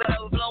whatever.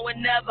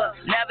 Overblowing never.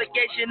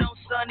 Navigation on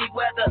sunny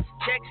weather.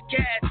 Checks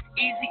cash,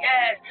 easy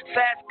ass.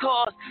 Fast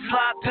cars,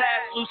 fly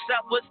past. Flew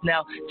southwards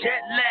now.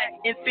 Jet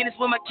lag. In Phoenix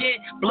with my kid.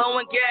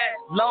 Blowing gas.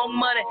 Long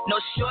money, no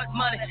short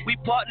money. We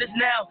partners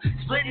now.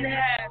 Splitting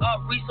half.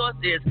 Our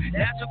resources.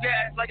 Natural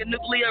gas like a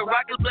nuclear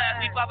rocket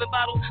blast. We popping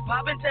bottles,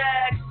 popping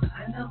tags.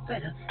 I know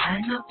better, I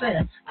know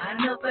better, I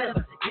know better how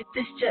to get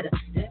this cheddar.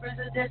 That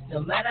president, no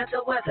matter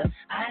the weather.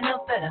 I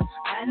know better,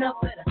 I know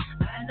better,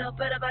 I know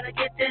better how to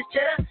get this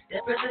cheddar.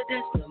 That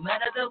president, no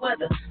matter the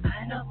weather.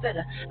 I know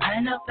better, I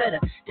know better.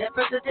 That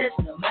president,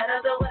 no matter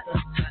the weather.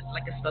 Hot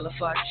like a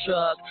stellified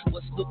truck.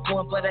 What's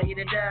lukewarm, but I heat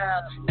it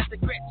out. That's the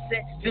great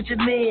set,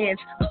 Benjamins.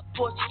 A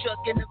Porsche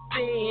truck and a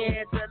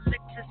Benz.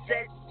 Alexa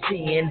said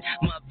 10.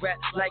 My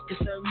rap's like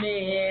a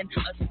sermon.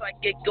 A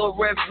psychic or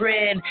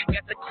reverend.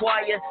 Got the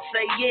choir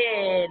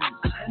saying,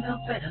 I know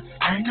better,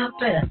 I know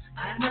better,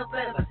 I know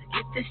better about to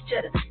get this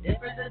cheddar. That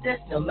president,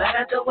 no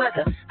matter the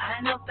weather.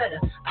 I know better,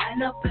 I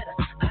know better,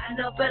 I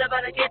know better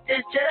about to get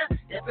this cheddar.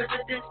 That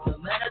president, no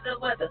matter the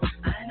weather.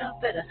 I know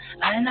better,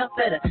 I know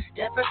better.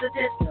 That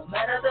president, no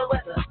matter the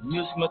weather.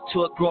 Music my up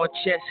to a growing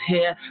chest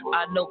hair.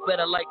 I know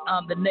better like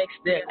I'm the next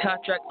there.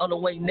 Contract on the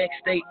way,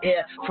 next day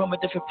air. From a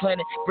different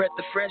planet, breath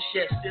of fresh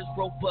air. This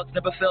robust,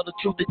 never felt the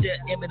truth of that.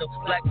 Eminem,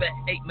 black bat,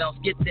 8 mounts,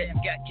 get that.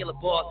 Got killer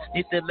bars,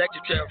 need the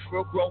electric chair.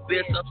 Real grown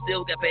bitch, I'm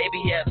still got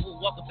baby hair. Who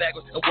walking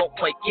backwards and won't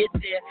quite get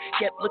there.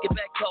 Kept looking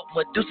back, caught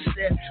Medusa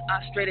said.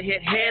 I straight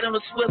ahead, head on a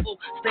swivel.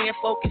 Staying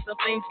focused, some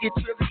things get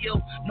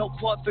trivial. No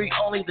part 3,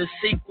 only the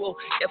sequel.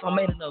 If I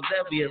made another,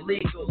 that'd be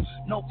illegal.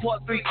 No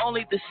part 3,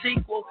 only the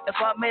sequel. If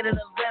I made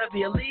another, that'd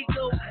be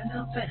illegal. I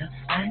know better,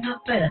 I know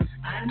better,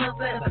 I know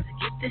better. About to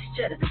get this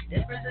cheddar.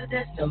 The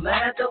president, no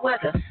matter the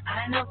weather.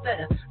 I know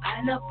better,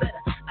 I know better,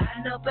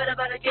 I know better.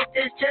 About to get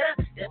this cheddar.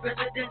 The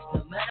president,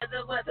 no matter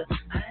the weather.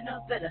 I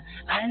know better,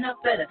 I know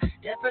better.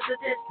 The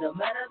president, no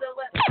matter the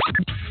weather.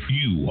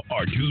 You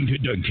are tuned to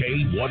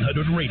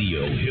K100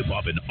 Radio, Hip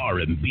Hop and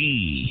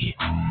R&B.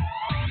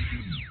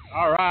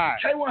 All right.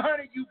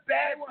 K100, you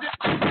bad one.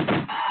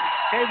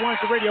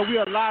 K100 Radio, we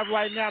are live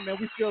right now, man.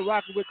 We still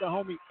rocking with the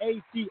homie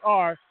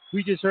ATR.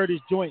 We just heard his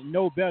joint,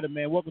 No Better,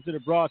 man. Welcome to the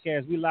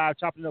broadcast. We live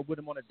chopping up with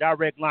him on a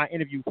direct line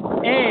interview.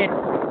 And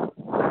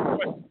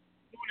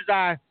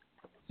as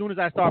soon as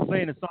I start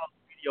playing the song, the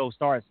video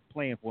starts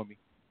playing for me.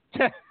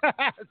 Hey,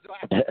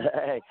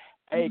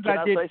 can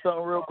I say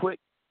something real quick?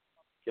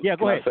 Yeah,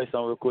 go ahead. Can I say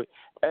something real quick?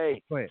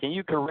 Hey, can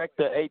you correct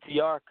the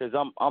ATR? Because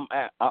I'm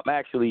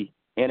actually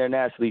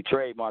internationally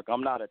trademarked.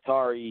 I'm not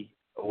Atari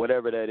or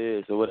whatever that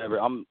is or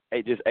whatever. I'm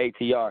just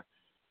ATR,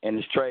 and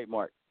it's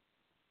trademark.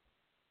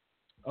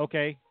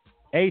 Okay,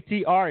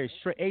 ATR is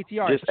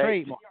trademark.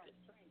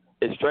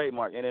 It's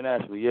trademark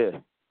internationally, yeah.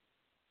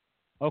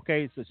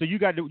 Okay, so you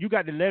got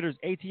the letters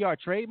ATR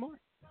trademark.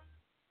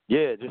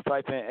 Yeah, just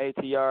type in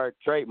ATR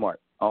trademark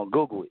on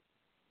Google it.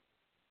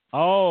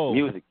 Oh,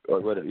 music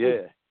or whatever,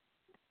 yeah.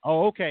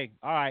 Oh, okay.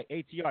 All right,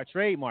 ATR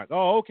trademark.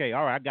 Oh, okay.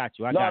 All right, I got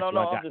you. No.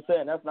 I'm just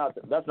saying that's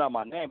not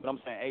my name, but I'm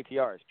saying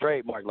ATR is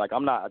trademark. Like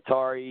I'm not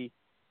Atari,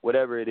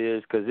 whatever it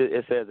is, because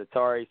it says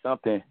Atari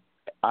something.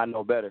 I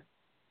know better.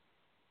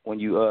 When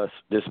you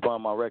just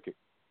spun my record.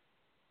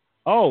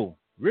 Oh,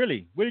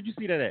 really? Where did you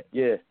see that at?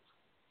 Yeah,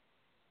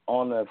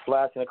 on the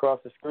flashing across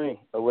the screen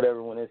or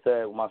whatever when it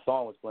said my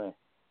song was playing.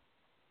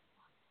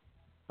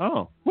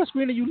 Oh, what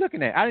screen are you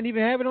looking at? I didn't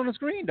even have it on the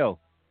screen though.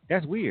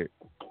 That's weird.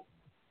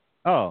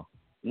 Oh.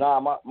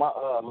 Nah, my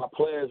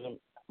players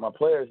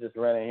just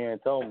ran in here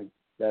and told me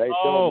that they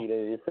showed me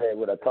that it said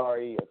with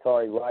Atari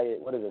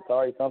Riot. What is it,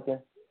 Atari something?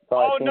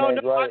 Atari No.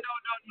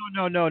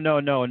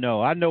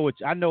 I know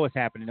what's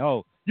happening.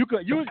 Oh, you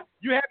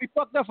had me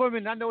fucked up for a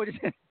minute. I know what it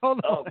is.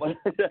 Hold on. What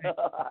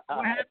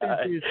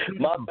happens is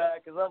my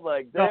bad, because I'm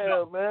like,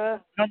 damn,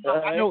 man. No,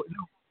 I know.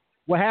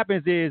 What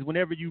happens is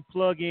whenever you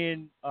plug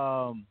in,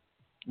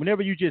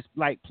 whenever you just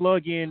like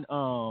plug in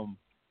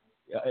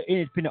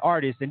independent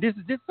artists, and this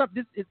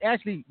is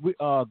actually good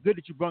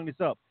that you brought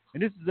this up,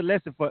 and this is a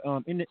lesson for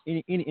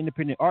any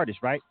independent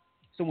artist, right?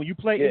 So when you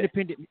play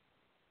independent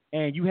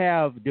and you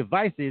have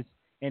devices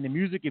and the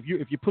music, if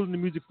you're pulling the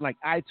music from like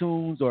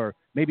iTunes or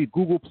maybe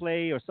Google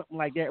Play or something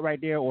like that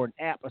right there, or an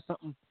app or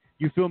something,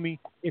 you feel me?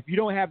 If you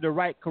don't have the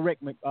right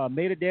correct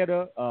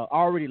metadata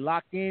already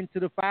locked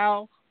into the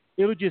file,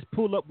 it'll just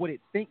pull up what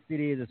it thinks it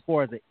is as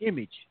far as the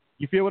image.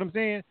 You feel what I'm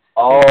saying?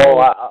 Oh,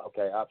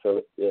 okay, I feel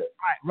it. Yeah.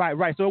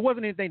 Right. So it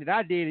wasn't anything that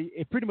I did.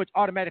 It pretty much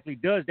automatically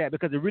does that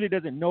because it really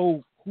doesn't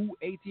know who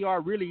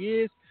ATR really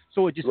is.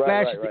 So it just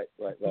flashes.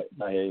 Right.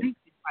 I hear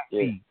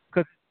you.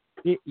 Because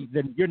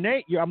your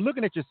name, I'm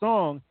looking at your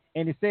song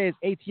and it says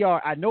ATR.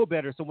 I know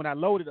better. So when I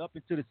load it up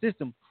into the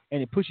system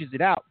and it pushes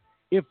it out,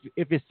 if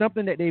it's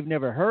something that they've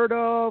never heard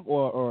of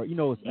or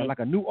like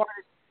a new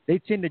artist, they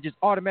tend to just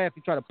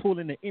automatically try to pull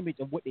in the image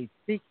of what they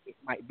think it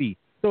might be.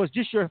 So it's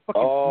just your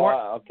fucking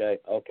smart. Okay.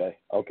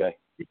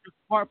 It's your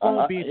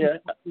smartphone being.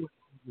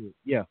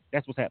 Yeah,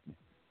 that's what's happening.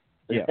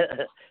 Yeah.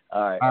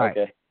 All right.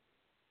 Okay.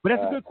 But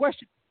that's a good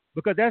question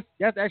because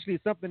that's actually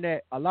something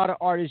that a lot of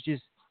artists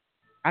just.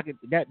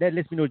 That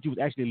lets me know that you was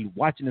actually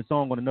watching the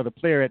song on another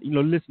player,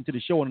 listen to the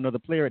show on another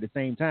player at the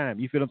same time.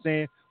 You feel what I'm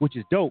saying? Which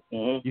is dope.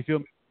 Mm-hmm. You feel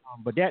me?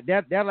 But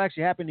that'll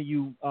actually happen to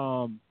you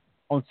on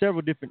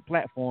several different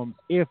platforms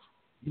if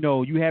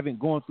you haven't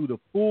gone through the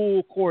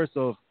full course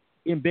of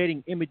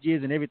embedding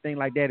images and everything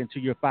like that into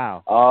your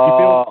file.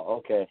 Oh,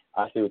 okay.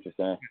 I see what you're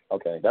saying.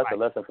 Okay, that's a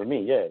lesson for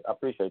me. Yeah, I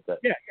appreciate that.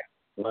 Yeah.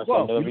 Learn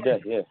something every day.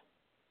 Yeah.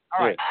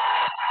 All right.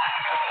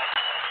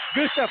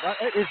 Good stuff.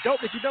 It's dope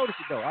that you noticed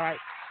it though. All right.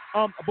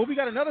 But we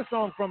got another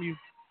song from you,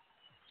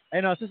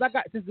 and since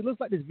it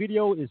looks like this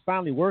video is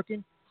finally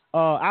working,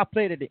 I'll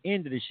play it at the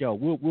end of the show.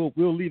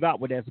 We'll leave out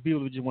with that so people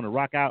who just want to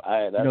rock out.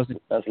 All right,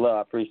 that's love.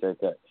 I appreciate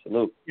that.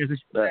 Salute. Yeah, since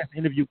you last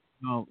interview,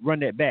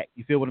 run that back.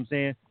 You feel what I'm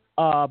saying?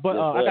 I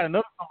got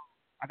another song.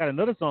 I got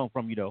another song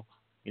from you though.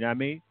 You know what I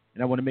mean?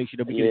 And I want to make sure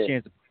that we get a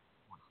chance to.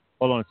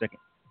 Hold on a second.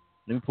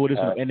 Let me pull this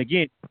one. And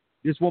again,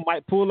 this one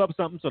might pull up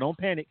something, so don't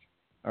panic.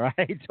 All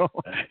right.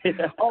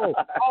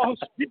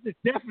 This is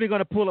definitely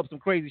gonna pull up some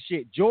crazy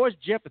shit. George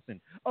Jefferson.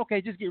 Okay,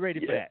 just get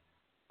ready for that.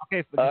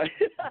 Okay. I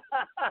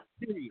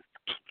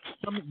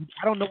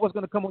don't know what's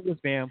gonna come on this,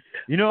 fam.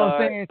 You know what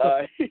I'm saying?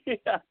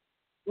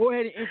 Go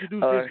ahead and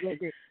introduce this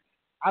record.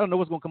 I don't know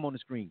what's gonna come on the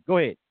screen. Go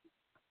ahead.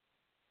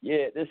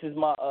 Yeah, this is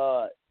my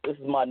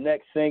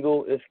next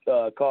single. It's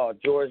called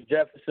George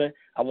Jefferson.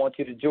 I want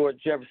you to George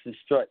Jefferson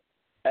strut.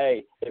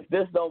 Hey, if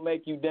this don't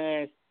make you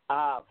dance,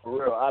 for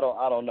real, I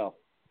don't know.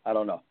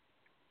 All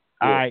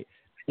right.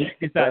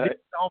 It's on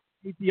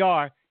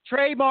ATR.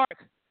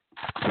 Trademark.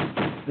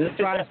 Let's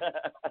try to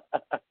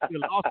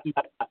lawsuit.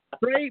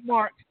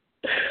 Trademark.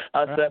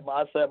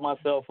 I set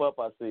myself up,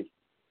 I see.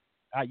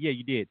 Yeah,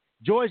 you did.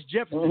 George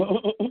Jefferson.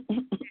 On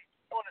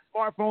a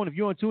smartphone, if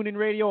you're on TuneIn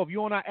Radio, if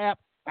you're on our app,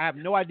 I have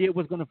no idea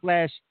what's going to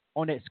flash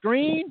on that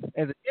screen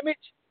as an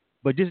image,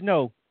 but just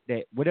know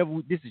that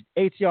this is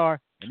ATR,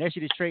 and that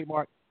shit is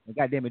trademark, and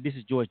goddamn it, this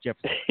is George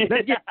Jefferson.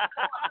 Let's get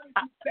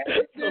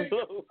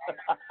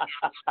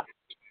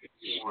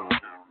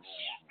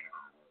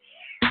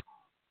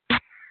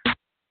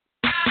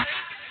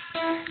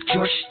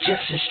George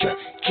Jefferson strut,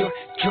 George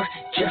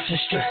Jefferson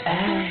strut,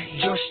 aye.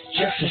 George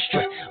Jefferson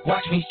strut,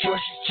 watch me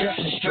George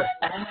Jefferson strut,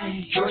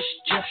 aye. George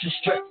Jefferson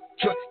strut,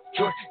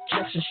 George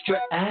Jefferson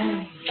strut,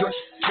 aye. George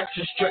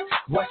Jefferson strut,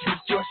 watch me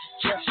George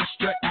Jefferson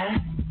strut, aye.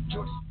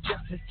 George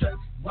Jefferson strut,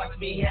 watch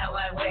me how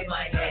I wave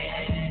my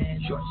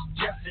hand. George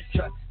Jefferson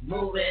strut,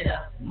 moving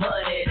up,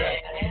 money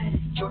there.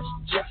 George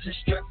Jefferson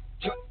strut,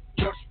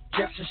 George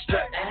Jefferson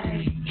strut,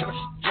 aye. George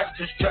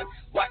Jefferson strut,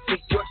 watch me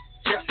George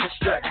Jefferson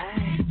strut,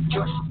 aye.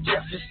 George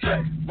Jefferson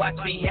strut, watch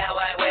me how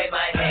I wave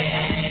my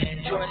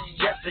hand. George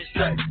Jefferson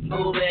strut,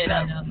 moving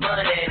up,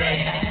 money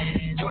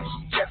there. George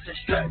Jefferson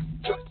strut,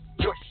 George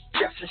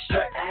Jefferson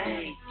strut,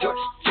 aye. George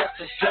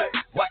Jefferson strut,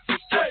 watch me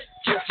George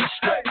Jefferson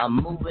strut. I'm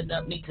moving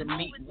up, need to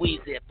meet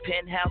Weezy.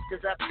 Penthouse,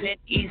 cause I pen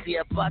easy.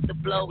 About to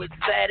blow, it's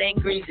fat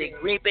and greasy.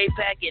 Green Bay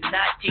packing,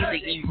 not cheesy.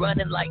 He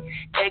running like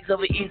eggs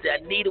over easy. I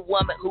need a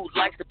woman who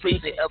likes to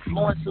please it. A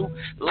Florence who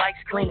likes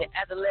cleaning.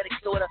 Athletic,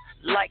 sorta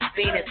like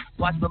Venus.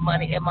 Watch my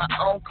money in my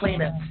own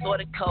cleaner.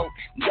 Sorta cold,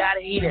 got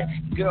a heater.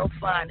 Girl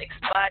fine,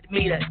 expired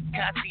meter.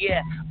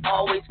 Concierge,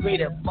 always greet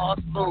her. Boss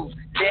moves,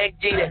 Derek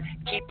Jeter.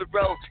 Keep it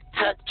roll,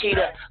 Tuck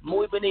Keeta.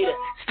 Muy bonita,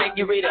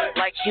 senorita.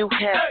 Like Hugh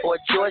Hef or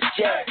George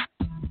Jefferson.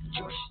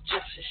 George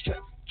Jefferson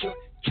strut,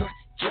 George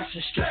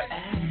Jefferson strut,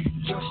 aye.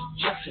 George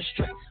Jefferson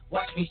strut,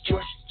 watch me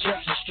George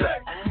Jefferson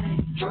strut, aye.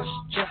 George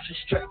Jefferson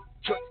strut,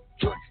 George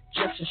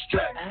Jefferson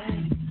strut,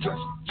 aye.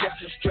 George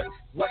Jefferson strut,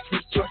 watch me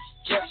George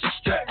Jefferson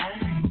strut,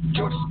 aye.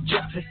 George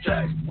Jefferson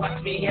strut,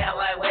 watch me how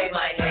I wave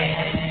my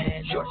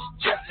hand. George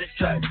Jefferson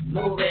strut,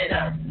 moving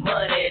up,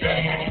 money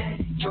there.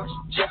 George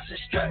Jefferson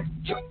strut,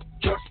 George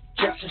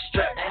Jefferson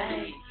strut,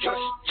 aye.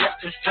 George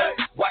Jefferson strut,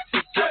 watch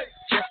me George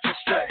Jefferson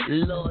strut.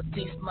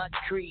 Loyalty's my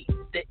creed,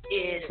 the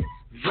is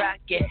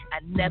rocket. I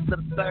never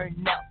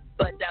burn out,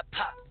 but I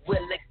pop with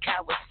a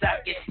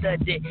Kawasaki.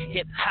 Studied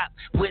hip hop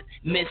with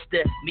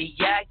Mr.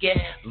 Miyagi.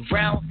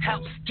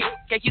 Roundhouse kick,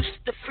 I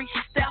used to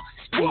freestyle.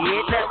 Spit,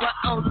 now I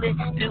only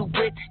do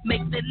it.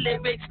 Make the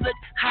lyrics look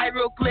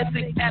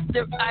hieroglyphic.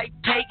 After I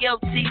pay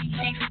LT,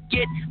 chiefs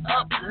get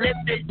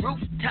uplifted.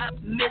 Rooftop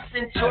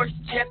missing, George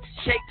Jeff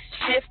shake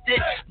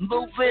shifted.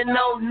 Moving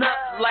on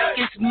up like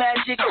it's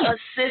magic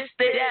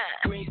assisted.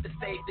 Green's the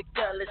favorite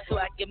color, so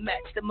I can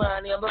match the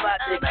money I'm about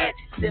to get.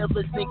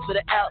 Silver sneaks for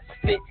the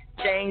outfit.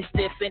 Chains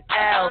different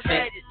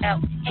outfit.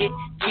 Out hit,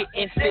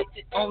 getting fit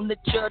on the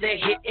trail, they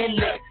hitting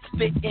lit,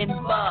 spitting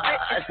bars.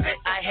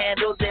 I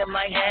handle them,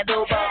 I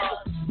handle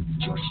balls.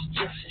 George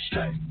Jefferson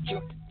strut,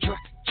 George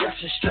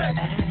Jefferson strut,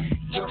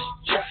 George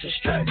Jefferson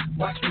strut,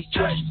 watch me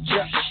George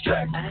Jefferson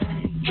strut,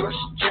 George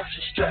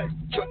Jefferson strut,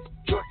 George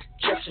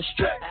Jefferson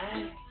strut,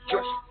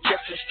 George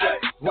Jefferson strut,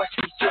 watch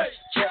me George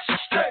Jefferson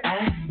strut,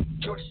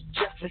 George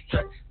Jefferson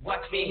strut,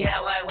 watch me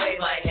how I wave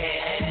my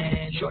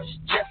hand. George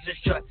Jefferson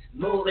strut,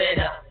 moving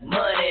up,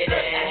 money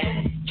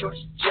there. George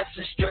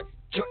Jefferson strut,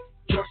 George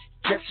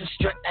Jefferson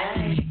strut,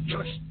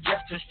 George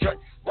Jefferson strut,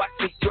 watch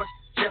me George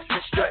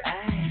Jefferson strut.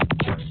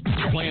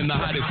 Playing the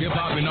hottest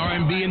hip-hop and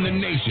R&B in the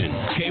nation,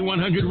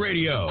 K100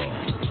 Radio.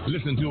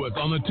 Listen to us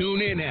on the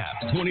TuneIn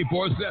app,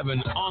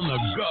 24/7 on the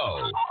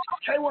go.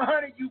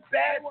 K100, you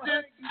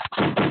bastard.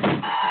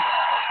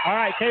 All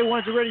right,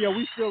 K100 Radio.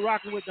 We still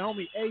rocking with the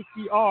homie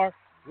ATR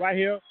right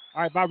here.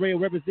 All right, by radio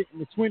representing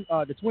the Twin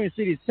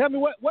Cities. Tell me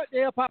what the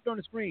hell popped on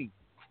the screen?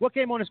 What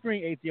came on the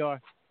screen, ATR?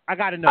 I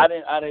gotta know. I'm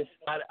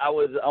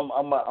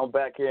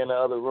back here in the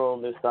other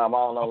room this time. I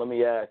don't know. Let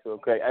me ask real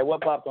quick. Hey,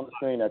 what popped on the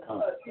screen that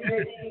time?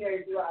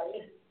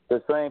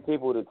 The same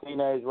people, the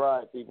Teenage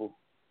Riot people.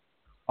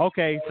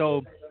 Okay,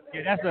 so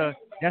yeah,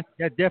 that's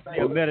definitely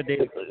a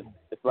metadata.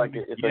 It's like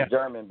a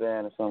German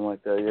band or something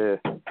like that. Yeah.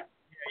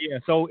 Yeah.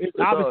 So it's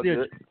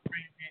obviously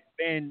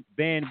a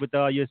band with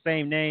your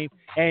same name,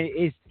 and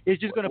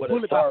it's just gonna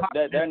pull it by.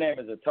 Their name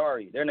is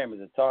Atari. Their name is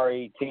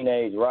Atari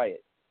Teenage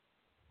Riot.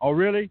 Oh,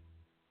 really?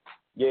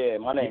 Yeah,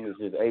 my name is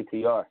just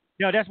ATR.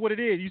 No, that's what it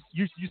is.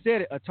 You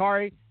said it,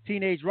 Atari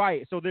Teenage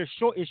Riot. So they're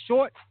short. It's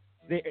short.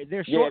 They're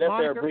short. Yeah, that's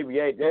moniker. their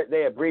abbreviate.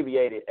 They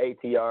abbreviated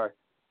ATR,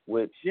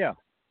 which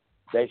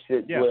they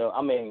should. Yeah. Well,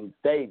 I mean,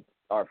 they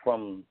are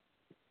from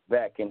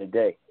back in the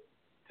day,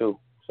 too.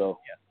 So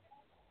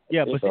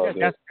but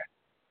see,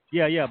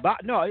 Yeah.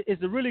 But no,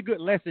 it's a really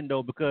good lesson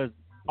though, because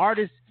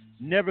artists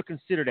never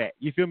consider that.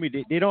 You feel me?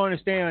 They don't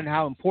understand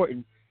how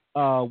important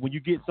when you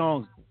get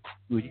songs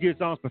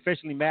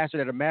professionally mastered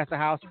at a master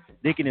house,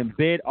 they can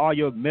embed all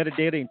your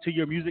metadata into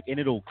your music, and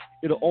it'll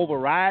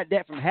override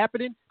that from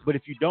happening. But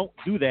if you don't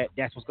do that,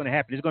 that's what's going to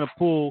happen. It's going to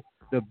pull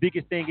the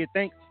biggest thing it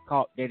thinks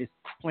called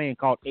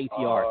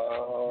ATR.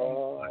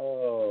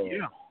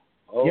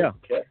 Oh, yeah,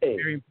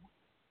 okay.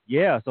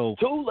 Yeah. So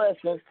 2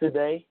 lessons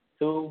today.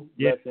 2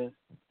 lessons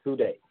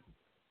today.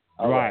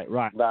 Right.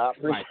 Nah, I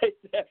appreciate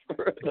that.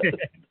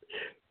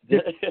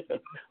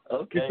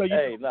 Okay.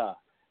 So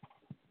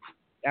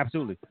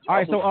absolutely. All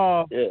right.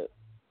 So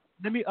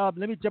let me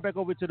jump back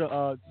over to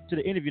the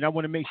interview. And I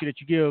want to make sure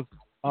that you give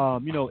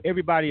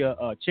everybody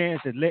a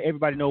chance to let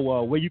everybody know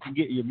where you can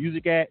get your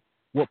music at,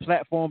 what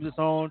platforms it's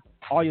on,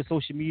 all your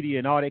social media,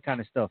 and all that kind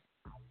of stuff.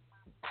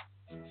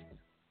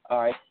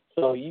 All right.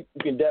 So you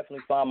can definitely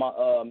find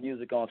my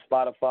music on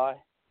Spotify.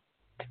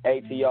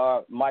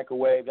 ATR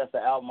Microwave. That's the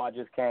album I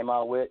just came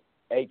out with.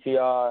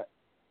 ATR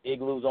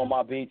Igloos on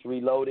My Beats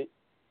Reloaded.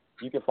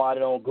 You can find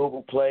it on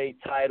Google Play,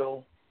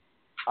 Tidal,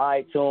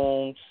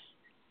 iTunes,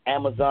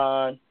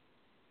 Amazon,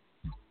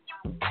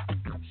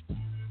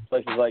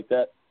 places like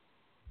that.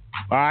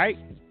 All right.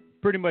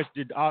 Pretty much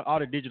all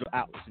the digital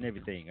outlets and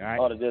everything, all right?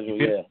 All the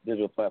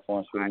digital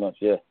platforms pretty much,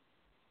 yeah.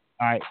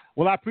 All right.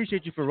 Well, I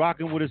appreciate you for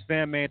rocking with us,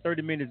 fam, man.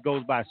 30 minutes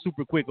goes by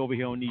super quick over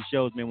here on these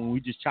shows, man, when we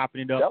just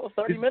chopping it up. That was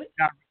 30 minutes?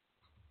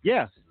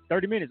 Yeah,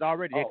 30 minutes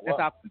already.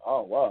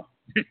 Oh, wow.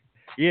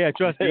 Yeah,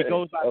 trust me, it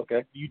goes by.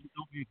 Okay. You just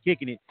don't be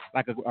kicking it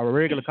like a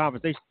regular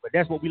conversation. But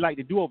that's what we like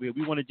to do over here.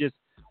 We want to just,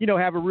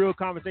 have a real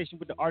conversation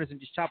with the artist and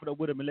just chop it up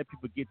with them and let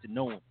people get to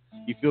know them.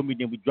 You feel me?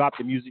 Then we drop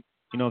the music,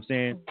 you know what I'm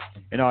saying,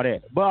 and all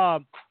that. But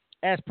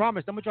as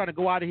promised, I'm going to try to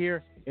go out of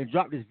here and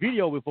drop this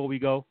video before we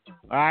go.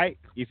 All right?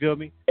 You feel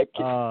me?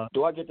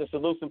 Do I get to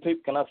salute some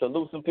people? Can I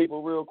salute some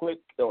people real quick?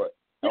 Or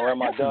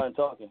am I done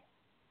talking?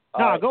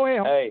 No, go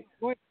ahead. Hey,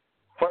 go ahead.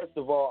 First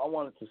of all, I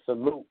wanted to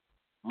salute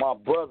my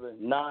brother,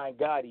 NAIN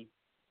Gotti,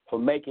 for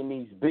making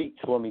these beats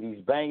for me,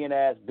 these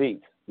banging-ass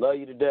beats. Love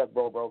you to death,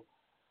 bro.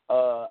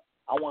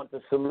 I wanted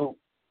to salute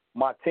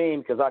my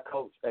team because I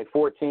coach a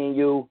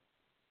 14U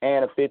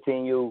and a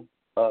 15U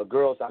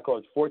girls. I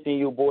coach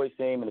 14U boys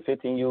team and a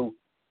 15U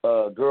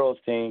girls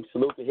team.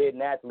 Salute the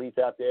hidden athletes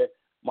out there.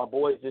 My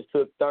boys just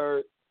took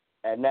 3rd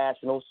at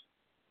Nationals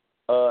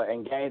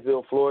in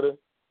Gainesville, Florida.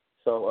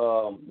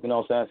 So, you know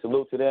what I'm saying,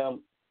 salute to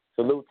them.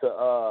 Salute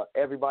to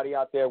everybody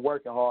out there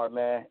working hard,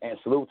 man. And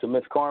salute to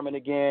Miss Carmen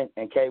again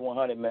and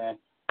K100, man.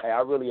 Hey, I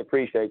really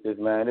appreciate this,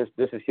 man.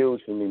 This is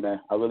huge for me,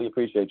 man. I really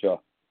appreciate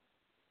y'all.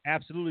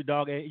 Absolutely,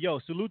 dog. And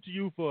salute to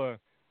you for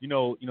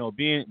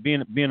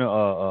being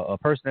a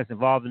person that's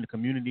involved in the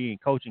community and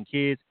coaching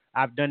kids.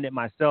 I've done that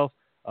myself.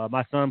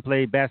 My son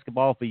played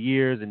basketball for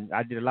years, and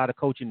I did a lot of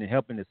coaching and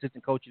helping,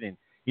 assistant coaching,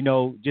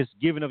 and just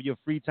giving of your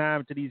free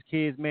time to these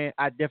kids, man.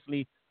 I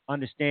definitely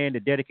understand the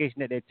dedication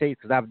that takes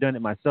because I've done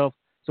it myself.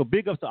 So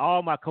big ups to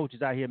all my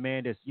coaches out here,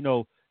 man. That's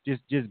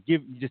just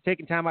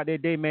taking time out their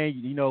day, man.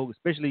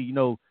 Especially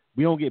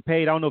we don't get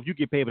paid. I don't know if you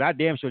get paid, but I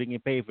damn sure didn't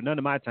get paid for none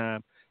of my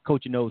time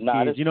coaching those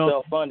kids. This is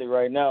self-funded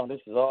right now.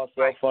 This is all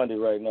self-funded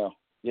right now.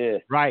 Yeah.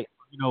 Right.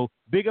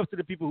 Big ups to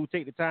the people who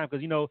take the time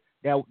because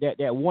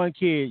that one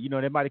kid,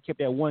 they might have kept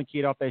that one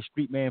kid off that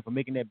street, man, for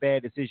making that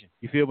bad decision.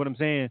 You feel what I'm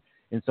saying?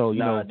 And so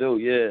I do.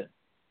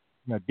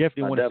 Yeah.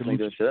 Definitely want to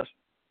salute you.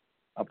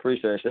 I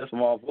appreciate it. That's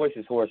my voice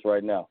is hoarse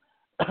right now.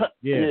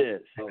 Yeah.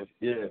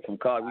 From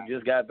college. We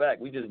just got back.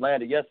 We just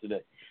landed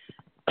yesterday.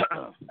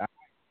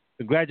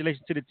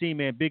 Congratulations to the team,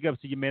 man. Big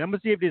ups to you, man. I'm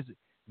going to see if this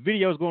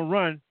video is going to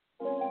run.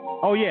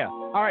 Oh, yeah.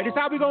 All right, this is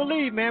how we're going to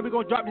leave, man. We're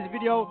going to drop this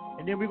video,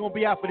 and then we're going to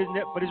be out for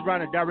this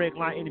round of direct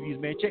line interviews,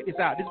 man. Check this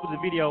out. This was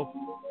a video.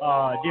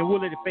 Then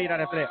we'll let it fade out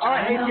after that. All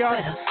right,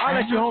 ATR, I'll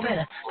let you home.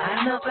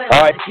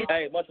 All right.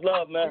 Hey, much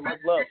love, man. Much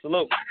love.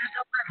 Salute.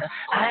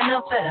 I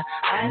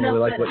really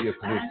like what you're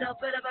producing.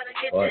 But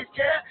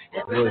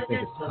I really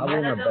think it's probably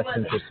in our best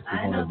interest if we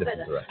go in a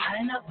different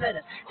direction.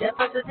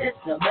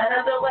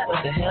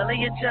 What the hell are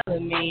you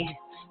telling me?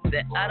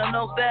 That I don't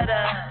know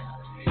better.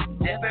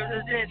 Their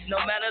represents no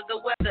matter the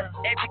weather.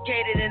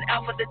 Educated and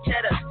out for the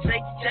cheddar.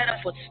 Safe cheddar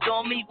for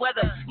stormy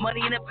weather.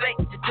 Money in the bank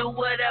to do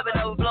whatever.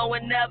 No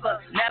blowing never.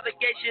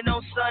 Navigation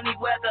on sunny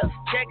weather.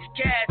 Checks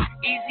cash,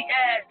 easy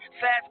ass.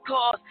 Fast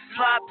cars,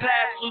 fly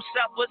past. Flew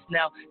southwards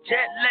now.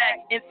 Jet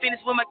lag. In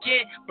Phoenix with my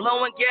kid.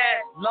 Blowing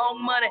gas.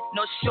 Long money,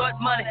 no short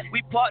money.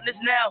 We partners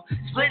now.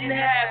 Splitting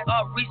half.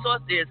 Our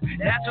resource is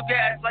natural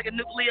gas. Like a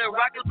nuclear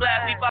rocket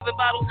blast. We popping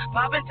bottles,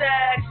 popping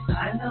tags.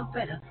 I know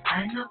better.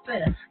 I know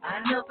better. I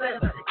know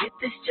better. But to get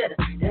this cheddar,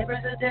 their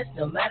residence,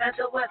 no matter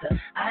the weather.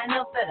 I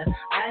know better,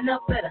 I know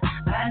better,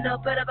 I know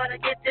better, but to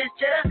get this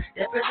cheddar,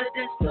 their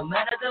residence, no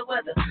matter the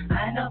weather.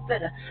 I know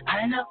better,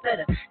 I know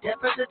better, their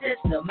residence,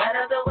 no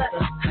matter the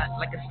weather. Hot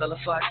like a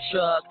sullified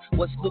truck,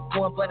 what's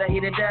lukewarm, but I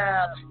hit it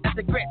down. At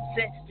the Grant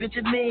St.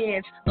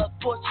 Benjamin's, a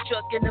Porsche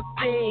truck in the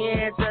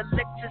Benz,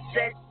 Alexa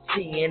said,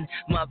 10.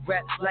 My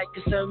rap's like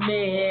a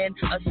sermon,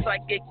 a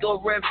psychic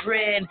or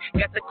reverend.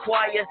 Got the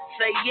choir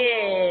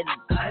saying,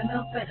 I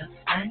know better,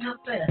 I know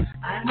better,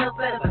 I know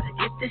better. About to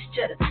get this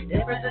cheddar,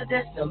 the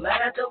presidents, no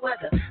matter the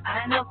weather.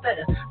 I know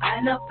better,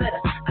 I know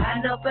better,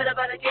 I know better.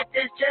 About to get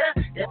this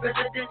cheddar, the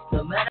presidents,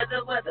 no matter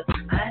the weather.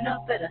 I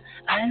know better,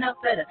 I know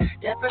better,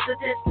 the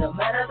presidents, no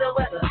matter the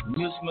weather.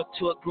 Music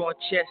mature, growing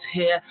chest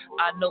hair.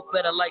 I know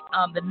better, like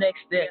I'm the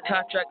next there.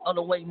 Contract on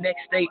the way,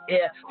 next day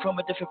air. From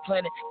a different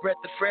planet, breath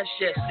of fresh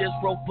air. Still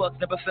Robux,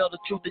 never felt the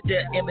truth of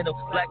that. Eminem,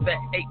 black bat,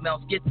 8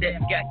 mounts, get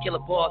that. Got killer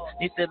bars,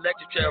 need the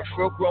electric chair.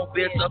 Full grown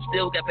bitch, I'm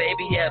still got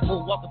baby hair.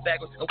 Moonwalking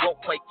backwards and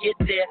won't play, get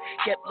there.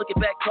 Kept looking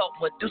back, caught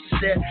when deuces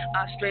there.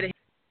 I straight ahead.